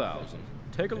 2000.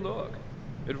 Take a look.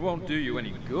 It won't do you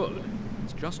any good.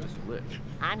 It's just a glitch.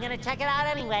 I'm gonna check it out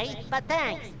anyway, but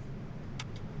thanks.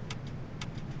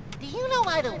 Do you know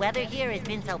why the weather here has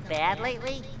been so bad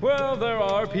lately? Well, there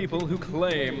are people who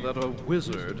claim that a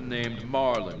wizard named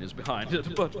Marlin is behind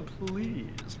it, but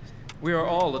please. We are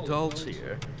all adults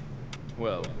here.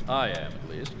 Well, I am at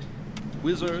least.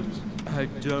 Wizards? I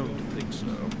don't think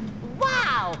so.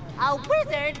 Wow! A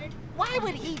wizard? Why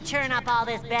would he churn up all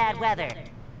this bad weather?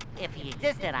 If he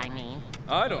existed, I mean.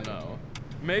 I don't know.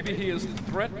 Maybe he is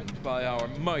threatened by our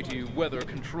mighty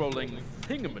weather-controlling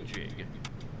thingamajig.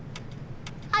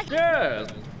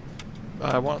 Yes!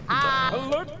 I want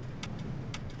Alert!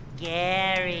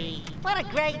 Gary. What a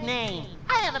great name.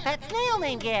 I have a pet snail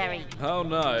named Gary. How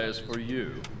nice for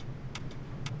you.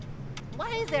 Why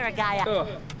is there a guy out?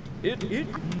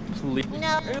 Please.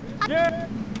 No.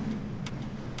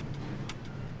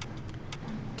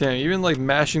 Damn, even like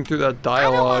mashing through that I don't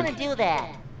dialogue. want to do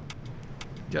that.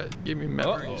 Give me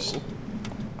memories.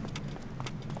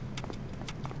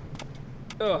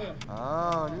 Oh,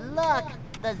 look.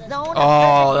 The zone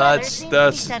Oh, of that's a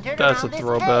this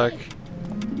throwback. cave.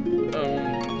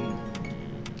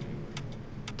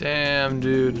 Damn,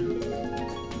 dude.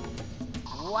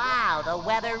 Wow, the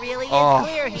weather really is Oh,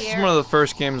 clear this is here. one of the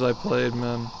first games I played,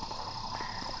 man.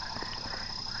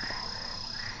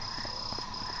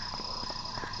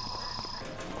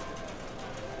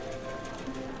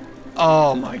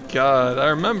 Oh my god, I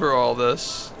remember all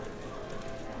this.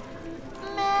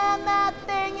 Man, that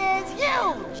thing is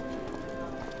huge.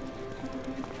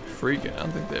 Freaking, I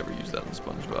don't think they ever used that in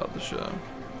SpongeBob the show.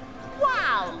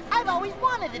 Wow, I've always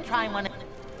wanted to try one.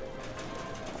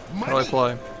 How do I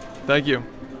play? Thank you.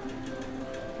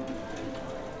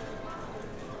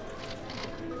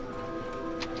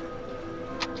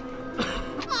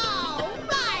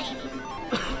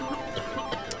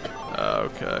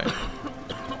 Okay.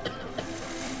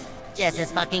 Just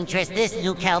as fucking trist, this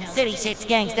new Kelp City shit's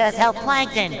gangsters help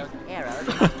Plankton. Arrows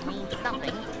must mean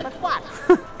something, but what?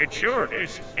 It sure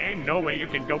is. Ain't no way you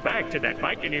can go back to that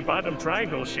bikini bottom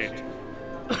triangle shit.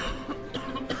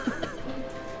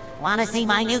 Wanna see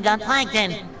my new gun,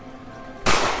 Plankton?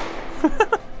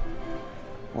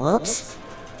 Whoops.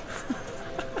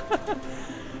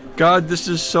 God, this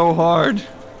is so hard.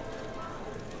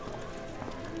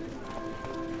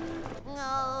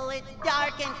 No, it's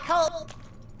dark and cold.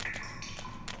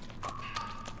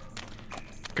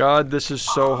 God, this is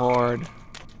so hard.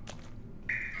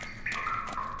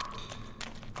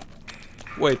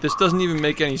 Wait, this doesn't even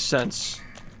make any sense.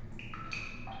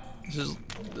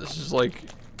 This is like,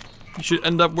 you should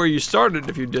end up where you started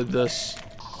if you did this.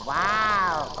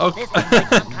 Wow. Okay. This looks like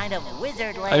some kind of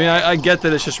wizard lair. I mean, I get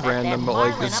that it's just random, but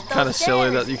like, it's kind of silly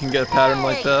that you can get a pattern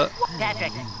like that.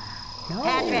 Patrick.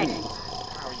 Patrick.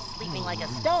 Oh, he's sleeping like a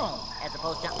stone, as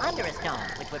opposed to under a stone,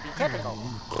 which would be typical.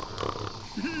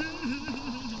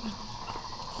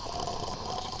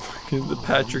 The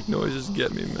Patrick noises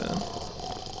get me, man.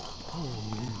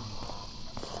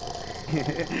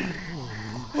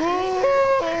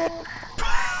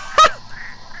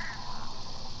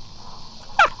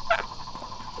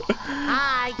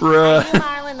 Hi, Bruh. are you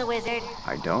Marlin the Wizard?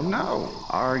 I don't know.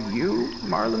 Are you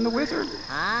Marlin the Wizard?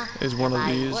 Huh? Is one of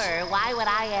these. If I were, why would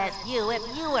I ask you if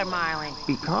you were Marlin?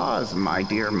 Because, my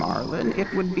dear Marlin,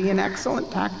 it would be an excellent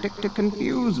tactic to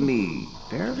confuse me.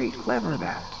 Very clever,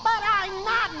 that. But I'm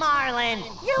not Marlin.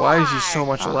 You Why are. is he so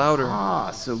much louder?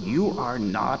 Ah, so you are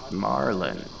not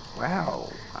Marlin.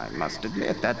 Well, I must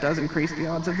admit, that does increase the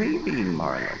odds of me being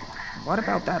Marlin. What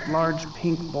about that large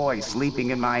pink boy sleeping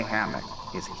in my hammock?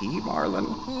 Is he Marlin?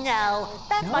 No,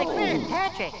 that's my friend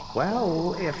Patrick.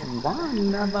 Well, if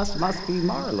one of us must be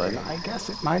Marlin, I guess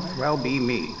it might well be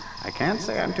me. I can't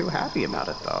say I'm too happy about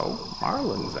it, though.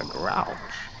 Marlin's a grouch.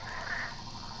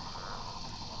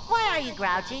 Why are you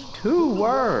grouchy? 2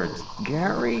 words.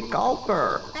 Gary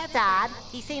Gulper. That's odd.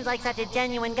 He seems like such a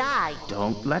genuine guy.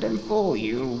 Don't let him fool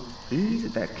you. He's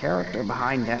the character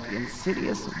behind that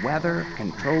insidious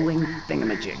weather-controlling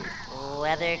thingamajig.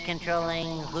 Weather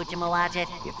controlling whoochamawatchit.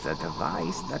 It's a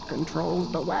device that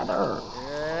controls the weather.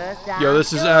 Yo,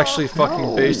 this is actually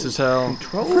fucking based as hell.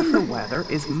 Controlling the weather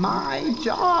is my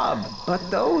job,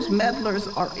 but those meddlers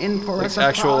are in for a surprise.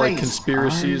 Actual like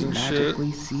conspiracies and shit.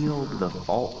 Magically sealed the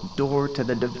vault door to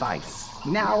the device.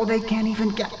 Now they can't even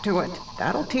get to it.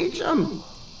 That'll teach them.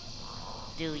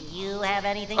 Do you have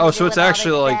anything Oh, to so do it's with all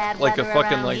actually this like bad a weather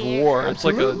fucking around like here? war.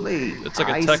 Absolutely. It's like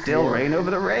a I tech still war. reign over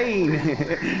the rain.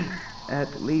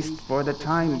 At least for the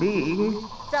time being.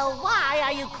 So why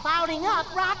are you clouding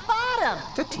up Rock Bottom?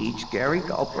 To teach Gary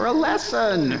Gulper a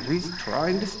lesson. He's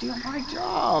trying to steal my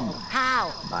job.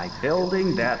 How? By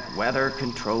building that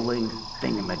weather-controlling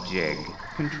thingamajig.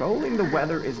 Controlling the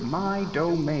weather is my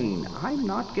domain. I'm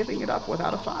not giving it up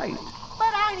without a fight.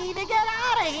 But I need to get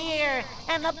out of here,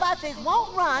 and the buses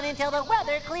won't run until the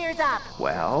weather clears up.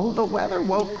 Well, the weather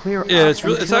won't clear up. Yeah,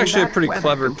 it's actually a pretty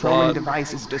clever controlling plot.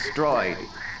 Device is destroyed.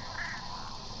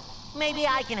 Maybe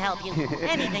I can help you.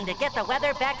 Anything to get the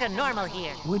weather back to normal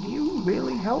here. Would you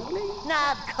really help me?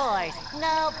 Of course,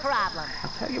 no problem. I'll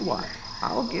tell you what.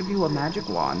 I'll give you a magic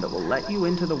wand that will let you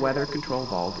into the weather control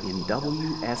vault in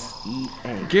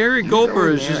WSEA. Gary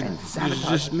Gulper is just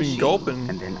just been gulping.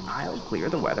 And then I'll clear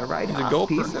the weather right He's a off. gulper.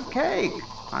 Piece of cake.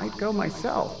 I'd go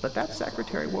myself, but that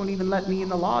secretary won't even let me in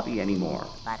the lobby anymore.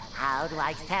 But how do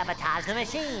I sabotage the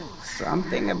machine?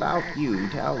 Something about you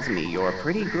tells me you're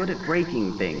pretty good at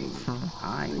breaking things.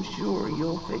 I'm sure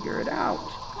you'll figure it out.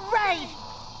 Great!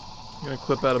 I'm gonna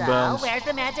clip out of So, bounds. where's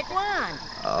the magic wand?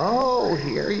 Oh,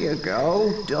 here you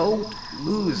go. Don't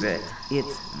lose it.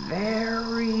 It's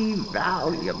very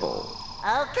valuable.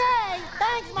 Okay,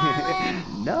 thanks, Marlin.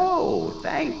 No,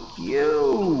 thank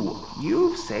you.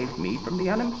 You've saved me from the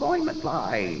unemployment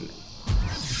line.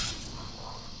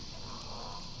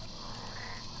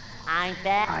 I'm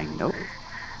back. I know.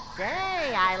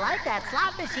 Say, I like that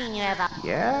slot machine you have up.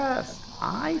 Yes,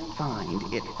 I find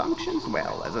it functions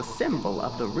well as a symbol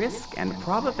of the risk and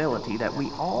probability that we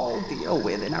all deal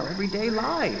with in our everyday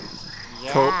lives.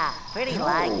 Yeah, pretty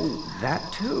light. Oh,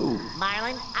 that too.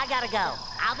 Marlin, I gotta go.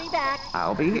 I'll be back.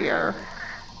 I'll be here.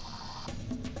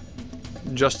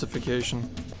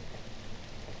 Justification.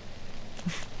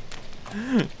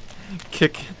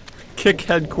 Kick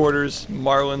headquarters,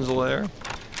 Marlin's lair.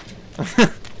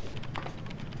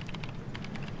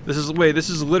 This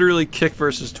is literally Kick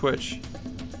versus Twitch.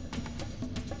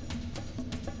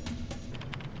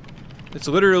 It's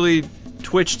literally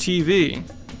Twitch TV.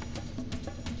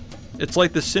 It's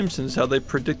like The Simpsons, how they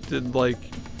predicted, like,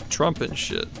 Trump and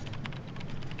shit.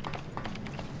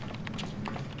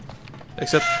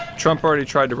 Except Trump already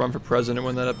tried to run for president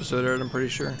when that episode aired, I'm pretty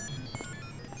sure.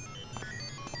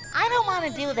 I don't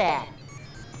want to do that.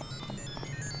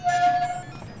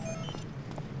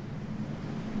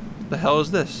 The hell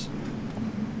is this?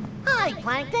 Hi,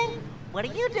 Plankton. What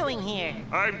are you doing here?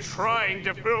 I'm trying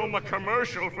to film a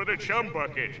commercial for the Chum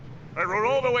Bucket. I rode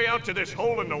all the way out to this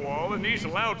hole in the wall, and these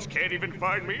louts can't even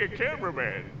find me a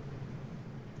cameraman.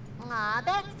 Aw,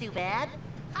 that's too bad.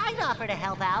 I'd offer to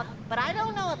help out, but I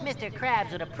don't know if Mr.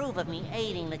 Krabs would approve of me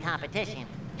aiding the competition.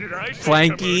 Did I say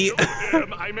Planky.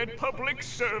 commercial? I meant public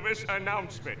service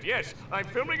announcement. Yes, I'm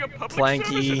filming a public Planky.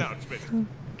 service announcement.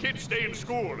 Kids stay in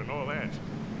school and all that.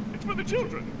 It's for the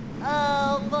children.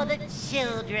 Oh, for the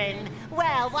children.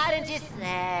 Well, why don't you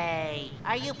say?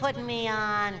 Are you putting me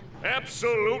on?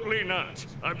 Absolutely not.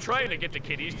 I'm trying to get the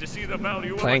kiddies to see the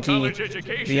value Planky, of a college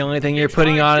education. the only thing you're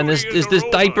putting on in this is this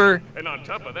diaper. And on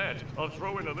top of that, I'll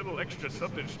throw in a little extra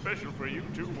something special for you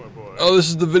too, my boy. Oh, this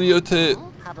is the videotape.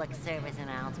 Public service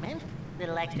announcement.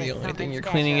 Little extra The only thing something you're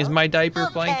special. cleaning is my diaper,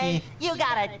 Okay, Planky. you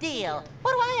got a deal.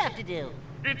 What do I have to do?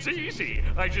 It's easy.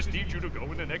 I just need you to go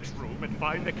in the next room and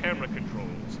find the camera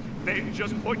controls. Then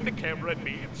just point the camera at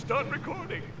me and start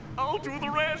recording. I'll do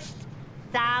the rest.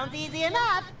 Sounds easy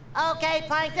enough. Okay,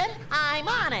 Plankton, I'm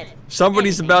on it.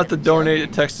 Somebody's about to donate a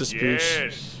text-to-speech.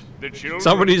 Yes, the children.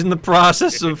 Somebody's in the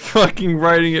process of fucking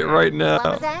writing it right What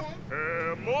was now.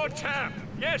 that? More tap.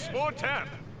 Yes, more tap.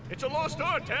 It's a lost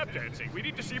art, tap dancing. We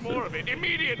need to see more of it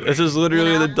immediately. This is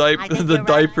literally the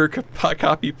diaper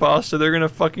copy pasta. They're gonna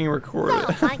fucking record So,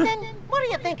 it. Plankton, what do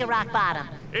you think of Rock Bottom?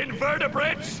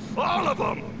 Invertebrates, all of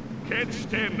them. Can't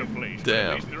stand the place. Damn.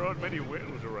 At least there aren't many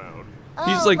whales around.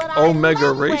 He's like but I omega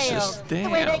love racist. whales. The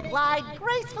way they Damn. glide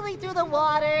gracefully through the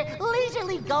water,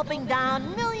 leisurely gulping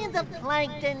down millions of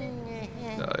plankton.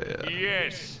 Oh yeah.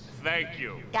 Yes, thank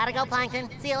you. Gotta go, Plankton.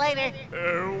 See you later.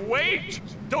 Wait!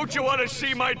 Don't you want to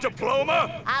see my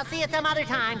diploma? I'll see you some other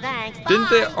time, thanks. Bye. Didn't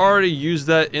they already use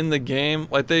that in the game?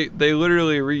 Like they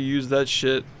literally reused that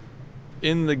shit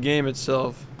in the game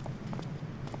itself.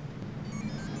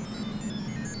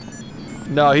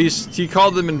 No, he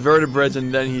called them invertebrates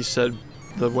and then he said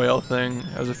the whale thing.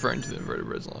 I was referring to the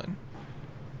invertebrates line.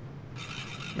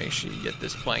 Make sure you get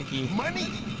this, Planky. Money!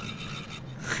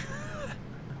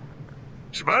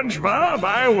 SpongeBob,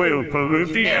 I will pollute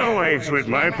the airwaves with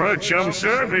my pro-chum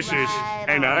services,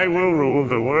 and I will rule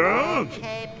the world.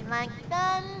 Okay,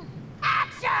 Plankton.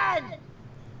 Action!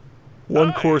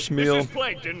 One course meal. This is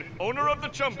Plankton, owner of the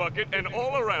Chum Bucket and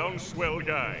all-around swell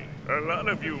guy. A lot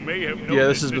of you may have noticed Yeah,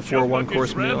 this is before one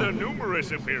course meal. rather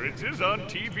numerous appearances on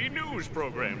TV news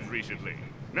programs recently.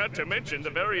 Not to mention the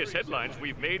various headlines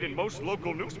we've made in most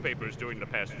local newspapers during the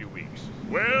past few weeks.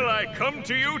 Well, I come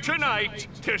to you tonight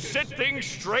to set things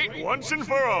straight once and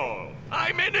for all.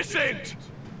 I'm innocent!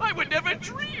 I would never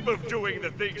dream of doing the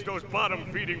things those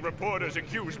bottom-feeding reporters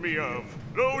accuse me of.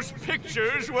 Those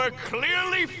pictures were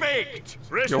clearly faked.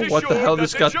 Rest Yo, assured what the hell? that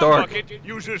This the got Chum dark. Bucket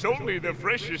uses only the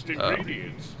freshest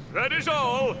ingredients. That is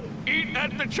all. Eat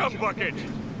at the Chum Bucket.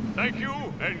 Thank you,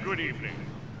 and good evening.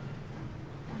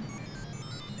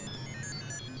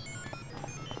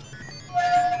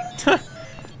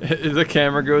 The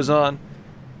camera goes on.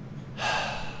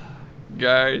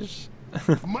 Guys.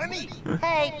 Money!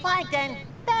 Hey, Plankton,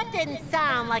 that didn't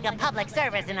sound like a public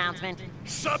service announcement.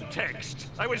 Subtext.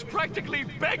 I was practically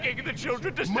begging the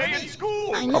children to stay in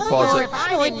school. I know you're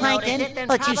annoyed, Plankton,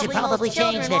 but you should probably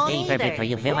change the paper before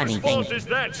you film anything. Is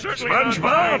that certainly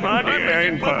SpongeBob, I'm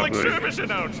making public service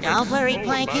announcement. Don't worry,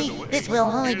 Planky. This will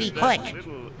only be quick.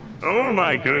 Oh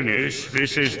my goodness,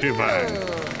 this is divine.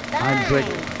 I'm bricked.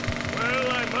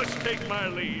 Well, I must take my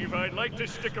leave. I'd like to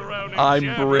stick around and I'm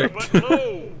jabber, bricked. but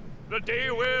lo, the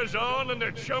day wears on and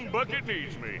the Chum Bucket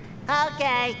needs me.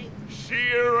 Okay. See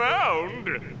you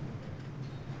around.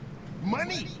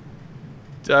 Money!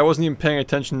 I wasn't even paying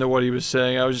attention to what he was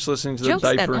saying. I was just listening to the Jokes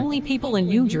that diaper. only people in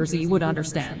New Jersey would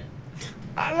understand.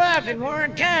 I laugh in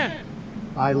Warren County.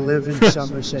 I live in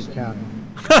Somerset County.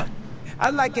 I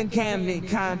like in Camden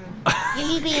County.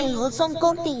 I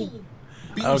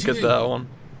don't get that one.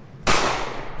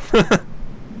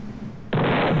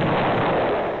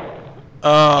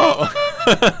 Oh.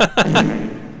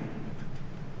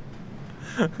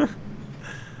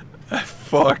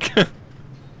 Fuck.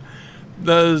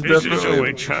 That is This definitely is a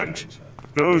witch hunt.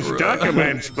 Those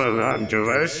documents belong to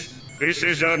us. This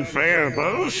is unfair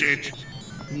bullshit.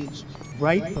 He's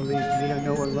right, believe me, I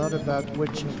know a lot about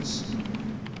witches.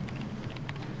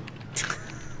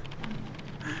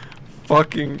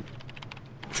 fucking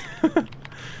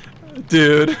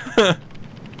dude.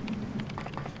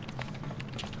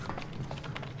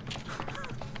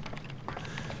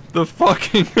 The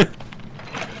fucking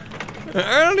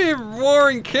I don't even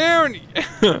Warren County.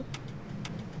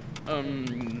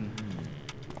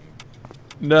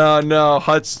 No,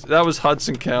 that was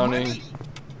Hudson County.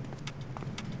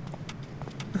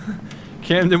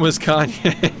 Camden was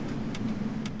Kanye.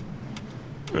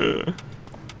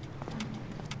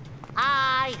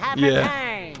 I have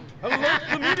Yeah. returned. Hello,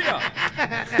 the media.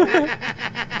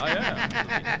 I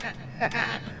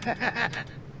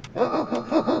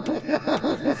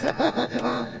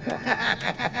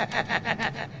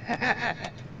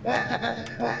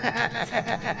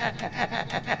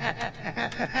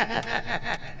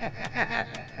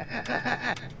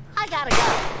I gotta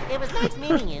go. It was nice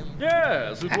meeting you.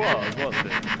 Yes, it was, wasn't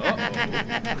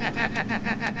it?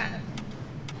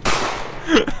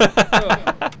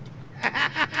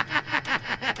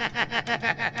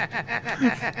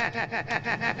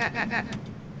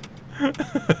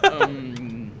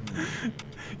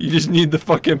 You just need the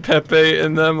fucking Pepe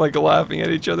and them like laughing at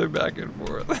each other back and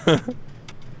forth.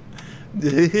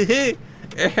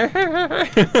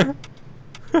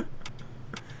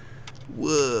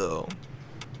 Whoa.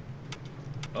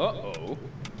 Uh-oh.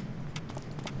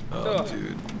 Oh,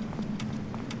 dude.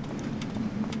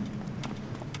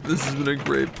 This has been a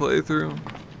great playthrough.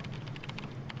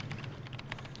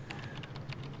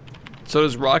 So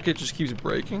does Rocket just keeps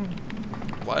breaking?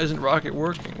 Why isn't Rocket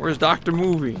working? Where's Dr.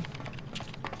 Movie?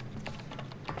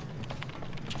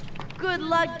 Good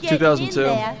luck getting 2002. in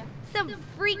there. Some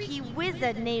freaky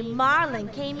wizard named Marlin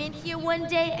came in here one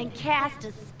day and cast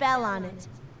a spell on it.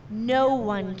 No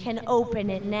one can open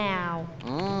it now.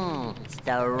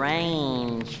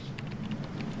 Strange.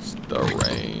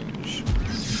 Strange.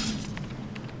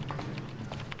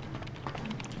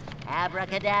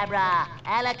 Abracadabra,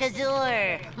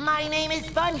 alakazoo. My name is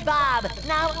SpongeBob.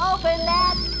 Now open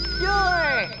that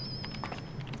door.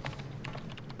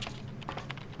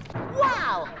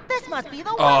 Wow, this must be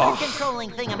the weather controlling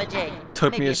thingamajig.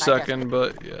 Took Maybe me a if I just- second,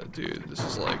 but yeah, dude, this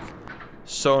is like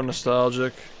so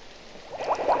nostalgic. Okay,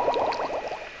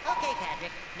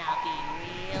 Patrick, now be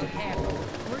real careful.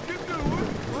 I can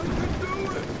do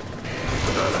it!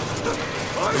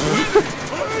 I'm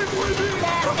winning!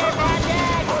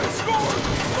 I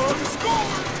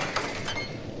scored!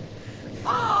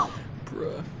 Oh!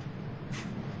 Bruh.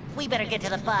 We better get to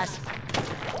the bus.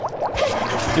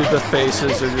 Dude, the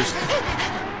faces are just...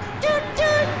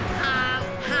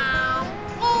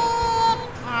 Oh,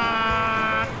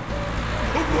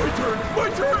 my turn! My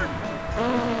turn!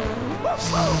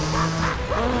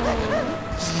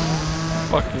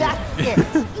 Fucking. That's it.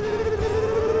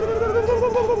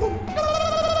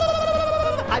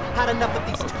 I've had enough of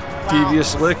these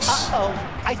Devious licks. Uh-oh.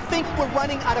 I think we're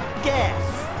running out of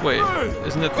gas. Wait,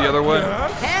 isn't it the other way?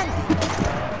 Ken?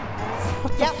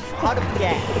 Yep, out of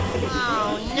gas.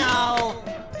 Oh, no.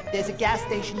 There's a gas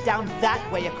station down that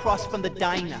way across from the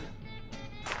diner.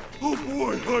 Oh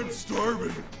boy, I'm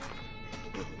starving.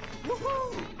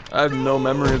 I have no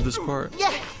memory of this part.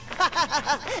 Yeah.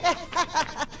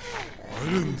 I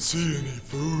didn't see any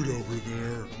food over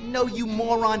there. No, you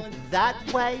moron, that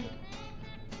way?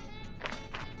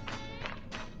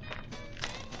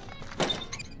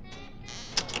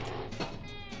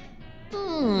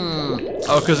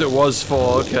 Oh, because it was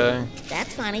full, okay.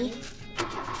 That's funny.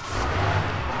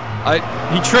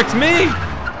 He tricked me!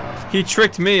 He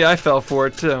tricked me, I fell for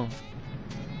it too.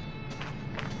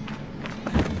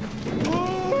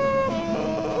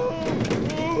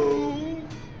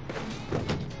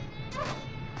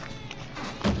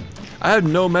 I had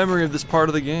no memory of this part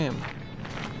of the game.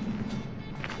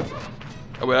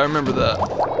 Oh wait, I remember that.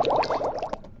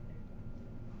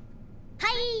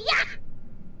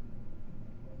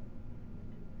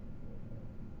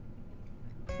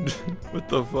 What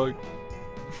the fuck?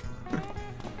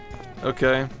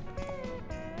 Okay.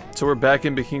 So we're back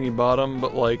in Bikini Bottom,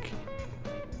 but like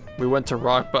we went to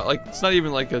Rock Bottom. Like it's not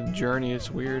even like a journey,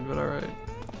 it's weird, but alright.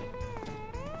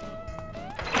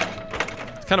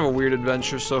 It's kind of a weird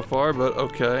adventure so far, but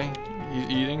okay.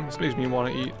 Eating? This makes me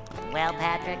want to eat. Well,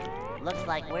 Patrick, looks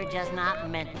like we're just not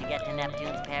meant to get to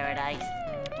Neptune's paradise.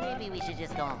 Maybe we should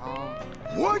just go home.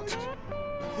 What?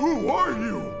 Who are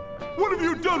you? What have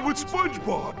you done with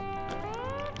SpongeBob?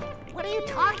 What are you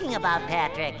talking about,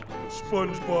 Patrick?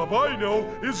 SpongeBob, I know,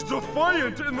 is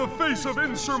defiant in the face of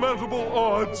insurmountable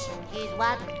odds. He's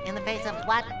what? In the face of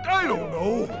what? I don't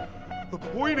know. The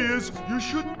point is, you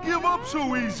shouldn't give up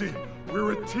so easy.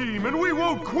 We're a team and we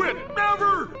won't quit,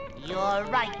 never! You're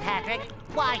right, Patrick.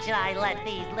 Why should I let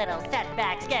these little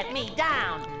setbacks get me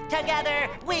down? Together,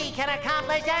 we can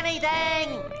accomplish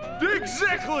anything!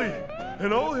 Exactly!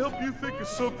 And I'll help you think of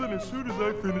something as soon as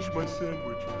I finish my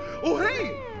sandwich. Oh,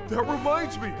 hey! That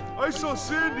reminds me, I saw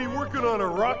Sandy working on a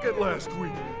rocket last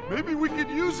week. Maybe we could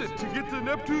use it to get to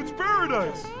Neptune's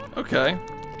paradise. Okay.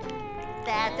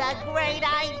 That's a great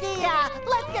idea!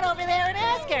 Let's get over there and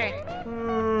ask her!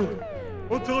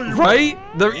 I'll tell you Right?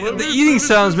 what, The eating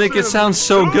sounds make it sound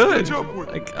so good.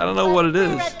 Like, I don't know what it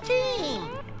is. We're a team!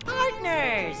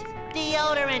 Partners!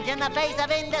 Deodorant in the face of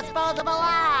indisposable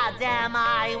odds, am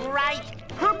I right?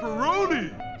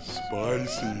 Pepperoni!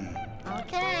 Spicy.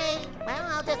 Okay, well,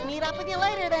 I'll just meet up with you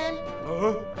later then.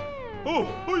 Oh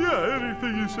yeah,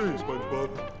 anything you say, SpongeBob.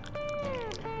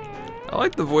 I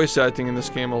like the voice acting in this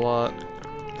game a lot.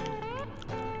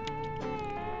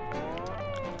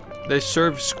 They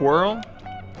serve squirrel?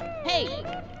 Hey,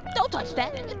 don't touch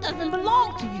that. It doesn't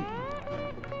belong to you.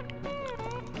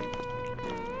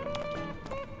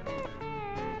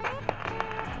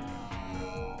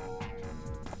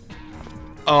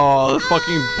 Oh, the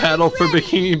fucking Battle for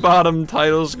Bikini Bottom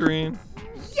title screen.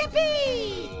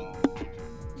 Yippee!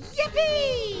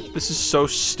 Yippee! This is so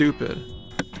stupid.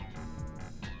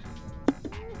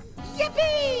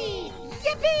 Yippee!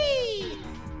 Yippee!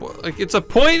 Like, it's a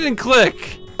point and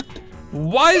click.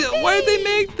 Why did they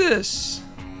make this?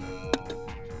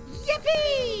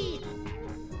 Yippee!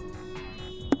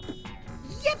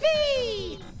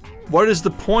 Yippee! What is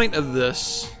the point of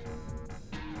this?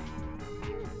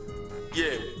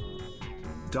 Yeah.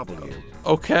 W.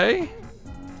 Okay.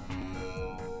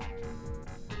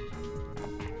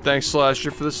 Thanks,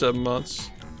 Slasher, for the 7 months.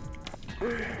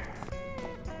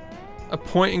 A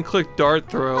point and click dart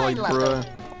throw, like, bruh.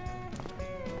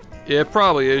 Yeah, it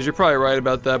probably is. You're probably right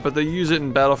about that, but they use it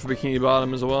in Battle for Bikini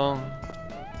Bottom as well.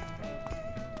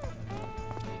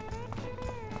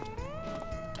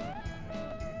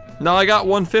 No, I got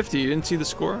 150. You didn't see the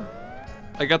score?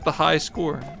 I got the high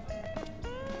score.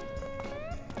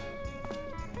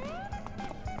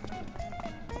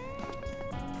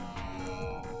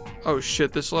 Oh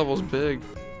shit, this level's big.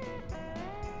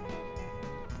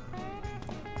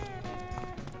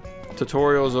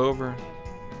 Tutorial's over.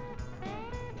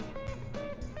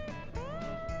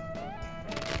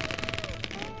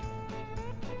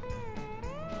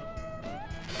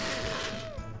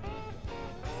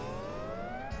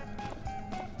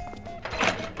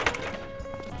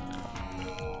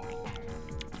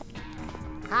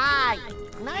 Hi,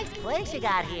 nice place you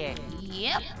got here.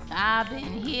 Yep, I've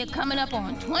been here coming up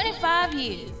on 25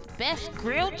 years. Best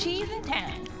grilled cheese in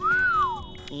town.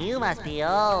 You must be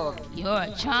old. You're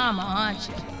a charmer, aren't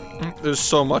you? There's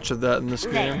so much of that in this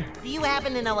game. Do you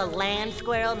happen to know a land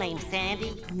squirrel named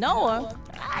Sandy? Noah,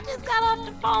 I just got off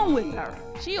the phone with her.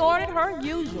 She ordered her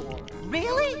usual.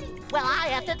 Really? Well, I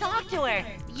have to talk to her.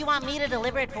 You want me to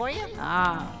deliver it for you?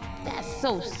 Ah, that's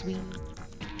so sweet.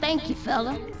 Thank you,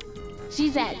 fella.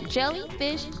 She's at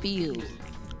Jellyfish Fields.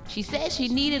 She said she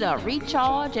needed a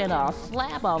recharge and a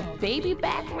slab of baby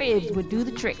back ribs would do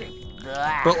the trick.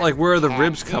 But like, where are the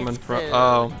ribs coming from?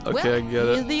 Oh, okay, I get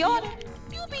Here's it. the order.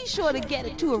 You be sure to get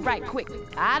it to her right quick.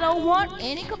 I don't want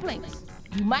any complaints.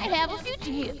 You might have a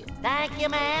future here. Thank you,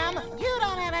 ma'am. You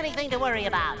don't have anything to worry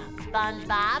about.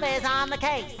 SpongeBob is on the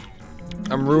case.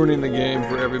 I'm ruining the game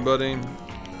for everybody.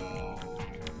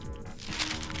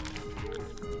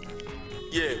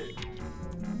 Yeah.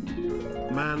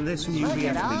 Man, this new Look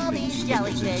at all BFB these is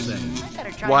jellyfish. insane. I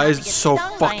better try Why not is to it get so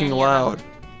stung by fucking any of them. loud?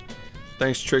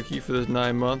 Thanks, Tricky, for the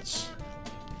 9 months.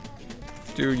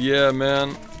 Dude, yeah,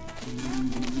 man.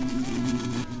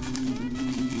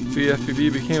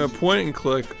 BFBB became a point and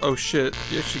click. Oh shit,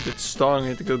 you actually get stung. You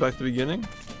have to go back to the beginning?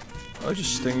 Oh, it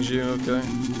just stings you, okay.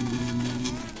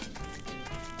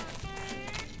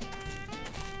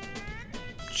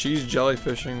 Cheese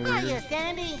jellyfishing, weird. Hiya,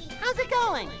 Sandy. How's it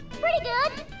going? Pretty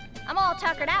good. I'm all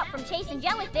tuckered out from chasing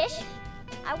jellyfish.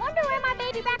 I wonder where my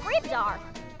baby back ribs are.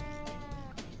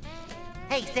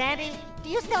 Hey, Sandy, do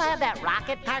you still have that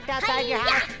rocket parked outside your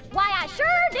Hi-ya! house? Why, I sure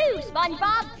do,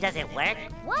 SpongeBob. Does it work?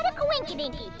 What a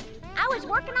coinkydinky. I was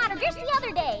working on her just the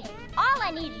other day. All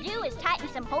I need to do is tighten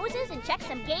some hoses and check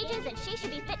some gauges and she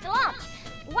should be fit to launch.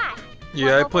 Why?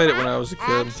 Yeah, I played it when I was a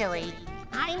kid. Actually,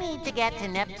 I need to get to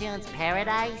Neptune's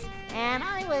paradise, and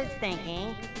I was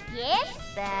thinking... Yes?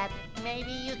 That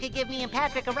maybe you could give me and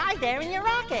Patrick a ride there in your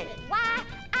rocket. Why,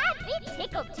 I'd be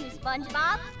tickled to,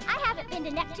 SpongeBob. I haven't been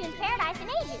to Neptune's paradise in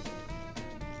ages.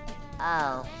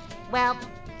 Oh, well,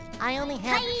 I only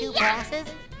have 2 Hi-ya!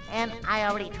 passes, and I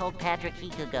already told Patrick he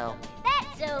could go.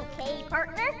 That's okay,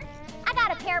 partner. I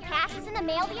got a pair of passes in the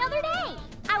mail the other day.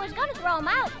 I was gonna throw them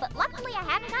out, but luckily I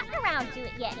haven't gotten around to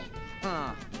it yet.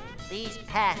 These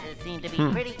passes seem to be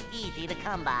pretty easy to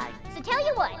come by. So tell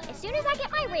you what, as soon as I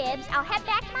get my ribs, I'll head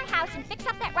back to my house and fix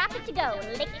up that rocket to go.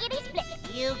 Lickety-split.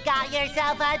 You got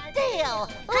yourself a deal!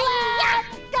 Hi-ya!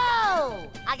 Let's go!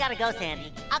 I gotta go,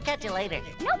 Sandy. I'll catch you later.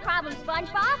 No problem,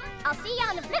 SpongeBob. I'll see you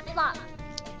on the flip-flop.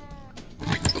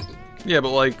 Yeah,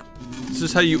 but like, this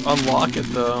is how you unlock it,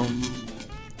 though.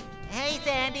 Hey,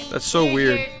 Sandy. That's so here's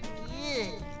weird.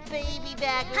 your, baby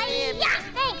back ribs. Hi-ya!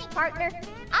 Thanks, partner.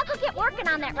 I'll go get working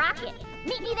on that rocket.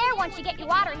 Meet me there once you get your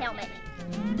water helmet.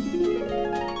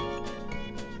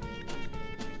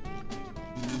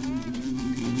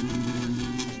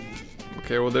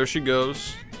 Okay, well, there she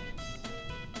goes.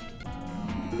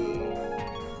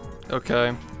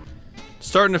 Okay.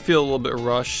 Starting to feel a little bit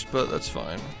rushed, but that's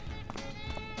fine.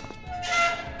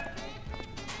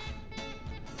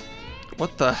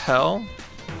 What the hell?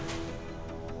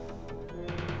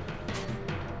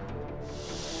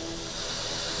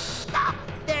 Ah,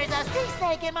 there's a sea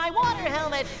snake in my water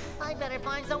helmet. I better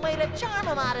find some way to charm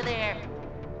him out of there.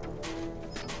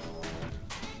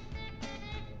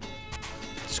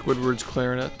 Squidward's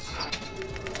clarinet.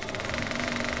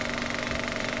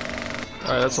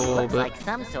 Alright, that's a little Looks bit. like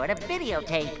some sort of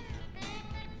videotape.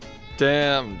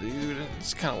 Damn, dude.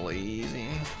 It's kind of lazy.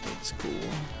 That's cool.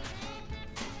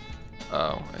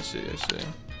 Oh, I see, I see.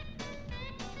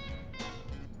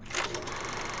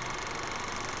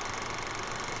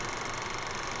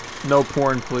 No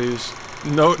porn, please.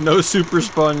 No super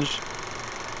sponge.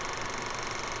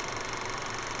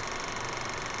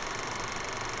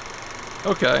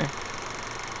 Okay.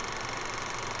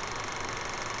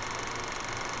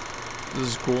 This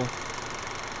is cool.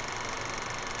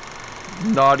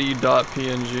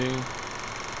 Naughty.png.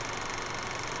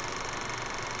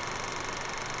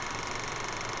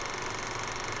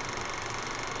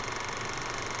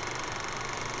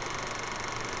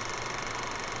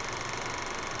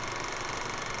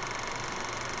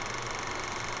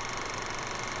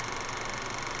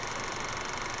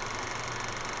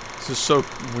 This is so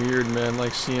weird, man,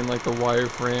 like seeing like the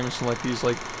wireframes from like these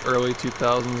like early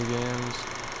 2000s games.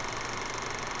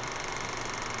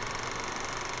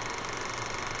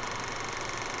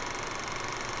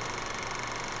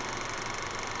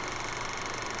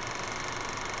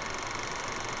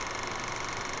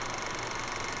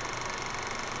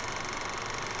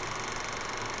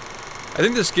 I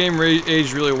think this game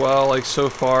aged really well. Like so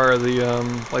far, the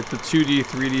like the 2D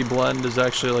 3D blend is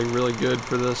actually like really good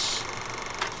for this.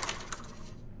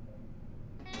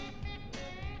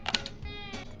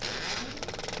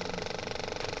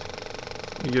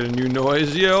 You get a new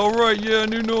noise? Yeah, alright, yeah,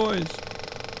 new noise.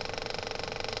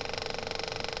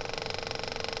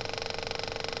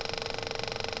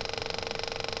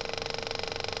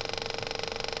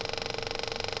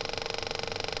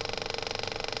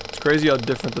 crazy how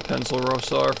different the pencil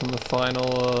roughs are from the final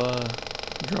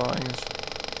drawings.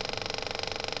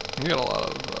 You got a lot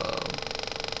of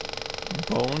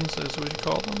bones, is what you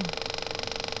call them.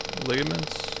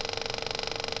 Ligaments.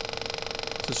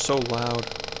 This is so loud.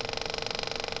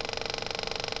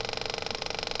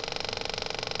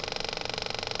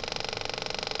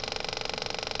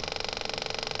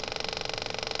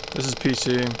 This is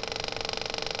PC.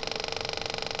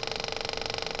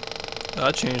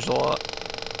 That changed a lot.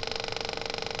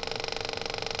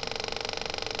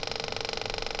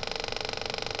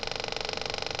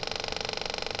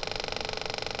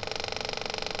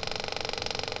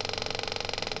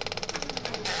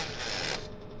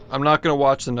 I'm not gonna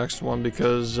watch the next one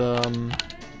because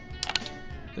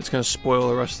it's gonna spoil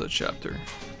the rest of the chapter.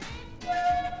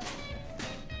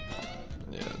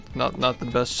 Yeah, not the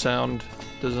best sound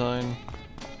design.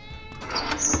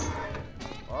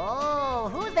 Oh,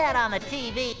 who's that on the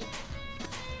TV?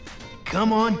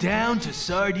 Come on down to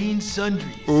Sardine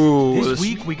Sundries. Ooh, this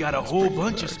week we got a whole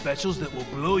bunch of specials that will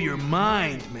blow your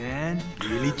mind, man.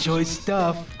 Really choice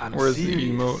stuff. I'm Where's serious. the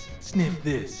emote? Sniff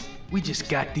this. We just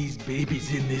got these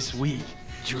babies in this week.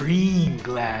 Dream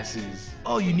glasses.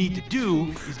 All you need to do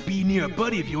is be near a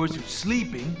buddy of yours who's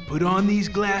sleeping, put on these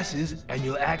glasses, and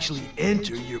you'll actually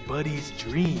enter your buddy's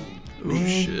dream. Ooh,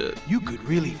 Man, shit. you could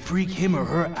really freak him or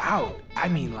her out. I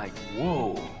mean, like,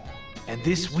 whoa. And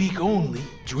this week only,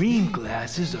 dream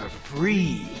glasses are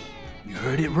free. You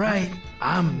heard it right.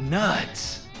 I'm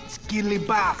nuts. Skiddly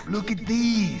bop, look at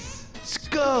these.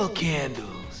 Skull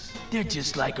candles. They're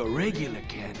just like a regular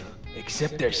candle,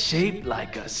 except they're shaped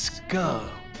like a skull.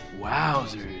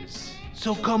 Wowzers.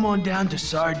 So come on down to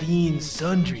Sardine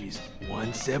Sundries,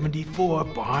 174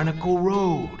 Barnacle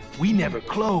Road. We never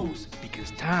close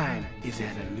because time is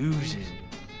an illusion.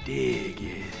 Dig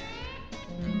it.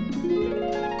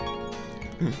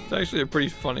 It's actually a pretty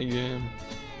funny game.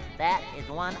 That is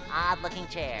one odd-looking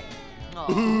chair. Oh,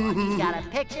 he's got a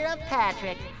picture of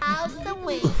Patrick. How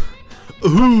sweet.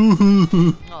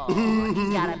 Oh,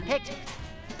 he's got a picture.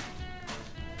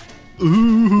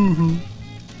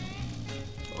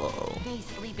 Uh-oh. He's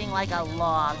sleeping like a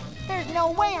log. There's no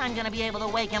way I'm gonna be able to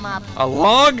wake him up. A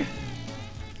log?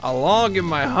 A log in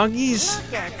my Huggies?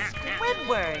 Look at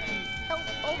Squidward. He's so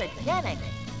photogenic.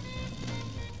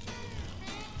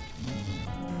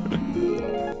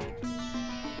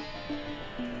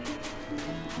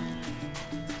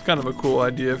 It's kind of a cool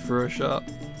idea for a shop.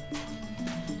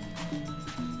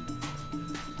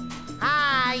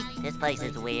 Hi. This place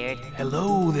is weird.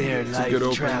 Hello there, It's a good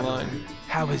life opening traveler. line.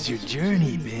 How has your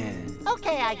journey been?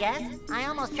 Okay, I guess. I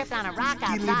almost tripped on a rock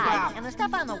outside, and the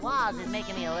stuff on the walls is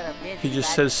making me a little dizzy. He just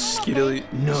but- says skiddly.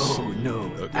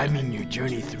 No. Okay. I mean your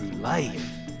journey through life.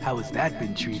 How has that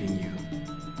been treating you?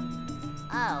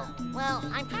 Oh, well,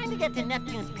 I'm trying to get to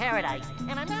Neptune's paradise,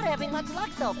 and I'm not having much luck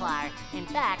so far. In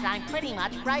fact, I'm pretty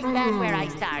much right back where I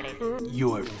started.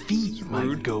 Your feet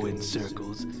might go in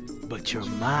circles, but your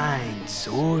mind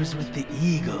soars with the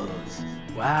eagles.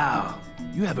 Wow,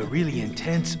 you have a really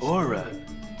intense aura.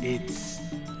 It's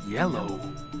yellow.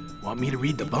 Want me to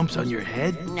read the bumps on your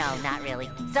head? No, not really.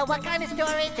 So what kind of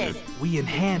store is this? We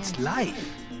enhance life.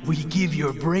 We give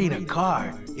your brain a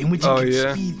car in which Oh, it can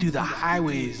yeah? speed through the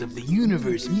highways of the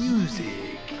universe music.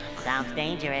 Sounds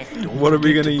dangerous. Don't What are we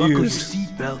forget gonna to buckle use? your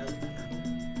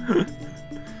seatbelt.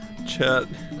 Chat.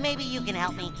 Maybe you can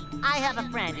help me. I have a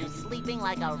friend who's sleeping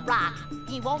like a rock.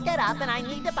 He won't get up, and I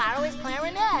need to borrow his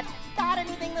clarinet. Got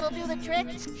anything that'll do the trick?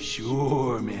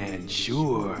 Sure, man,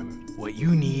 sure. What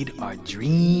you need are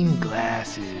dream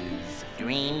glasses.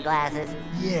 Dream glasses?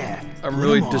 Yeah. I'm put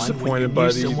really 'em on when disappointed you're by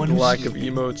near the someone who's lack of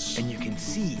sleeping, emotes. And you can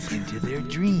see into their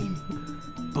dream.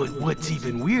 But what's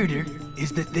even weirder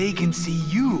is that they can see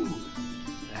you.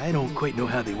 I don't quite know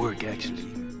how they work, actually.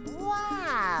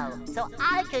 Wow. So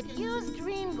I could use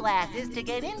dream glasses to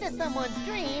get into someone's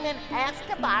dream and ask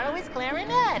to borrow his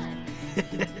clarinet.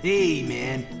 Hey,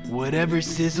 man, whatever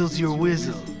sizzles your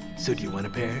whizzle. So do you want a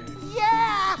pair?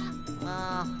 Yeah!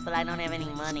 But I don't have any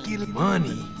money.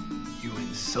 Money? You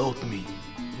insult me.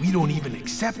 We don't even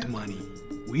accept money.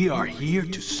 We are here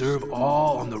to serve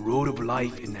all on the road of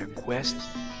life in their quest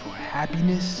for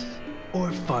happiness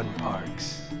or fun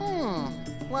parks.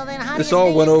 Well then how This do you all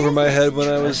stay went in over my business? head when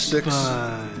I was Trust 6.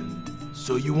 fund.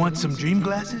 So you want some dream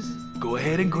glasses? Go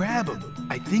ahead and grab them.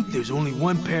 I think there's only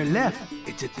one pair left.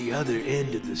 It's at the other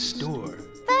end of the store.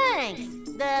 Thanks.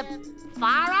 The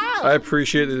far out. I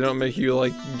appreciate they don't make you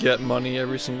like get money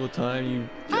every single time you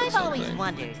get I've always something.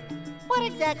 wondered, what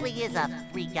exactly is a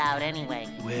freak out anyway?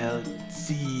 Well,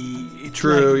 see, it's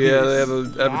True, like yeah, this. they have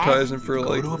an advertisement for Go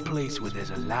like. to a place where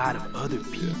there's a lot of other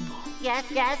people. Yes,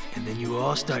 yes. And then you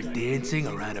all start dancing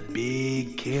around a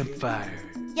big campfire.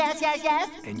 Yes, yes, yes.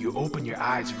 And you open your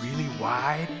eyes really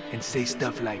wide and say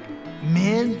stuff like,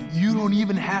 "Man, you don't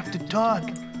even have to talk.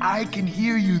 I can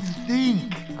hear you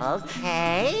think."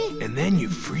 Okay. And then you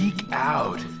freak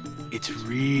out. It's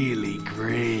really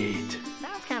great.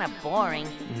 Sounds kind of boring.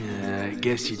 Yeah, I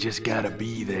guess you just gotta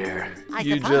be there.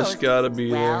 You just gotta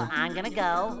be Well, there. I'm gonna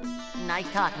go. Nice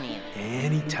talking to you.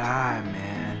 Anytime,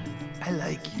 man. I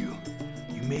like you.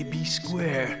 You may be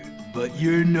square, but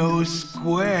you're no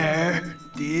square.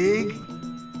 Dig?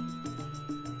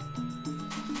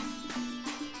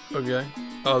 Okay.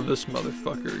 Oh, this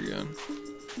motherfucker again.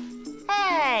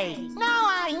 Hey! Now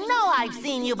I know I've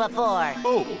seen you before.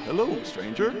 Oh, hello,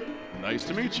 stranger. Nice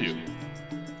to meet you.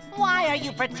 Why are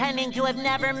you pretending to have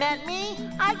never met me?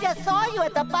 I just saw you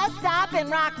at the bus stop in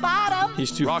Rock Bottom.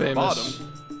 He's too Rock famous.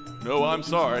 Bottom? No, I'm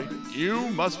sorry. You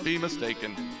must be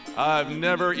mistaken. I've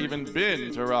never even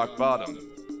been to Rock Bottom.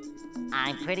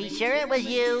 I'm pretty sure it was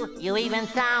you. You even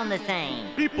sound the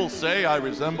same. People say I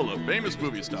resemble a famous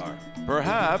movie star.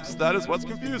 Perhaps that is what's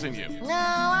confusing you. No,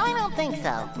 I don't think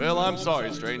so. Well, I'm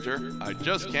sorry, stranger. I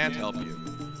just can't help you.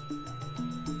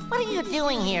 What are you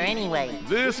doing here anyway?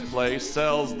 This place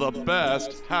sells the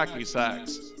best hacky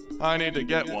sacks. I need to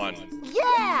get one.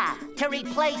 Yeah! To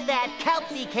replace that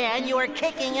Kelpsy can you were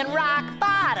kicking in Rock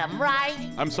Bottom, right?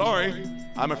 I'm sorry.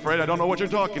 I'm afraid I don't know what you're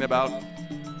talking about.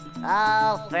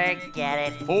 Oh,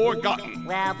 forget it. Forgotten.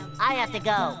 Well, I have to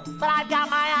go. But I've got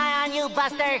my eye on you,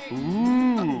 Buster.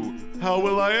 Ooh, how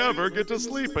will I ever get to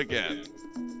sleep again?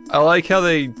 I like how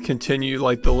they continue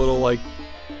like the little like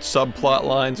subplot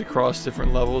lines across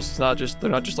different levels. It's not just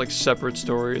they're not just like separate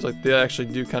stories. Like they actually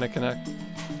do kind of connect.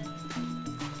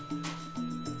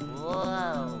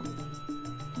 Whoa.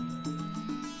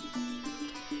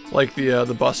 Like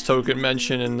the bus token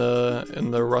mention in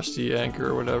the Rusty Anchor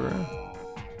or whatever.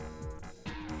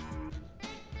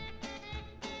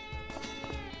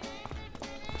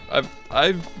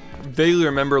 I vaguely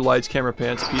remember Lights Camera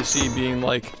Pants PC being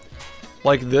like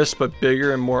this but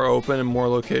bigger and more open and more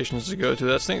locations to go to.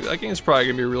 That game is probably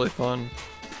gonna be really fun.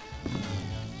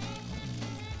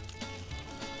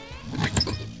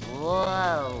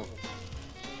 Whoa.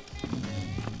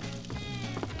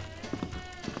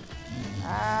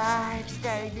 I'm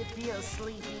starting to feel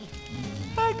sleepy.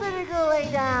 I better go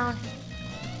lay down.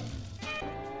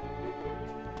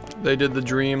 They did the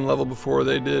Dream level before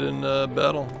they did in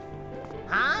Battle.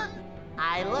 Huh?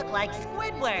 I look like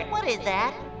Squidward. What is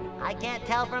that? I can't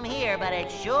tell from here, but it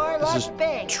sure This looks is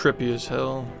big. trippy as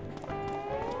hell.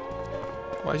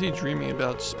 Why is he dreaming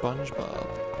about SpongeBob?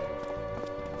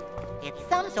 It's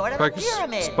some sort of a Probably 'cause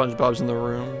pyramid. SpongeBob's in the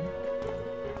room.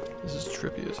 This is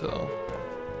trippy as hell.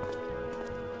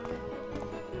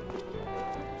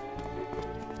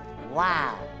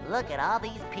 Wow, look at all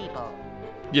these people.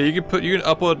 Yeah, you can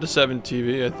upload it to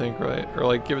 7TV, I think, right? Or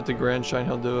like give it to Grandshine,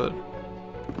 he'll do it.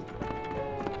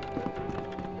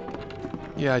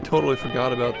 Yeah, I totally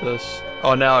forgot about this.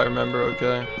 Oh, now I remember,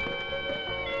 okay.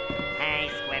 Hey,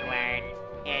 Squidward.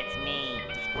 It's me,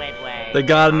 Squidward. They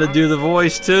got him to do the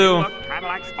voice, too. Kind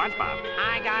of like SpongeBob.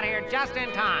 I got here just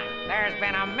in time. There's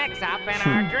been a mix-up in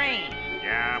our dream.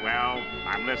 Yeah, well,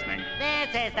 I'm listening. This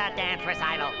is the dance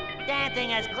recital. Dancing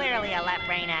is clearly a left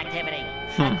brain activity.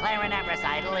 The clarinet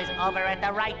recital is over at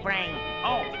the right brain.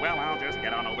 Oh, well, I'll just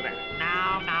get on over there.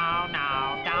 No,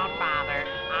 don't bother.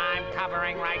 I'm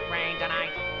covering right brain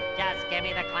tonight. Just give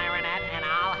me the clarinet and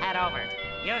I'll head over.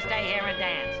 You stay here and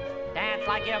dance. Dance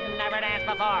like you've never danced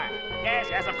before.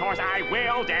 Yes, of course, I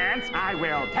will dance. I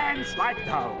will dance like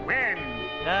the wind.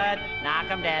 Good. Knock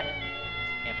 'em dead.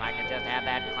 If I could just have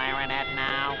that clarinet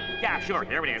now. Yeah, sure,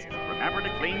 here it is. Remember to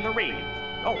clean the reed.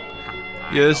 Oh.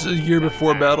 Yeah, this is a year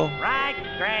before Battle. Right,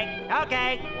 great.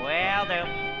 Okay, will do.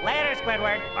 Later,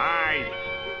 Squidward. Bye,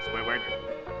 Squidward.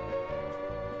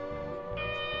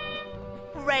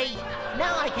 Great.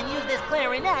 Now I can use this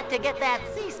clarinet to get that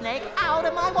sea snake out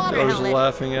of my water I was helmet.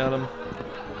 laughing at him.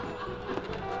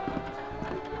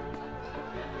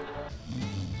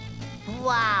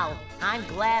 Wow, I'm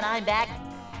glad I'm back.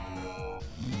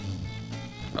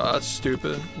 Oh, that's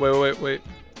stupid. Wait.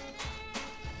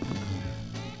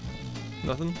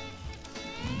 Nothing?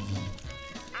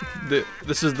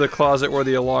 This is the closet where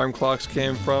the alarm clocks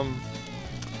came from.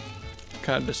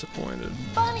 Kind of disappointed.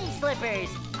 Bunny slippers.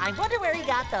 I wonder where he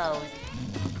got those.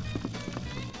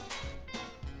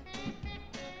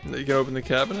 You can open the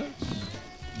cabinets?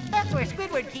 That's where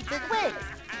Squidward keeps his wigs.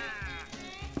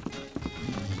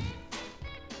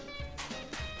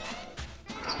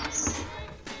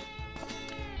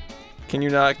 Can you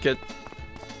not get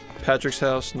Patrick's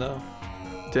house? No.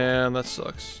 Damn, that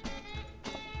sucks.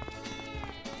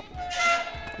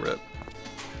 Rip.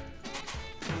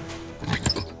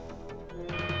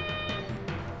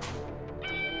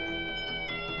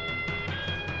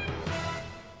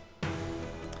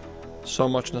 So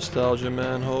much nostalgia,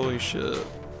 man. Holy shit.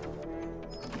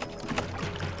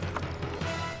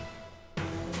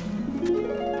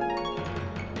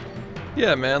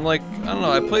 Yeah, man, like, I don't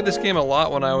know, I played this game a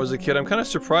lot when I was a kid. I'm kind of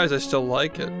surprised I still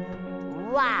like it.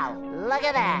 Wow, look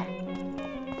at that.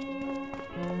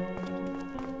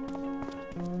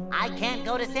 I can't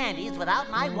go to Sandy's without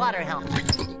my water helmet.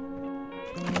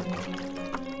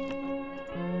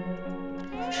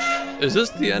 Is this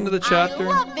the end of the chapter?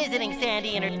 I love visiting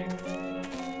Sandy and her...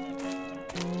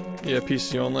 Yeah,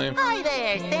 PC only. Hi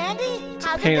there, Sandy.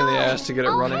 How's Pain it in going? the ass to get it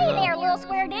running Hey though. there, little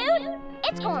square dude.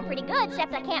 It's going pretty good,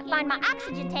 except I can't find my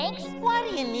oxygen tanks. Why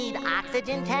do you need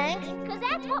oxygen tanks? Because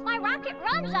that's what my rocket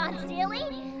runs on, silly.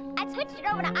 I switched it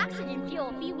over to oxygen fuel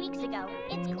a few weeks ago.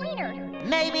 It's cleaner.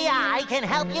 Maybe I can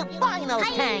help you find those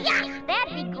tanks. Yeah,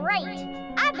 that'd be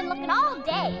great. I've been looking all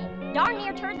day. Darn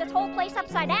near turned this whole place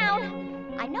upside down.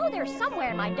 I know they're somewhere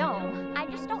in my dome. I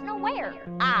just don't know where.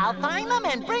 I'll find them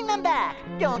and bring them back.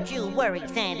 Don't you worry,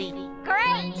 Sandy.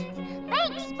 Great!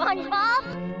 Thanks,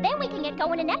 SpongeBob! Then we can get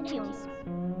going to Neptune's.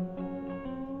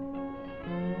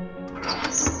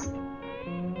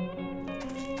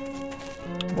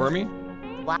 Wormy?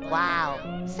 Wow.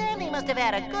 Sandy must have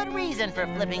had a good reason for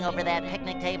flipping over that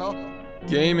picnic table.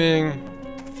 Gaming.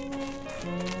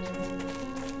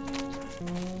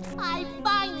 I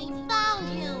finally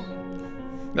found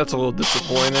you. That's a little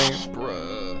disappointing.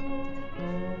 Bruh.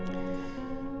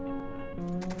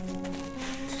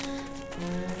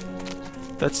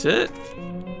 That's it?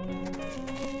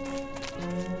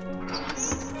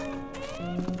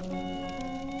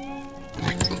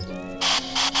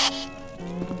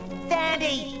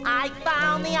 Sandy, I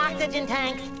found the oxygen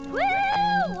tanks.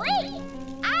 Woo-wee!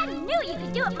 I knew you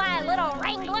could do it, my little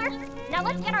wrangler. Now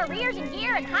let's get our rears in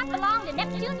gear and hop along to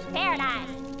Neptune's paradise.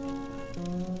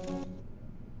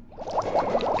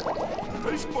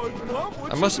 Hey, SpongeBob,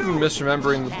 what I must have been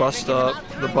misremembering the bus stop,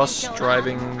 the bus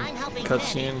driving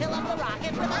cutscene.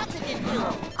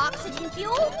 Oxygen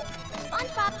fuel?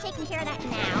 SpongeBob's taking care of that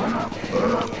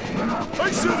now.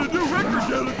 I set a new record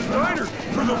down at the diner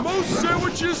for the most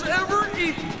sandwiches ever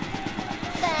eaten.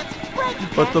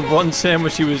 But the one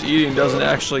sandwich he was eating doesn't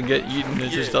actually get eaten. It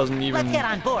just doesn't even. Let's get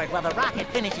on board while the rocket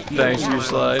finishes. Thanks, you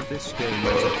slide. This game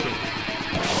was a kick.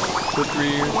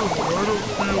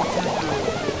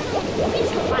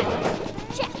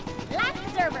 Check. Life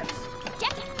preservers.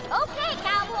 Check. Okay,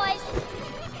 cowboys.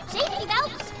 Safety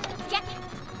belts. Check.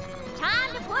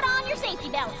 Time to put on your safety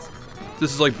belts.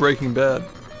 This is like Breaking Bad.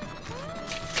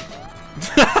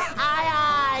 Aye,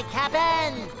 aye,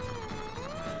 Captain.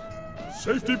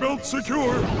 Safety belt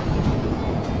secure. You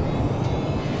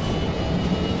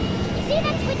see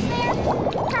that switch there?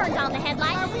 Turns on the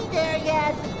headlights. Are we there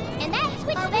yet? And that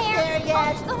switch Are we there there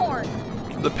yet? pumps the horn.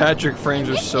 The Patrick frames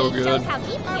are so This good. shows how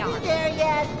deep we Are are. we there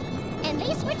yet? And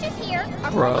these switches here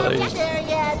are for Bro, the they- Are we objective. there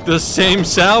yet? The same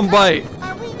soundbite.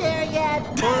 Are we there yet?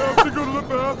 I have to go to the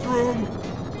bathroom.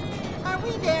 Are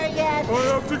we there yet? I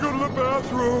have to go to the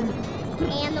bathroom.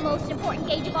 And the most important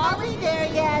gauge of all Are we there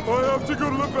yet? I have to go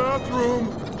to the bathroom.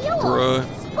 fuel. Bruh.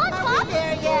 SpongeBob,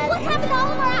 there yet? what happened to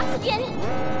all of our oxygen?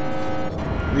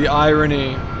 The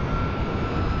irony.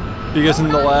 Because in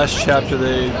the last chapter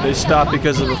they stopped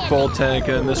because of the full tank,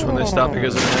 and in this one they stopped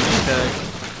because of an empty tank.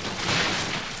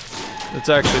 It's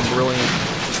actually brilliant.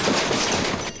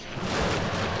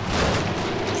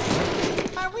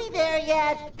 Are we there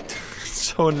yet?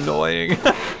 So annoying.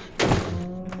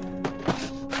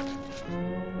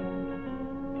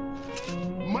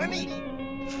 Money.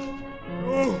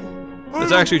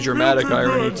 It's actually dramatic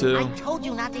irony too. I told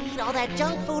you not to eat all that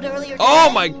junk food earlier. Oh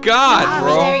today. my god, Are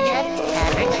we there bro. yet?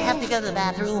 Patrick, I have to go to the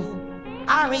bathroom.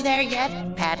 Are we there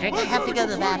yet? Patrick, I have to go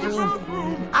to the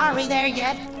bathroom. Are we there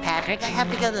yet? Patrick, I have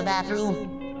to go to the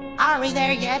bathroom. Are we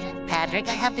there yet? Patrick,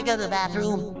 I have to go to the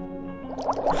bathroom.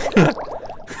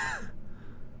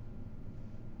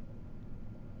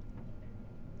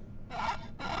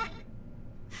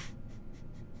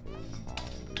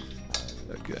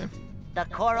 Okay. The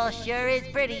coral sure is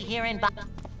pretty here in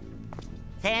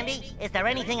Sandy, is there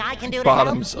anything I can do to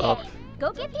Bottoms help? up.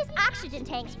 Go get these oxygen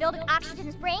tanks filled with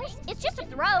oxygen springs. It's just up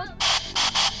the road.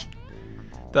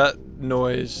 That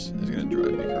noise is gonna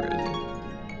drive me crazy.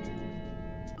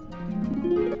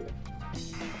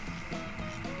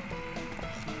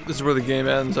 This is where the game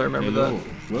ends, I remember Hello.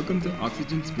 that. Welcome to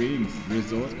Oxygen Springs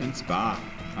Resort and Spa.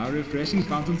 Our refreshing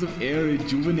fountains of air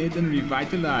rejuvenate and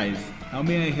revitalize. How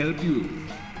may I help you?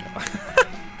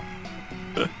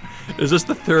 Is this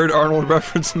the third Arnold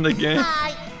reference in the game?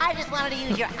 Hi,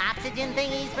 use your oxygen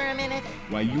thingies for a minute?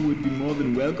 Why, you would be more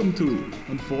than welcome to.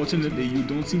 Unfortunately, you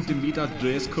don't seem to meet our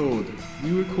dress code.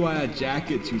 We require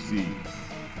jackets, you see.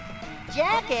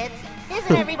 Jackets?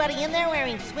 Isn't everybody in there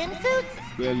wearing swimsuits?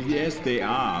 Well, yes, they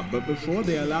are, but before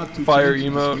they're allowed to Fire change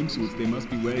into emote. swimsuits, they must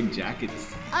be wearing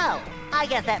jackets. Oh, I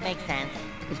guess that makes sense.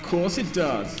 Of course it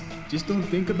does. Just don't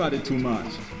think about it too much.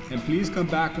 And please come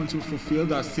back once you've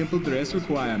fulfilled our simple dress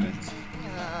requirements.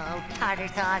 Oh, tartar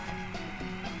sauce.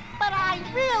 But I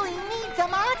really need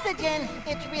some oxygen.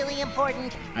 It's really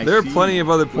important. There are plenty of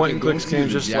other point-and-click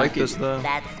games just like this, though.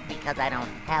 That's because I don't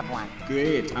have one.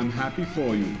 Great, I'm happy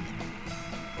for you.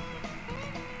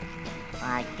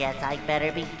 I guess I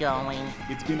better be going.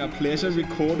 It's been a pleasure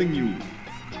recording you.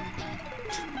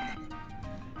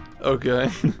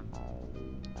 Okay.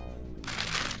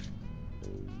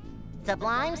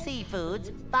 Sublime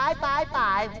Seafoods,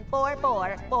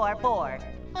 555-4444.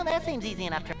 Well, that seems easy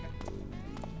enough to...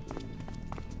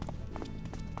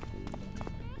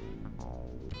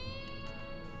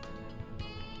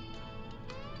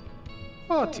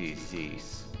 What is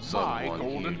this? Someone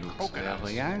here looks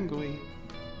very angry.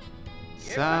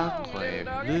 Sacre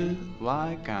bleu,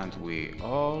 why can't we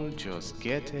all just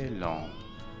get along?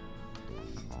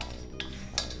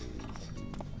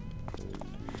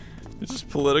 This is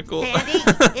political.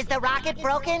 Sandy, is the rocket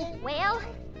broken? Well,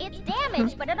 it's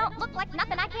damaged, but it don't look like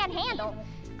nothing I can't handle.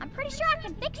 I'm pretty sure I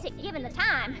can fix it given the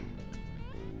time.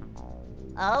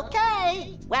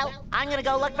 Okay. Well, I'm gonna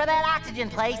go look for that oxygen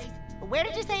place. Where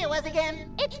did you say it was again?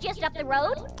 It's just up the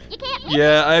road. You can't miss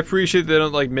Yeah, I appreciate they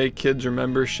don't like make kids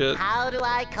remember shit. How do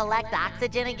I collect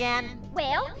oxygen again?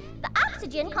 Well, the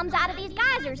oxygen comes out of these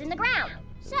geysers in the ground.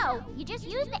 So, you just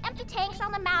use the empty tanks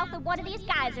on the mouth of one of these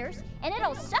geysers, and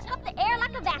it'll suck up the air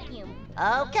like a vacuum.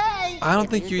 Okay. I don't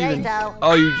think you even. So.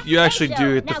 Oh, you actually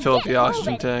do get to Now fill up get the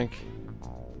oxygen moving. tank.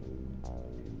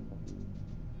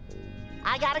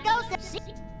 I gotta go, Sid.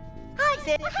 Hi,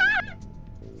 Sid.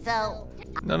 So.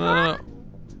 No.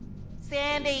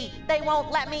 Sandy, they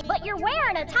won't let me. But you're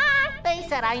wearing a tie. They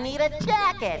said I need a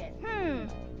jacket.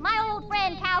 My old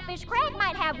friend Cowfish Craig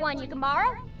might have one you can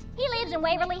borrow. He lives in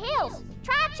Waverly Hills.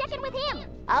 Try checking with him.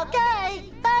 Okay.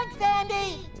 Thanks,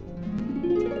 Sandy.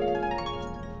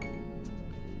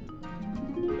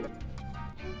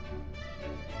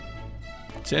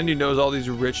 Sandy knows all these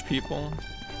rich people.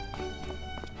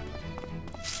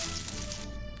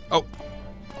 Oh.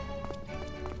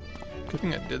 Good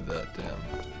thing I did that, damn.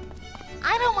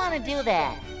 I don't want to do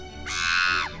that.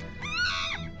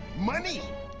 Money!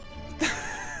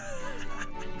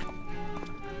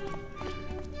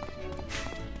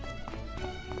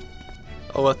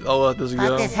 I'll let this Fuck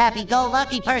go. this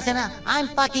happy-go-lucky person. I'm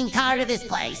fucking tired of this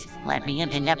place. Let me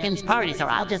into Neptune's parties or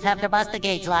I'll just have to bust the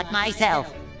gates lock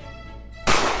myself.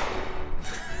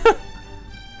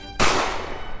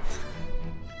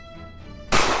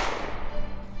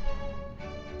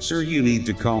 Sir, you need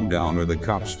to calm down or the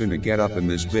cops finna get up in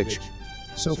this bitch.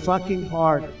 So fucking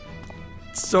hard.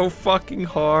 It's so fucking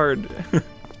hard.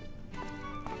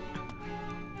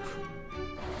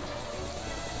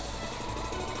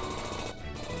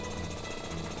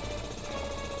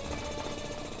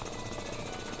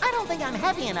 I don't think I'm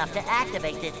heavy enough to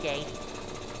activate this gate.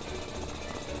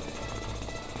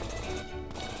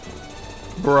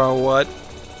 Bro, what?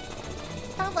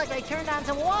 Sounds like I turned on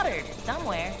some water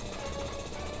somewhere.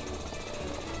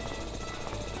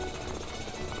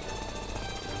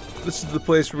 This is the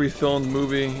place where we filmed the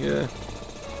movie, yeah.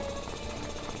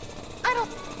 I don't...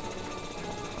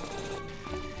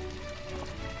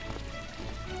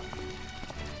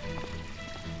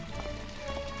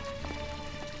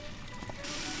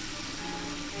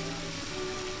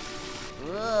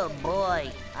 Oh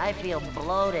boy, I feel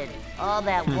bloated. All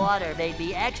that water made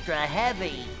me extra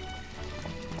heavy.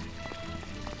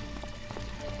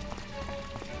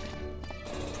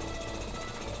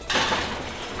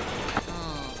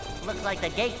 Looks like the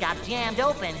gate got jammed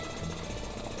open.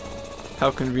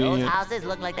 How Those convenient. houses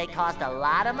look like they cost a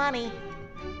lot of money.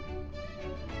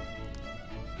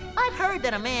 I've heard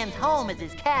that a man's home is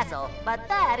his castle, but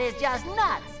that is just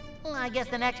nuts. I guess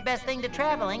the next best thing to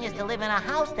traveling is to live in a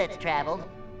house that's traveled.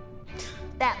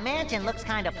 That mansion looks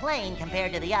kind of plain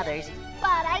compared to the others,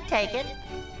 but I'd take it.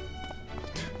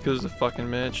 Because of the fucking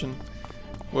mansion.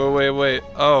 Wait.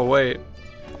 Oh, wait.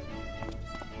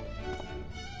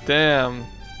 Damn.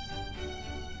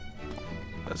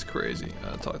 That's crazy.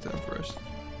 I'll talk to him first.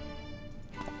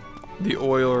 The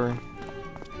oiler.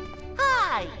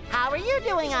 Hi, how are you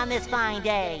doing on this fine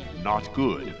day? Not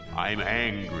good. I'm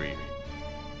angry.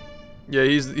 Yeah,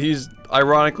 he's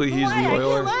ironically he's Why the are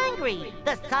oiler. you hungry.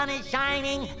 The sun is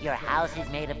shining. Your house is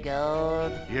made of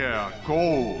gold. Yeah,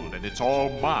 gold, and it's all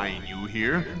mine, you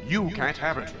hear? You can't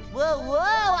have it. Whoa,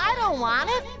 I don't want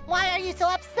it. Why are you so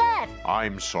upset?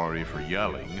 I'm sorry for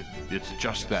yelling. It's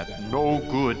just that no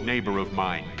good neighbor of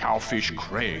mine, Cowfish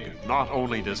Craig, not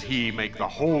only does he make the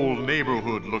whole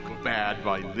neighborhood look bad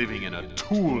by living in a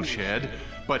tool shed,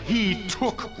 but he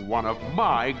took one of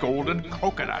my golden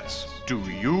coconuts. Do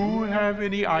you have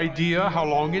any idea how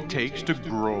long it takes to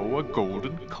grow a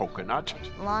golden coconut?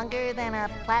 Longer than a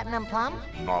platinum plum?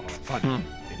 Not funny.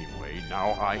 Anyway,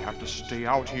 now I have to stay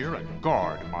out here and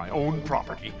guard my own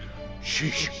property.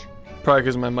 Sheesh. Probably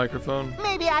because of my microphone.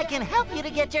 Maybe I can help you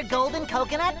to get your golden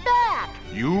coconut back.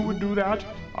 You would do that?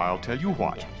 I'll tell you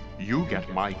what. You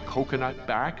get my coconut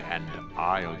back, and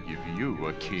I'll give you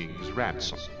a king's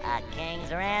ransom. A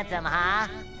king's ransom, huh?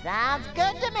 Sounds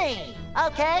good to me.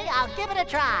 Okay, I'll give it a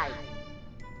try.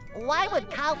 Why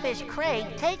would Cowfish Craig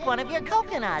take one of your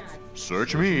coconuts?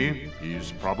 Search me.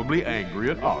 He's probably angry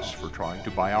at us for trying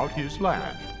to buy out his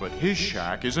land. But his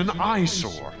shack is an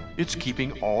eyesore. It's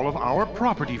keeping all of our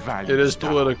property values It is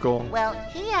down. political. Well,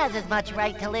 he has as much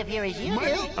right to live here as you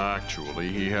do. Actually,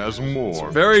 he has more.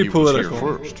 It's very he political. was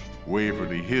here first.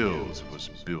 Waverly Hills was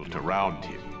built around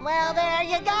him. Well, there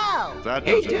you go. That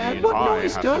Hey, doesn't Dad, mean what I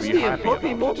noise have does to be the happy about it.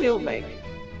 Puppy-mobile make?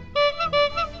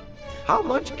 How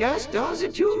much gas does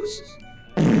it use?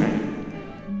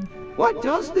 What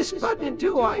does this button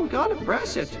do? I'm gonna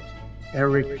press it.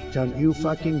 Eric, don't you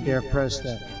fucking dare press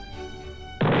that.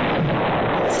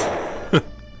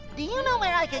 Do you know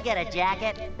where I could get a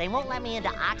jacket? They won't let me into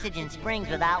Oxygen Springs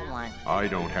without one. I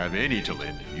don't have any to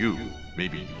lend you.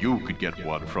 Maybe you could get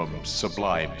one from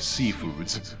Sublime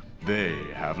Seafoods. They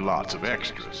have lots of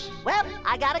extras. Well,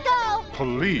 I gotta go.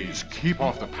 Please keep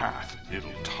off the path.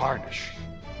 It'll tarnish.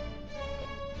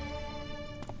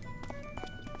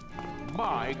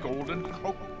 My golden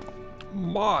coconut.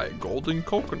 My golden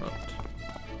coconut.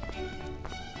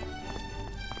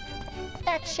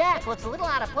 That shack looks a little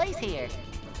out of place here.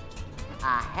 A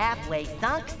halfway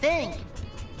sunk sink.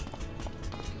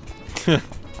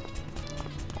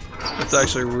 That's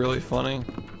actually really funny.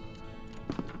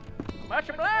 Much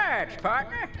obliged,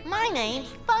 partner. My name's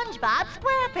SpongeBob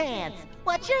SquarePants.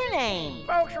 What's your name?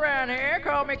 Folks around here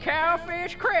call me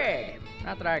Cowfish Craig.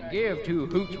 Not that I give two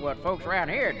hoots what folks around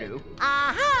here do.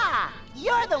 Aha!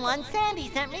 You're the one Sandy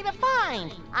sent me to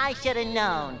find. I should have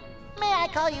known. May I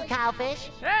call you Cowfish?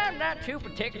 I'm not too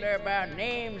particular about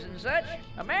names and such.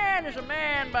 A man is a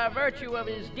man by virtue of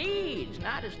his deeds,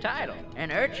 not his title.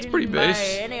 An urchin pretty by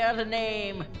base. any other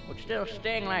name would still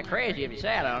sting like crazy if you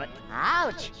sat on it.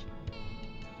 Ouch.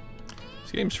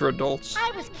 This game's for adults.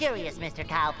 I was curious, Mr.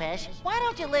 Cowfish. Why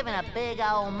don't you live in a big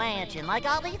old mansion like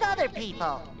all these other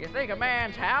people? You think a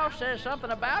man's house says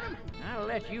something about him? I'll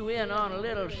let you in on a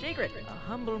little secret. A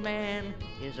humble man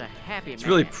is a happy man. It's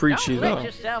really preachy, Don't let though.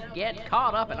 yourself get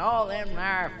caught up in all them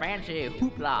there fancy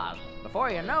hooplas. Before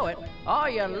you know it, all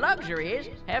your luxuries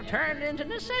have turned into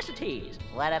necessities.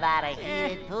 What about a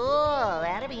heated pool?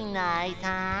 That'd be nice,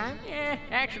 huh?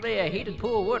 Actually, a heated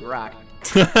pool would rock.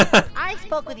 I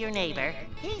spoke with your neighbor.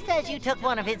 He says you took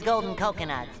one of his golden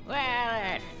coconuts. Well,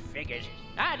 that figures.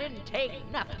 I didn't take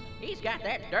nothing. He's got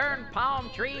that darn palm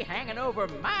tree hanging over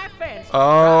my fence.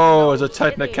 Oh, it's a Sitting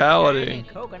technicality. shining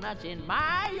coconuts in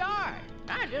my yard.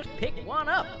 I just picked one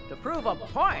up to prove a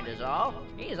point is all.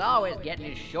 He's always getting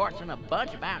his shorts in a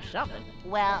bunch about something.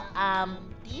 Well,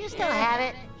 do you still have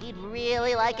it? He'd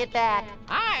really like it back.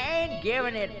 I ain't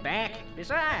giving it back.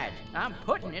 Besides, I'm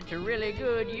putting it to really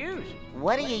good use.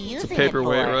 What are you using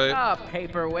paperweight, it for? right? A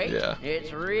paperweight. Yeah.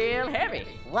 It's real heavy.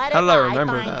 What How if did I I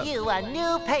remember find that? you a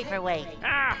new paperweight?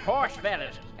 Ah, horse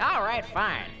feathers. All right,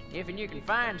 fine. If you can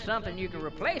find something you can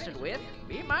replace it with,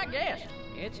 be my guest.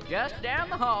 It's just down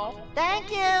the hall. Thank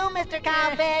you, Mr.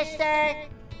 Cowfish, sir.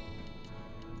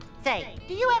 Say,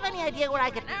 do you have any idea where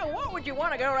I could... Now, what would you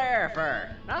want to go there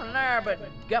for? Nothing there but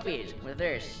guppies with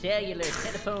their cellular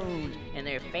telephones and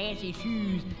their fancy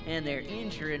shoes and their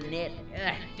intranet.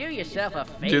 Do yourself a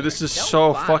favor. Dude, this is Don't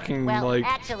so bother. fucking Well, like.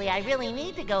 actually, I really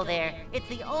need to go there. It's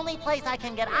the only place I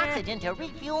can get oxygen to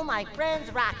refuel my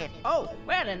friend's rocket. Oh,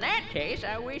 well, in that case,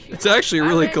 I wish you... It's actually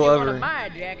really I lent you one clever. of my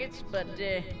jackets, but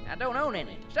I don't own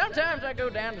any. Sometimes I go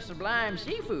down to Sublime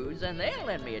Seafoods and they'll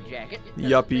lend me a jacket. They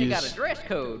got Yuppies. a dress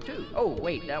code, too. Oh,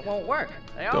 wait, that won't work.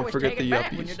 They Don't always forget take the it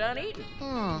back when yuppies. you're done eating.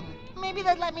 Maybe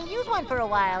they'd let me use one for a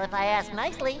while if I ask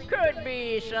nicely. Could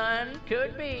be, son,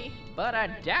 could be. But I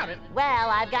doubt it. Well,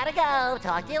 I've got to go.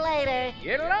 Talk to you later.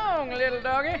 Get along, little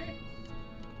doggy.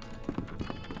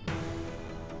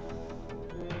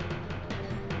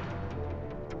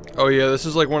 Oh yeah, this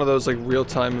is like one of those like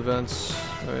real-time events,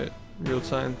 right?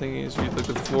 Real-time thingies. You like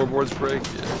the floorboards break.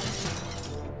 Yeah.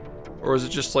 Or is it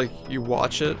just like you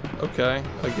watch it? Okay,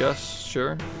 I guess.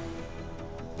 Sure.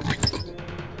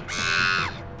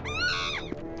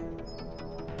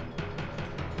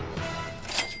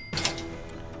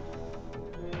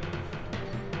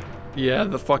 Yeah,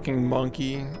 the fucking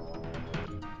monkey.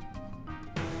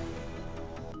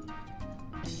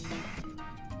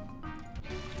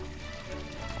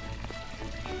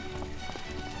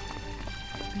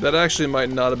 That actually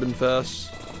might not have been fast.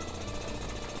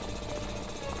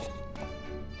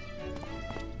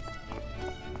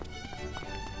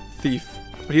 Thief.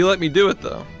 But he let me do it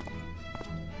though.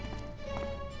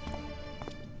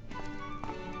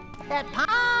 That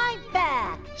pie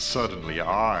back. Suddenly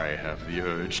I have the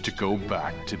urge to go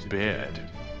back to bed.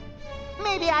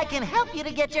 Maybe I can help you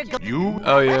to get your You?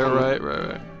 Oh yeah,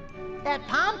 right. That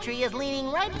palm tree is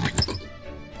leaning right.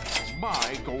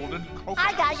 My golden coconut.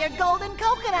 I got your golden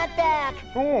coconut back.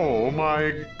 Oh,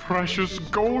 my precious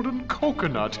golden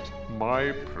coconut.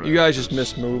 My precious. You guys just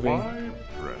miss moving. My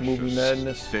precious. Movie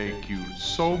madness. Thank you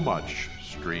so much,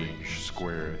 strange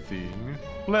square thing.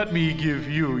 Let me give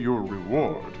you your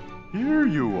reward. Here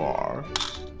you are.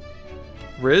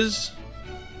 Riz?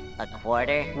 A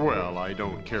quarter? Well, I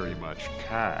don't carry much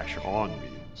cash on me.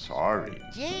 Sorry.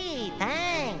 Gee,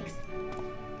 thanks.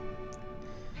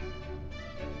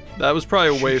 That was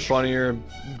probably way funnier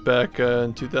back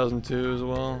in 2002 as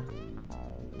well.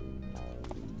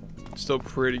 Still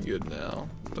pretty good now,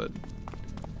 but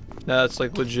now it's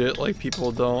like legit, like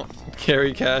people don't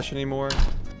carry cash anymore.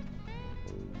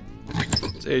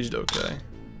 It's aged okay.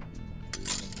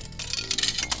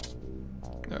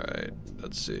 Alright,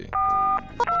 let's see.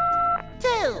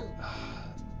 2.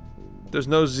 There's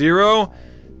no 0?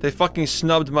 They fucking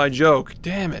snubbed my joke.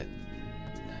 Damn it.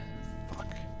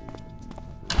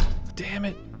 Damn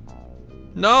it.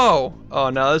 No!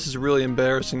 Oh, now this is really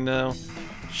embarrassing now.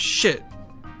 Shit.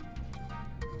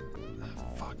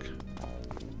 Fuck.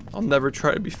 I'll never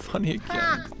try to be funny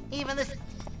again. Even this.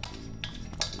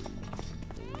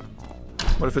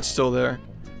 What if it's still there?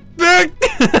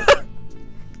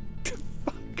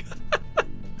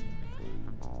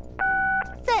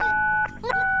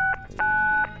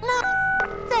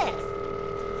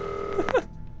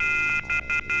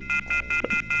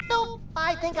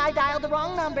 I think I dialed the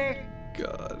wrong number.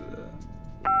 God.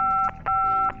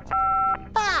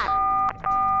 5.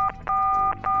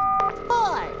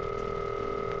 4.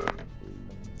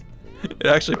 It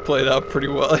actually played out pretty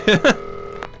well.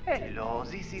 Hello,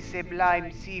 this is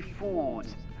Sublime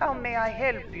Seafoods. How may I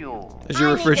help you? Is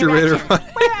your refrigerator running?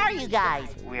 Where are you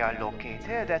guys? We are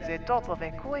located at the top of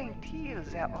a quaint hill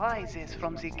that rises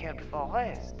from the kelp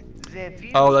forest.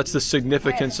 Oh, that's the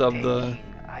significance of the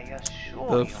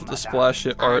splash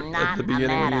art at the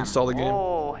beginning when you install the game.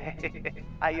 Oh,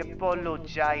 I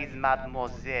apologize,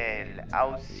 mademoiselle.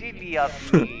 How silly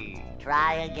of me.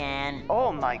 Try again.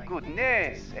 Oh my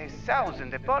goodness,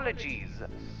 1,000 apologies.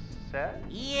 Sir?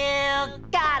 You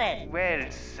got it. Well,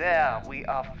 sir, we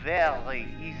are very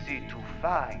easy to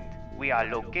find. We are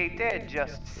located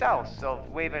just south of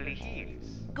Waverly Hills.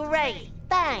 Great,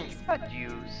 thanks.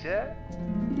 Adieu, sir.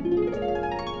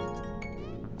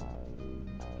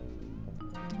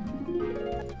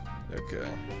 Okay.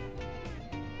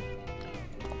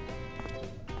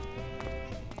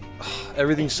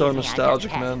 Everything's so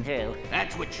nostalgic, man.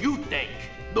 That's what you think.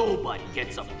 Nobody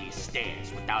gets up these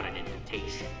stairs without an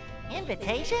invitation.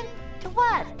 Invitation? To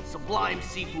what? Sublime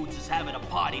Seafoods is having a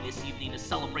party this evening to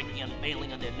celebrate the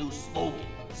unveiling of their new slogan.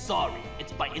 Sorry,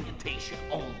 it's by invitation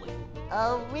only.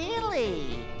 Oh,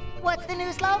 really? What's the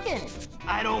new slogan?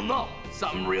 I don't know.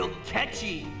 Something real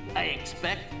catchy, I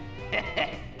expect.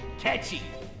 Catchy.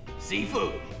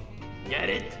 Seafood. Get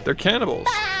it? They're cannibals.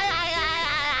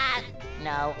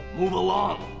 No. Move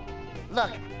along.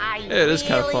 Look, I it is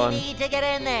kind of fun. need to get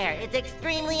in there. It's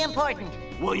extremely important.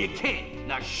 Well, you can't.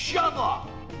 Now shove off.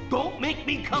 Don't make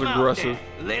me come He's out aggressive.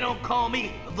 there. They don't call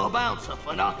me the bouncer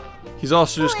for nothing. He's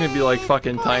also just gonna be like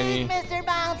fucking tiny. Mr.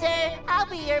 Bouncer, I'll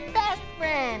be your best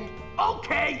friend.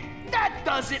 Okay, that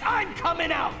does it. I'm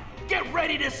coming out. Get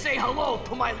ready to say hello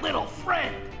to my little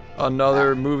friend.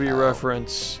 Another movie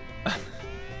reference.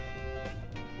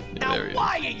 Now,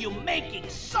 why are you making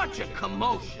such a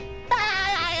commotion?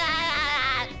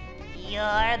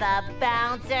 You're the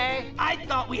bouncer. I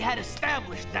thought we had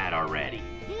established that already.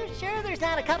 You sure there's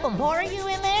not a couple more of you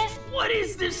in there? What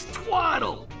is this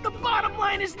twaddle? The bottom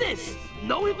line is this.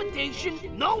 No invitation,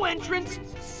 no entrance,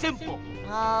 simple.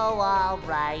 Oh, all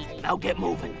right. Now get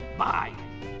moving. Bye.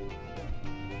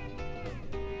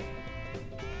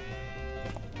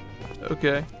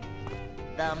 Okay.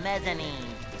 The mezzanine.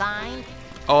 Fine.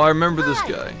 Oh, I remember this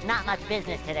guy. Not much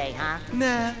business today, huh?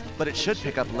 Nah, but it should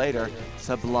pick up later.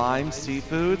 Sublime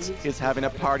Seafoods is having a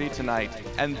party tonight,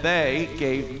 and they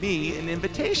gave me an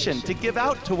invitation to give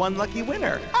out to one lucky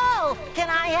winner. Oh, can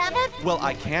I have it? Well,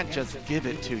 I can't just give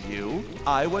it to you.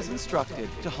 I was instructed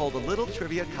to hold a little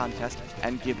trivia contest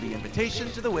and give the invitation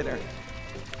to the winner.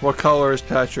 What color is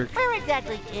Patrick? Where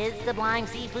exactly is Sublime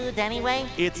Seafoods anyway?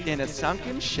 It's in a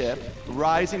sunken ship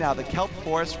rising out of the kelp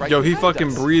forest right Yo, he behind fucking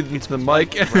us. breathed into the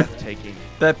mic. Breathtaking.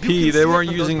 That pee, You can they see weren't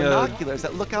it from those using binoculars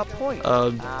at Lookout Point.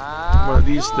 one of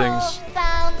these things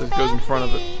that goes in front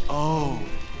of it. Oh,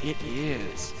 it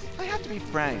is. I have to be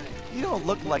frank. You don't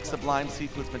look like Sublime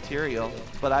Seafoods material,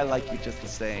 but I like you just the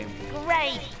same.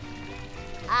 Great.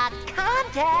 A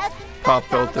contest? Pop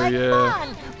filter, yeah. Fun.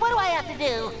 What do I have to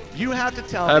do? You have to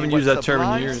tell I haven't me used what that term in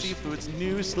Sublime years. Seafoods'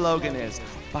 new slogan is.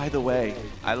 By the way,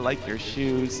 I like your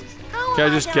shoes. How Can I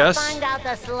am just gonna guess? find out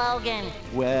the slogan?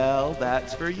 Well,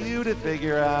 that's for you to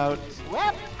figure out.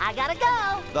 Well, I gotta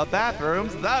go. The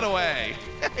bathroom's that away.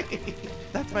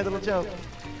 That's my little joke.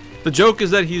 The joke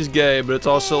is that he's gay, but it's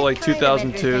also like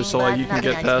 2002, so like you can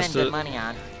get past it. Money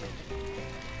on.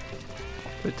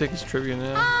 They take his trivia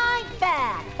now. I'm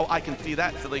back. Oh, I can see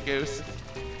that, silly goose.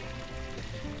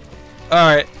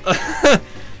 Alright.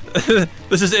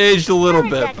 This has aged a little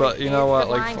bit, but you know what?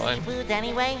 Like, fine.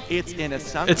 Anyway? It's in a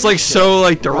sunken It's like so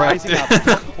like direct. rising out of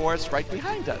the forest right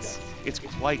behind us. It's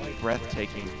quite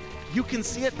breathtaking. You can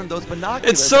see it from those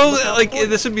binoculars. It's so at Lookout like Point.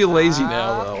 this would be lazy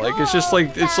now though. Like it's just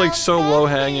like so low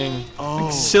hanging. Oh,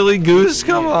 Like, silly goose,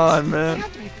 come on, I man.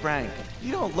 have to be frank.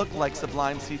 You don't look like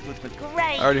Sublime Seafoods material.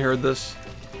 Great. I already heard this.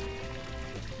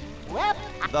 Well,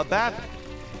 The bath.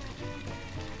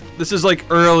 This is like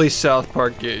early South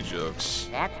Park gay jokes.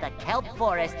 that's the kelp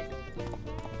forest.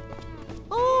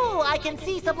 Ooh, I can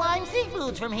see Sublime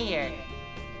Seafoods from here.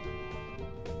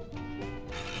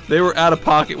 They were out of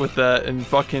pocket with that in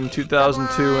fucking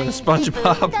 2002 in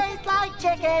SpongeBob. Tastes like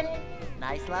chicken.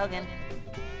 Nice slogan.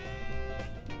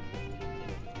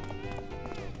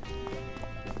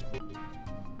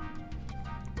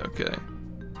 Okay.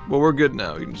 Well, we're good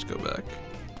now. You can just go back.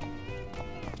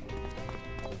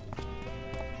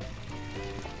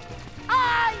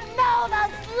 I know the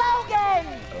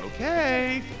slogan.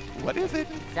 Okay. What is it?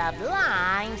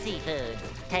 Sublime Seafoods.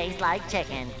 Tastes like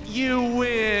chicken. You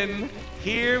win.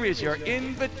 Here is your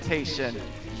invitation.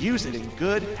 Use it in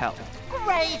good health.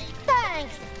 Great,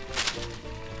 thanks.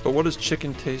 But what does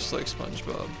chicken taste like,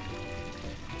 SpongeBob?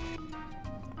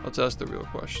 Let's ask the real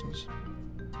questions.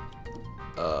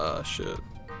 Shit.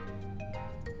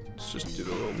 Let's just do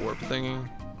the little warp thingy.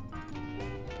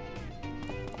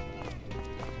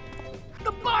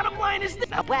 The bottom line is this.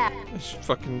 It's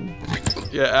fucking...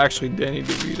 Yeah, actually, Danny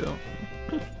DeVito.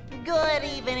 Good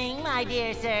evening, my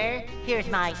dear sir. Here's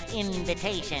my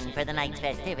invitation for the night's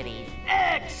festivities.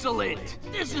 Excellent.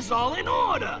 This is all in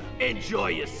order. Enjoy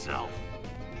yourself.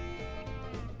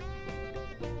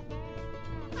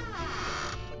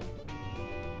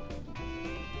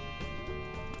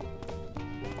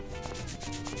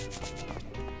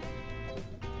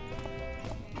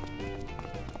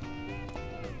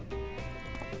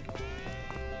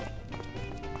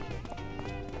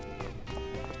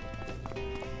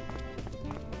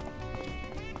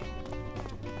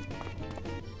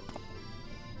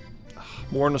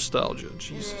 More nostalgia,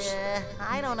 Jesus.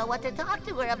 I don't know what to talk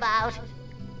to her about.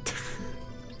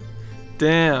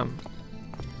 Damn.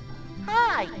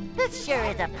 Hi, this sure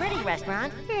is a pretty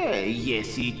restaurant.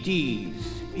 Yes, it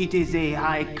is. It is a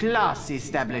high-class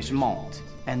establishment.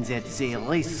 And at the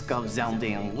risk of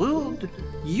sounding rude,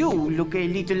 you look a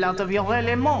little out of your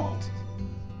element.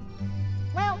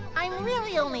 Well, I'm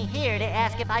really only here to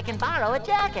ask if I can borrow a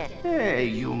jacket.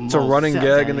 You It's a running most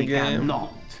gag in the certainly game.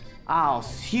 cannot. Our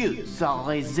suits are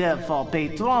reserved for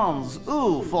patrons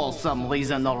who, for some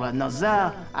reason or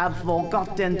another, have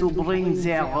forgotten to bring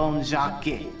their own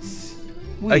jackets.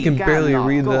 I can barely cannot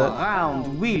read go that.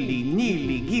 around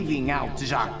willy-nilly giving out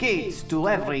jackets to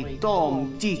every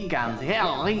Tom, Dick, and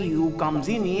Harry who comes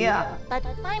in here. But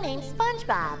my name's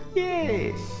SpongeBob.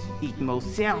 Yes, it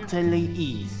most certainly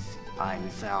is. I'm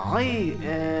sorry,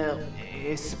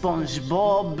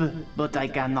 SpongeBob, but I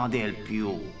cannot help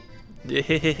you.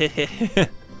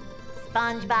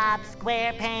 SpongeBob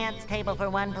SquarePants, table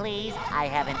for one, please. I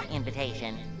have an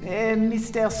invitation.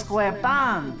 Mr.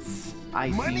 SquarePants, I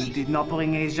see you did not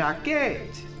bring a jacket.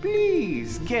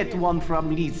 Please, get one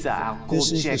from Lisa. I'll go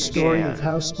This is check the story her. of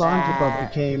how SpongeBob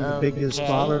became the biggest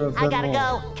baller of I them gotta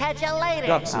all. go. Catch you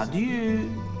later.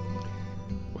 Adieu.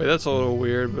 Wait, that's a little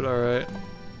weird, but alright.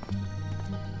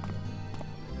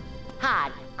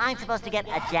 Hi, I'm supposed to get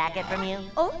a jacket from you?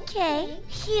 Okay,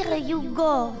 here you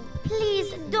go.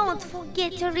 Please don't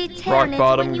forget to return Rock it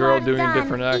bottom when you girl are doing a done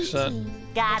different eating.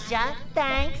 accent. Gotcha.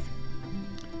 Thanks.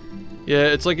 Yeah,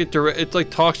 it's like it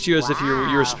like talks to you as if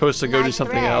you're supposed to go do nice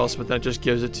something thread. else, but then it just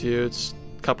gives it to you. It's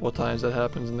a couple of times that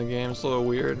happens in the game. It's a little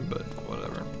weird, but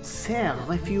whatever. Sir,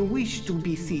 if you wish to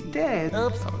be seated.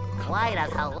 Oops. Quite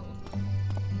as hell.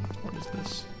 What is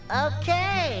this?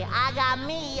 Okay, I got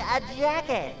me a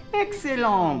jacket.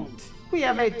 Excellent. We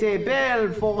have a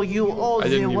table for you all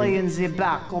the way in the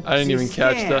back of I didn't the even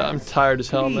catch that. I'm stairs. tired as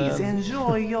hell, Please man.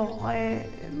 enjoy your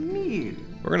meal.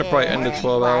 We're gonna probably end at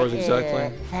 12 hours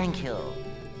exactly. Thank you.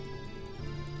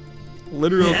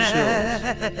 Literal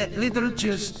chills. Little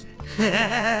just.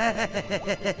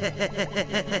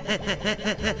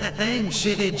 I'm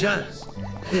City Just.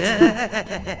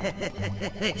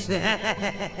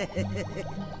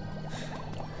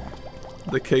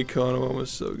 The K-Con one was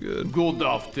so good. Good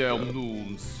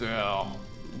afternoon, sir.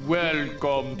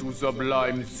 Welcome to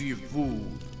Sublime Seafood.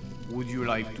 Would you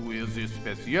like to hear the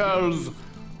specials,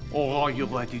 or are you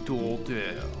ready to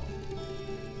order?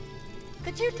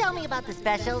 Could you tell me about the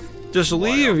specials? Just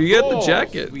leave, you get the Of course,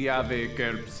 jacket. We have a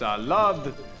kelp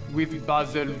salad with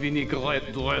basil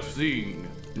vinaigrette dressing.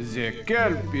 The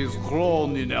kelp is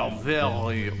grown in our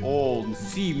very own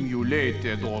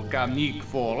simulated organic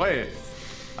forest,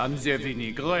 and the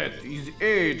vinaigrette is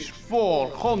aged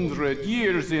 400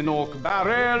 years in oak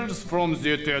barrels from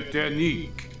the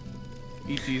Titanic.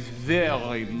 It is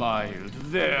very mild,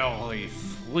 very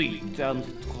sweet, and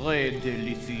très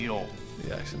délicieux.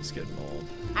 The accent's getting old.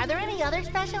 Are there any other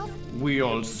specials? We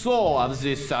also have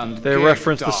the sand They cake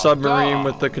reference the tartare. submarine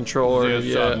with the controller. The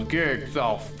Yeah. sand cakes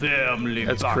are firmly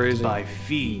That's backed crazy. by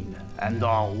Fiend and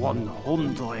are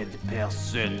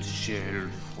 100%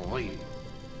 shell-free.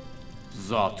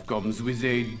 That comes with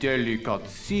a delicate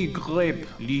sea grape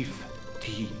leaf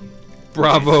tea.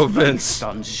 Bravo, It's Vince.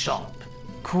 on shop.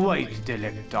 Quite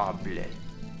delectable.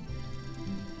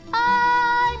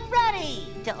 I'm ready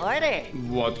to order.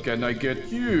 What can I get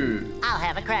you? I'll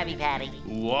have a Krabby Patty.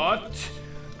 What?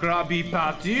 Krabby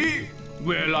Patty?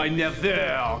 Well, I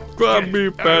never.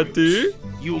 Krabby get Patty? out.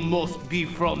 You must be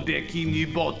from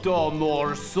Bikini Bottom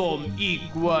or some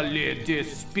equally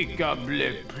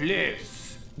despicable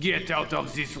place. Get out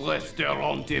of this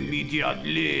restaurant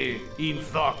immediately. In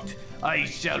fact, I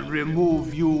shall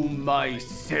remove you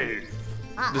myself.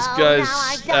 This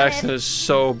guy's accent is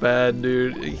so bad,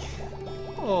 dude.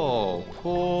 Oh,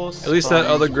 poor At least that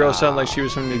other girl SpongeBob. sounded like she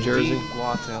was from New Jersey. Deep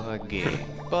water again,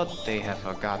 but they have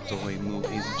forgot to remove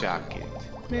his jacket.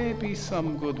 Maybe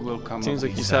some good will come. Seems of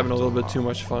like he's this having a little bit after too all.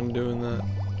 much fun doing that.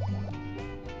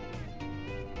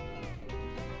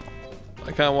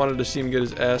 I kind of wanted to see him get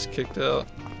his ass kicked out.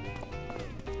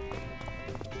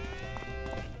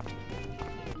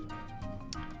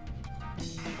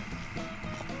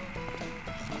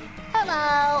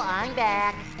 Hello, I'm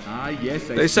back. Ah, yes,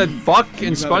 I They said see. fuck And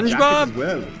in you have a jacket SpongeBob? as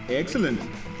well. Excellent.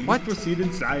 You What? just proceed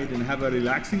inside and have a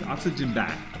relaxing oxygen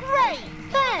bath. Great,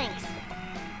 thanks.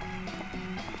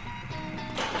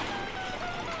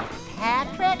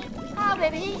 Patrick, how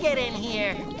did he get in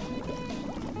here?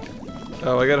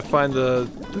 Oh, I gotta find the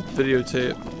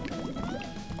videotape.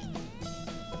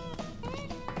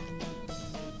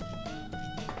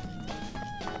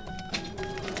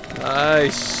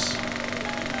 Nice.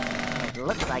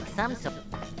 Looks like some.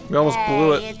 We almost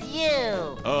blew it. Hey, it's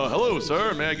you. Hello,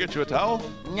 sir. May I get you a towel?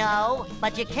 No,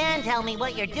 but you can tell me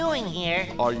what you're doing here.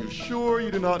 Are you sure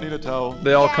you do not need a towel?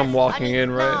 They all come walking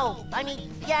in, right? No, I mean,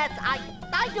 yes, I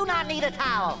do not need a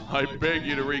towel. I beg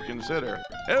you to reconsider.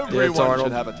 it's Everyone Arnold.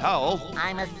 should have a towel.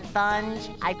 I'm a sponge.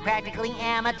 I practically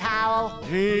am a towel.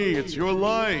 Hey, it's your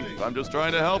life. I'm just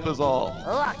trying to help is all.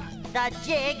 Look, the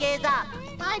jig is up.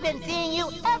 I've been seeing you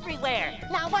everywhere.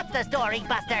 Now what's the story,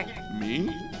 Buster? Me?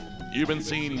 You've been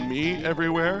seeing me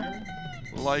everywhere?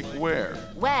 Like where?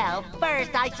 Well,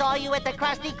 first I saw you at the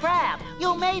Krusty Krab.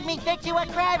 You made me fix you a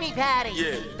Krabby Patty.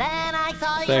 Yeah. Then I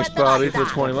saw you Thanks, at the Bobby, bus for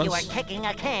stop. 20 You months. were kicking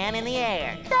a can in the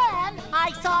air. Then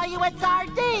I saw you at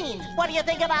Sardines. What do you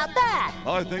think about that?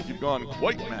 I think you've gone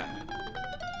quite mad.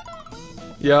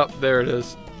 Yep, there it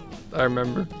is. I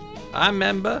remember. I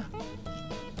remember.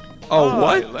 Oh, Hi,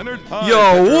 what? Leonard. Hi, Yo,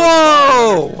 Petro.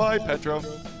 whoa! Bye, Petro.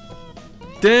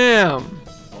 Damn.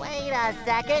 Wait a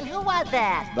second. Who was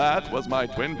that? That was my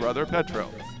twin brother, Petro.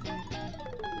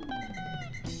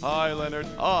 Hi, Leonard.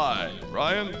 Hi,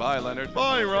 Ryan. Bye, Leonard.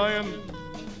 Bye, Ryan.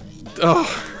 Oh.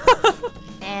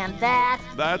 And that?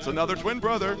 That's another twin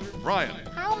brother, Ryan.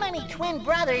 How many twin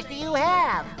brothers do you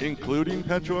have? Including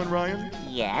Petro and Ryan?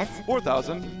 Yes.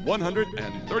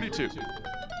 4,132.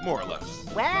 more or less.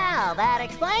 Well, that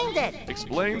explains it.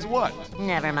 Explains what?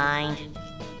 Never mind.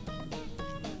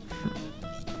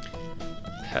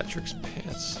 Patrick's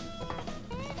pants.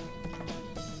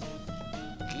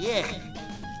 Yeah.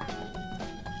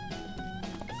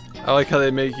 I like how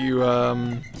they make you,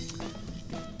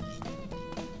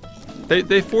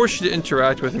 They force you to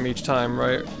interact with him each time,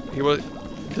 right?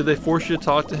 Did they force you to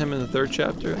talk to him in the 3rd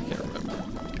chapter? I can't remember.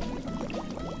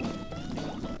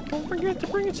 Don't forget to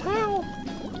bring a towel.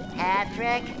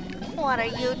 Patrick, what are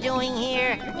you doing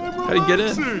here? How'd you get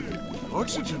in?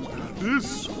 Oxygen bath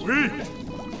is sweet.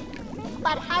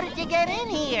 But how did you get in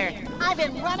here? I've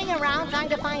been running around trying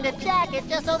to find a jacket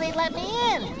just so they let me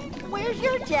in. Where's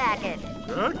your jacket?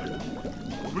 Jacket?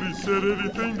 Nobody said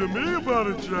anything to me about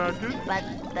a jacket. But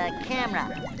the camera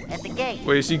at the gate.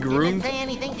 Wait, is he groomed? Did it say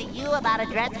anything to you about a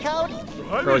dress code?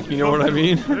 Or like, you know what I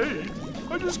mean? Hey,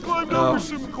 I just climbed over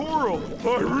some coral.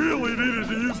 I really needed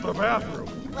to use the bathroom.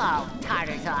 Oh,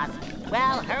 tartar sauce.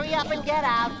 Well, hurry up and get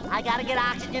out. I gotta get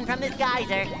oxygen from this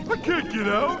geyser. I can't get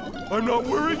out. I'm not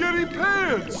wearing any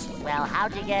pants. Well,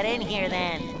 how'd you get in here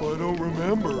then? I don't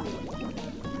remember.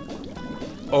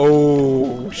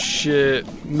 Oh, shit.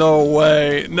 No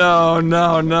way. No,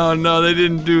 they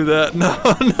didn't do that. No.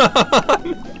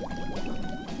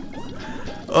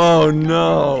 Oh,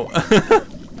 no.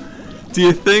 Do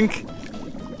you think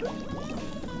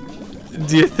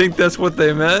that's what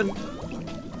they meant?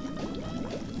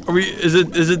 Is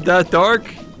it that dark?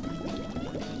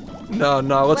 No,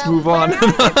 let's move on. They're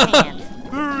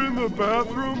in the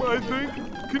bathroom, I think.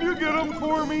 Can you get them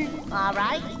for me? All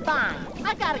right, fine.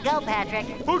 I gotta go, Patrick.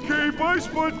 Okay, bye,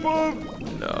 SpongeBob.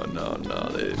 No,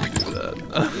 they didn't do that.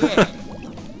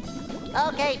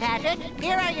 Okay, Patrick,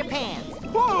 here are your pants.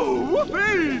 Oh,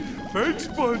 hey! Thanks,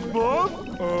 SpongeBob.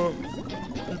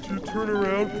 Could you turn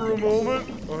around for a moment?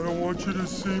 I don't want you to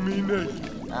see me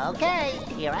naked. Okay,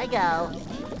 here I go.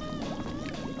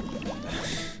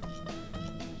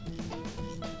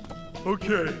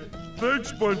 Okay,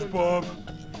 thanks, SpongeBob.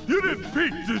 You didn't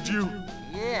peek, did you?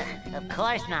 Yeah, of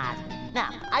course not. Now,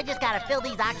 I just gotta fill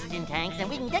these oxygen tanks and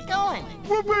we can get going.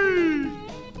 Whoopee!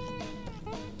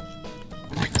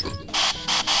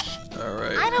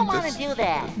 Alright. I don't want to do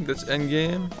that. That's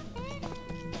endgame.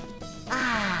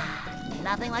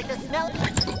 Nothing like the smell.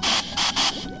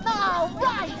 All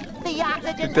right, the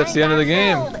oxygen That's the end of the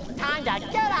game. filled. Time to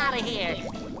get out of here.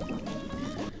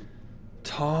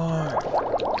 Time.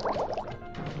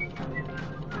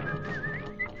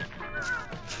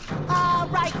 All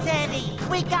right, Sandy,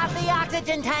 we got the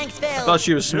oxygen tanks filled. I thought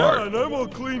she was smart. Yeah, and I'm all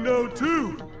clean now,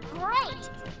 too. Great.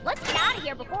 Let's get out of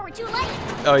here before we're too late.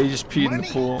 Oh, you just peed in the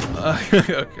pool.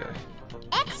 Okay.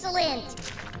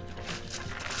 Excellent.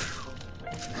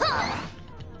 Huh.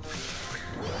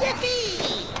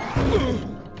 Yippee!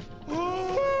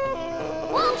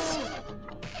 Whoops!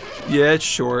 Yeah, it's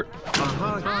short.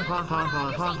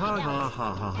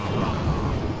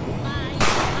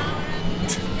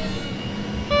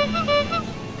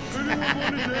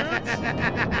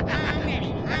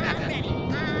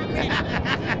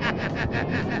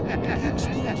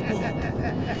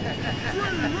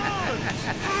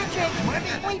 Patrick,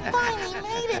 we finally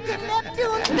made it to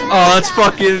Neptune's Oh, that's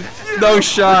fucking no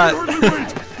shot.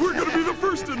 We're gonna be the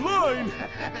first in line.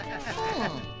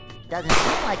 Doesn't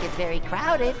seem like it's very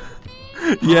crowded.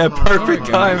 Yeah, perfect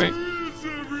timing.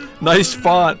 Nice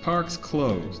font. Park's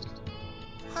closed.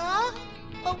 Huh?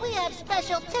 But we have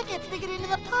special tickets to get into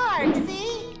the park,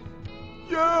 see?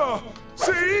 Yeah,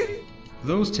 see?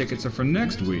 Those tickets are for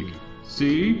next week.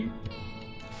 See?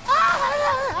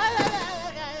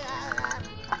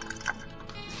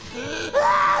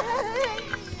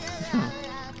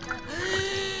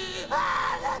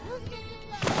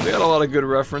 We got a lot of good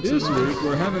references. This week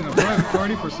we're having a private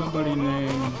party for somebody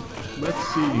named, let's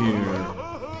see here,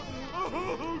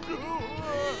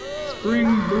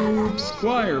 SpongeBob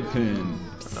SquarePants.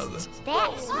 That's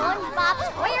SpongeBob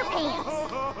SquarePants.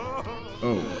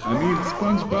 Oh, I mean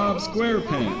SpongeBob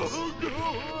SquarePants.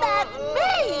 That's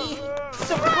me!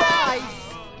 Surprise!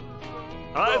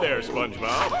 Hi there,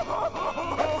 SpongeBob.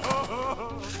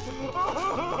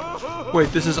 Wait,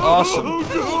 this is awesome.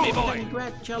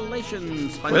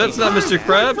 Congratulations, Wait, that's not Mr.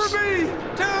 Krabs? To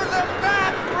the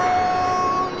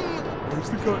bathroom! Where's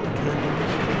the cotton candy?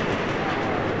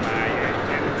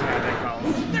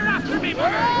 They're after me,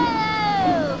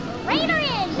 Whoa! Raider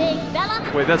in, big fella.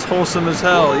 Wait, that's wholesome as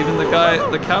hell. Even the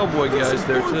cowboy guy's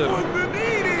there too. Look,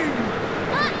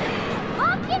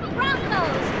 Honkin'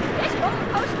 Broncos. This roller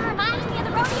coaster reminds me of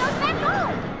the rodeos back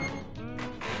home.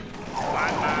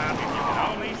 SpongeBob, if you could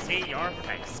only see your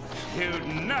face, you'd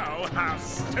know how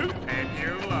stupid And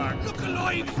you look. Look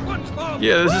alive, SpongeBob!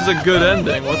 Yeah, this is a good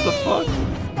ending. What the fuck? This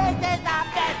is the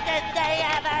bestest day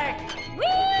ever!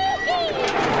 Whee-hee!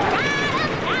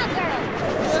 Cowgirl!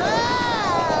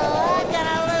 Oh, I'm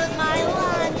gonna lose my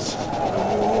lunch!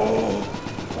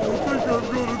 I think I'm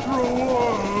gonna throw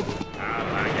up.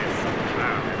 I guess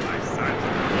somehow my son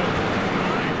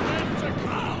went to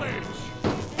college.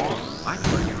 I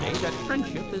say that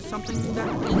friendship is something that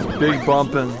is Big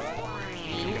bumping.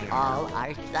 You all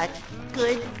are such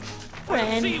good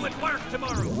friends. See you at work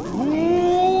tomorrow.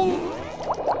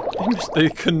 They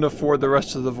couldn't afford the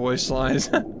rest of the voice lines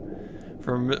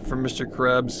from Mr.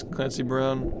 Krabs, Clancy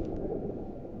Brown.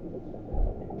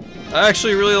 I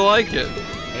actually really like it.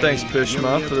 Thanks,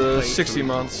 Bishma, for the 60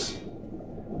 months.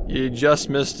 You just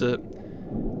missed it.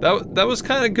 That was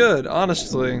kind of good,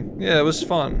 honestly. Yeah, it was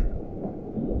fun.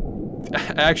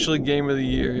 Actually, game of the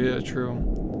year. Yeah, true.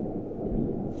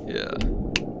 Yeah.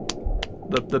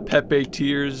 The Pepe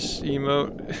Tears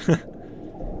emote.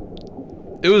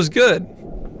 It was good.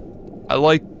 I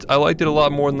liked it a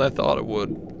lot more than I thought it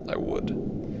would.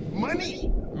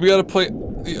 Money. We gotta play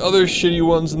the other shitty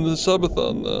ones in the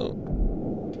subathon though.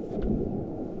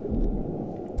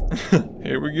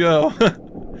 Here we go.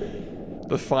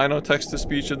 The final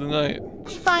text-to-speech of the night.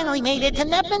 We finally made it to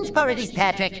Nepman's parties,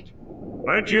 Patrick.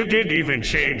 But you didn't even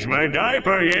change my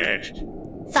diaper yet.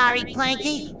 Sorry,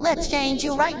 Planky. Let's change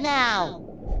you right now.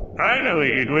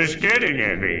 Finally, it was getting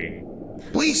at me.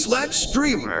 Please let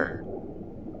streamer.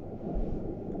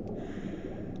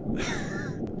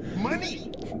 Money.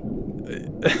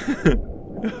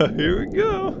 Here we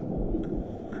go.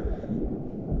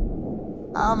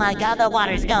 Oh my god, the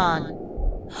water's gone.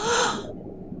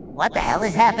 What the hell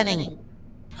is happening?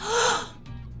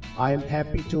 I am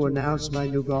happy to announce my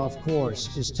new golf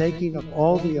course is taking up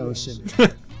all the ocean.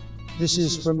 This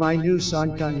is for my new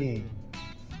son, Kanye.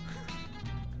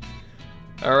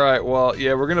 Alright, well,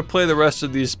 yeah, we're gonna play the rest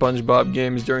of these SpongeBob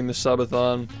games during the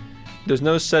subathon. There's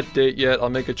no set date yet. I'll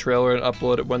make a trailer and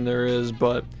upload it when there is,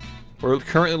 but we're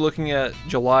currently looking at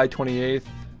July 28th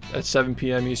at 7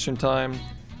 p.m. Eastern Time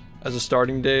as a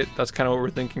starting date. That's kind of what we're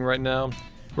thinking right now.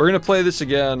 We're gonna play this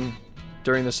again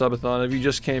during the subathon. If you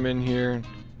just came in here,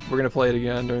 we're gonna play it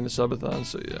again during the subathon,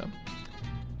 so yeah.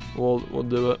 We'll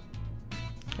do it.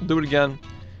 We'll do it again.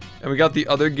 And we got the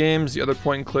other games, the other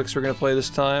point and clicks we're gonna play this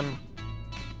time.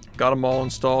 Got them all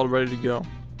installed, ready to go.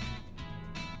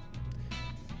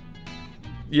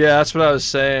 Yeah, that's what I was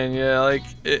saying. Yeah, like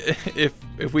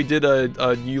if we did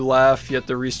a you laugh, you have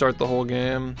to restart the whole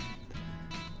game.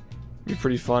 Be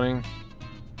pretty funny.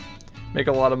 Make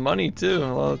a lot of money too,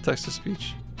 a lot of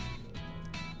text-to-speech.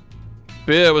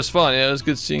 But yeah, it was fun. Yeah, it was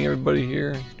good seeing everybody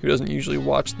here who doesn't usually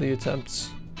watch the attempts.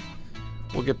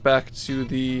 We'll get back to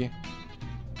the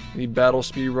battle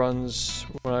speed runs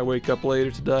when I wake up later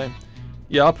today.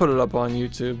 Yeah, I'll put it up on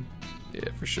YouTube.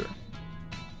 Yeah, for sure.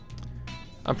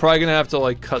 I'm probably gonna have to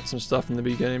like cut some stuff in the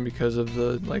beginning because of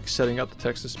the like setting up the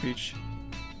text-to-speech.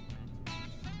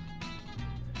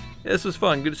 Yeah, this was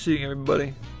fun. Good seeing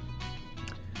everybody.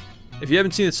 If you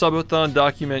haven't seen the subathon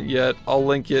document yet, I'll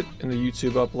link it in the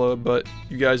YouTube upload, but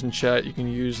you guys in chat, you can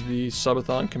use the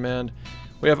subathon command.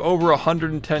 We have over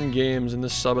 110 games in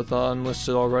this subathon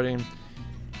listed already.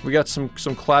 We got some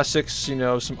classics, you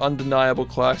know, some undeniable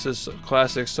classics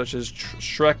such as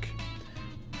Shrek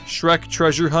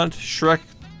Treasure Hunt, Shrek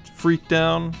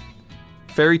Freakdown,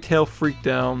 Fairy Tale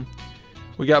Freakdown.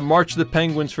 We got March of the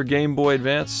Penguins for Game Boy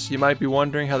Advance. You might be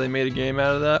wondering how they made a game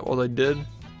out of that. Well, they did.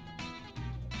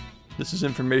 This is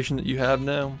information that you have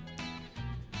now.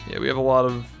 Yeah, we have a lot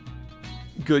of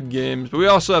good games, but we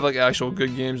also have like actual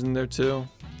good games in there too.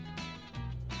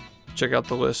 Check out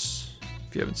the list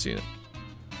if you haven't seen it.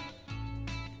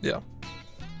 Yeah.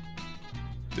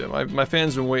 Yeah, my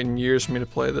fans have been waiting years for me to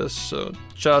play this, so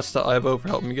shoutouts to Ivo for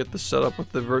helping me get this set up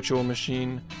with the virtual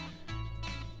machine.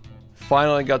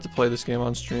 Finally got to play this game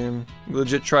on stream. We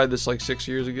legit tried this like 6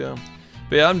 years ago.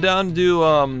 But yeah, I'm down to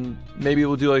do, maybe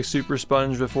we'll do like Super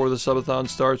Sponge before the subathon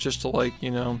starts, just to like,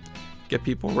 you know, get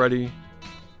people ready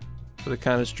for the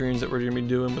kind of streams that we're going to be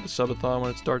doing with the subathon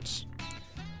when it starts.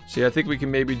 So yeah, I think we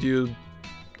can maybe do,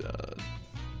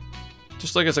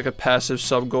 just like as like a passive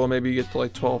sub goal, maybe get to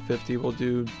like 1250, we'll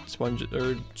do Sponge,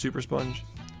 or Super Sponge.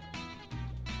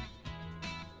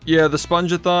 Yeah, the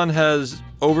Spongeathon has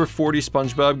over 40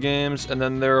 SpongeBob games, and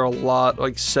then there are a lot,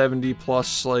 like 70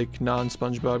 plus like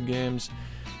non-SpongeBob games.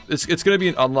 It's going to be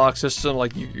an unlock system,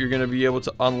 like you're going to be able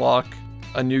to unlock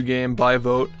a new game by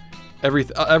vote. Every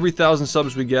 1,000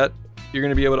 subs we get, you're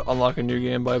going to be able to unlock a new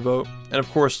game by vote. And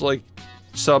of course, like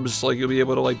subs, like you'll be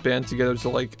able to like band together to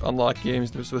like unlock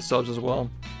games with subs as well.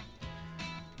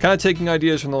 kind of taking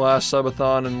ideas from the last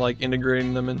subathon and like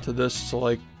integrating them into this to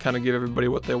like kind of give everybody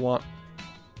what they want.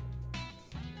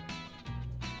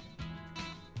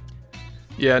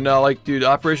 Yeah, no, like, dude,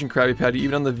 Operation Krabby Patty,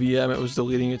 even on the VM, it was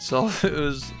deleting itself. It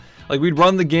was, like, we'd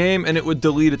run the game, and it would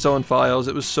delete its own files.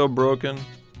 It was so broken.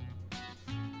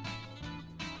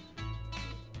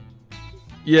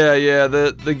 Yeah,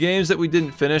 the games that we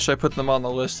didn't finish, I put them on the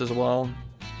list as well.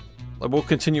 Like, we'll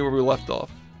continue where we left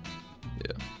off.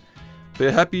 Yeah. But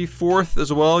yeah, happy 4th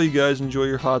as well. You guys enjoy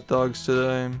your hot dogs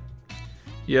today.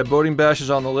 Yeah, Boating Bash is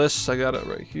on the list. I got it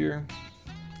right here.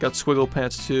 Got Swiggle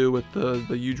Pants too with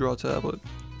the U-Draw tablet.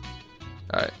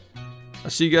 Alright.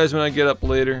 I'll see you guys when I get up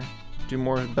later. Do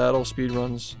more battle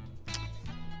speedruns.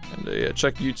 And yeah,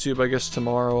 check YouTube. I guess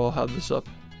tomorrow I'll have this up.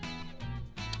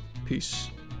 Peace.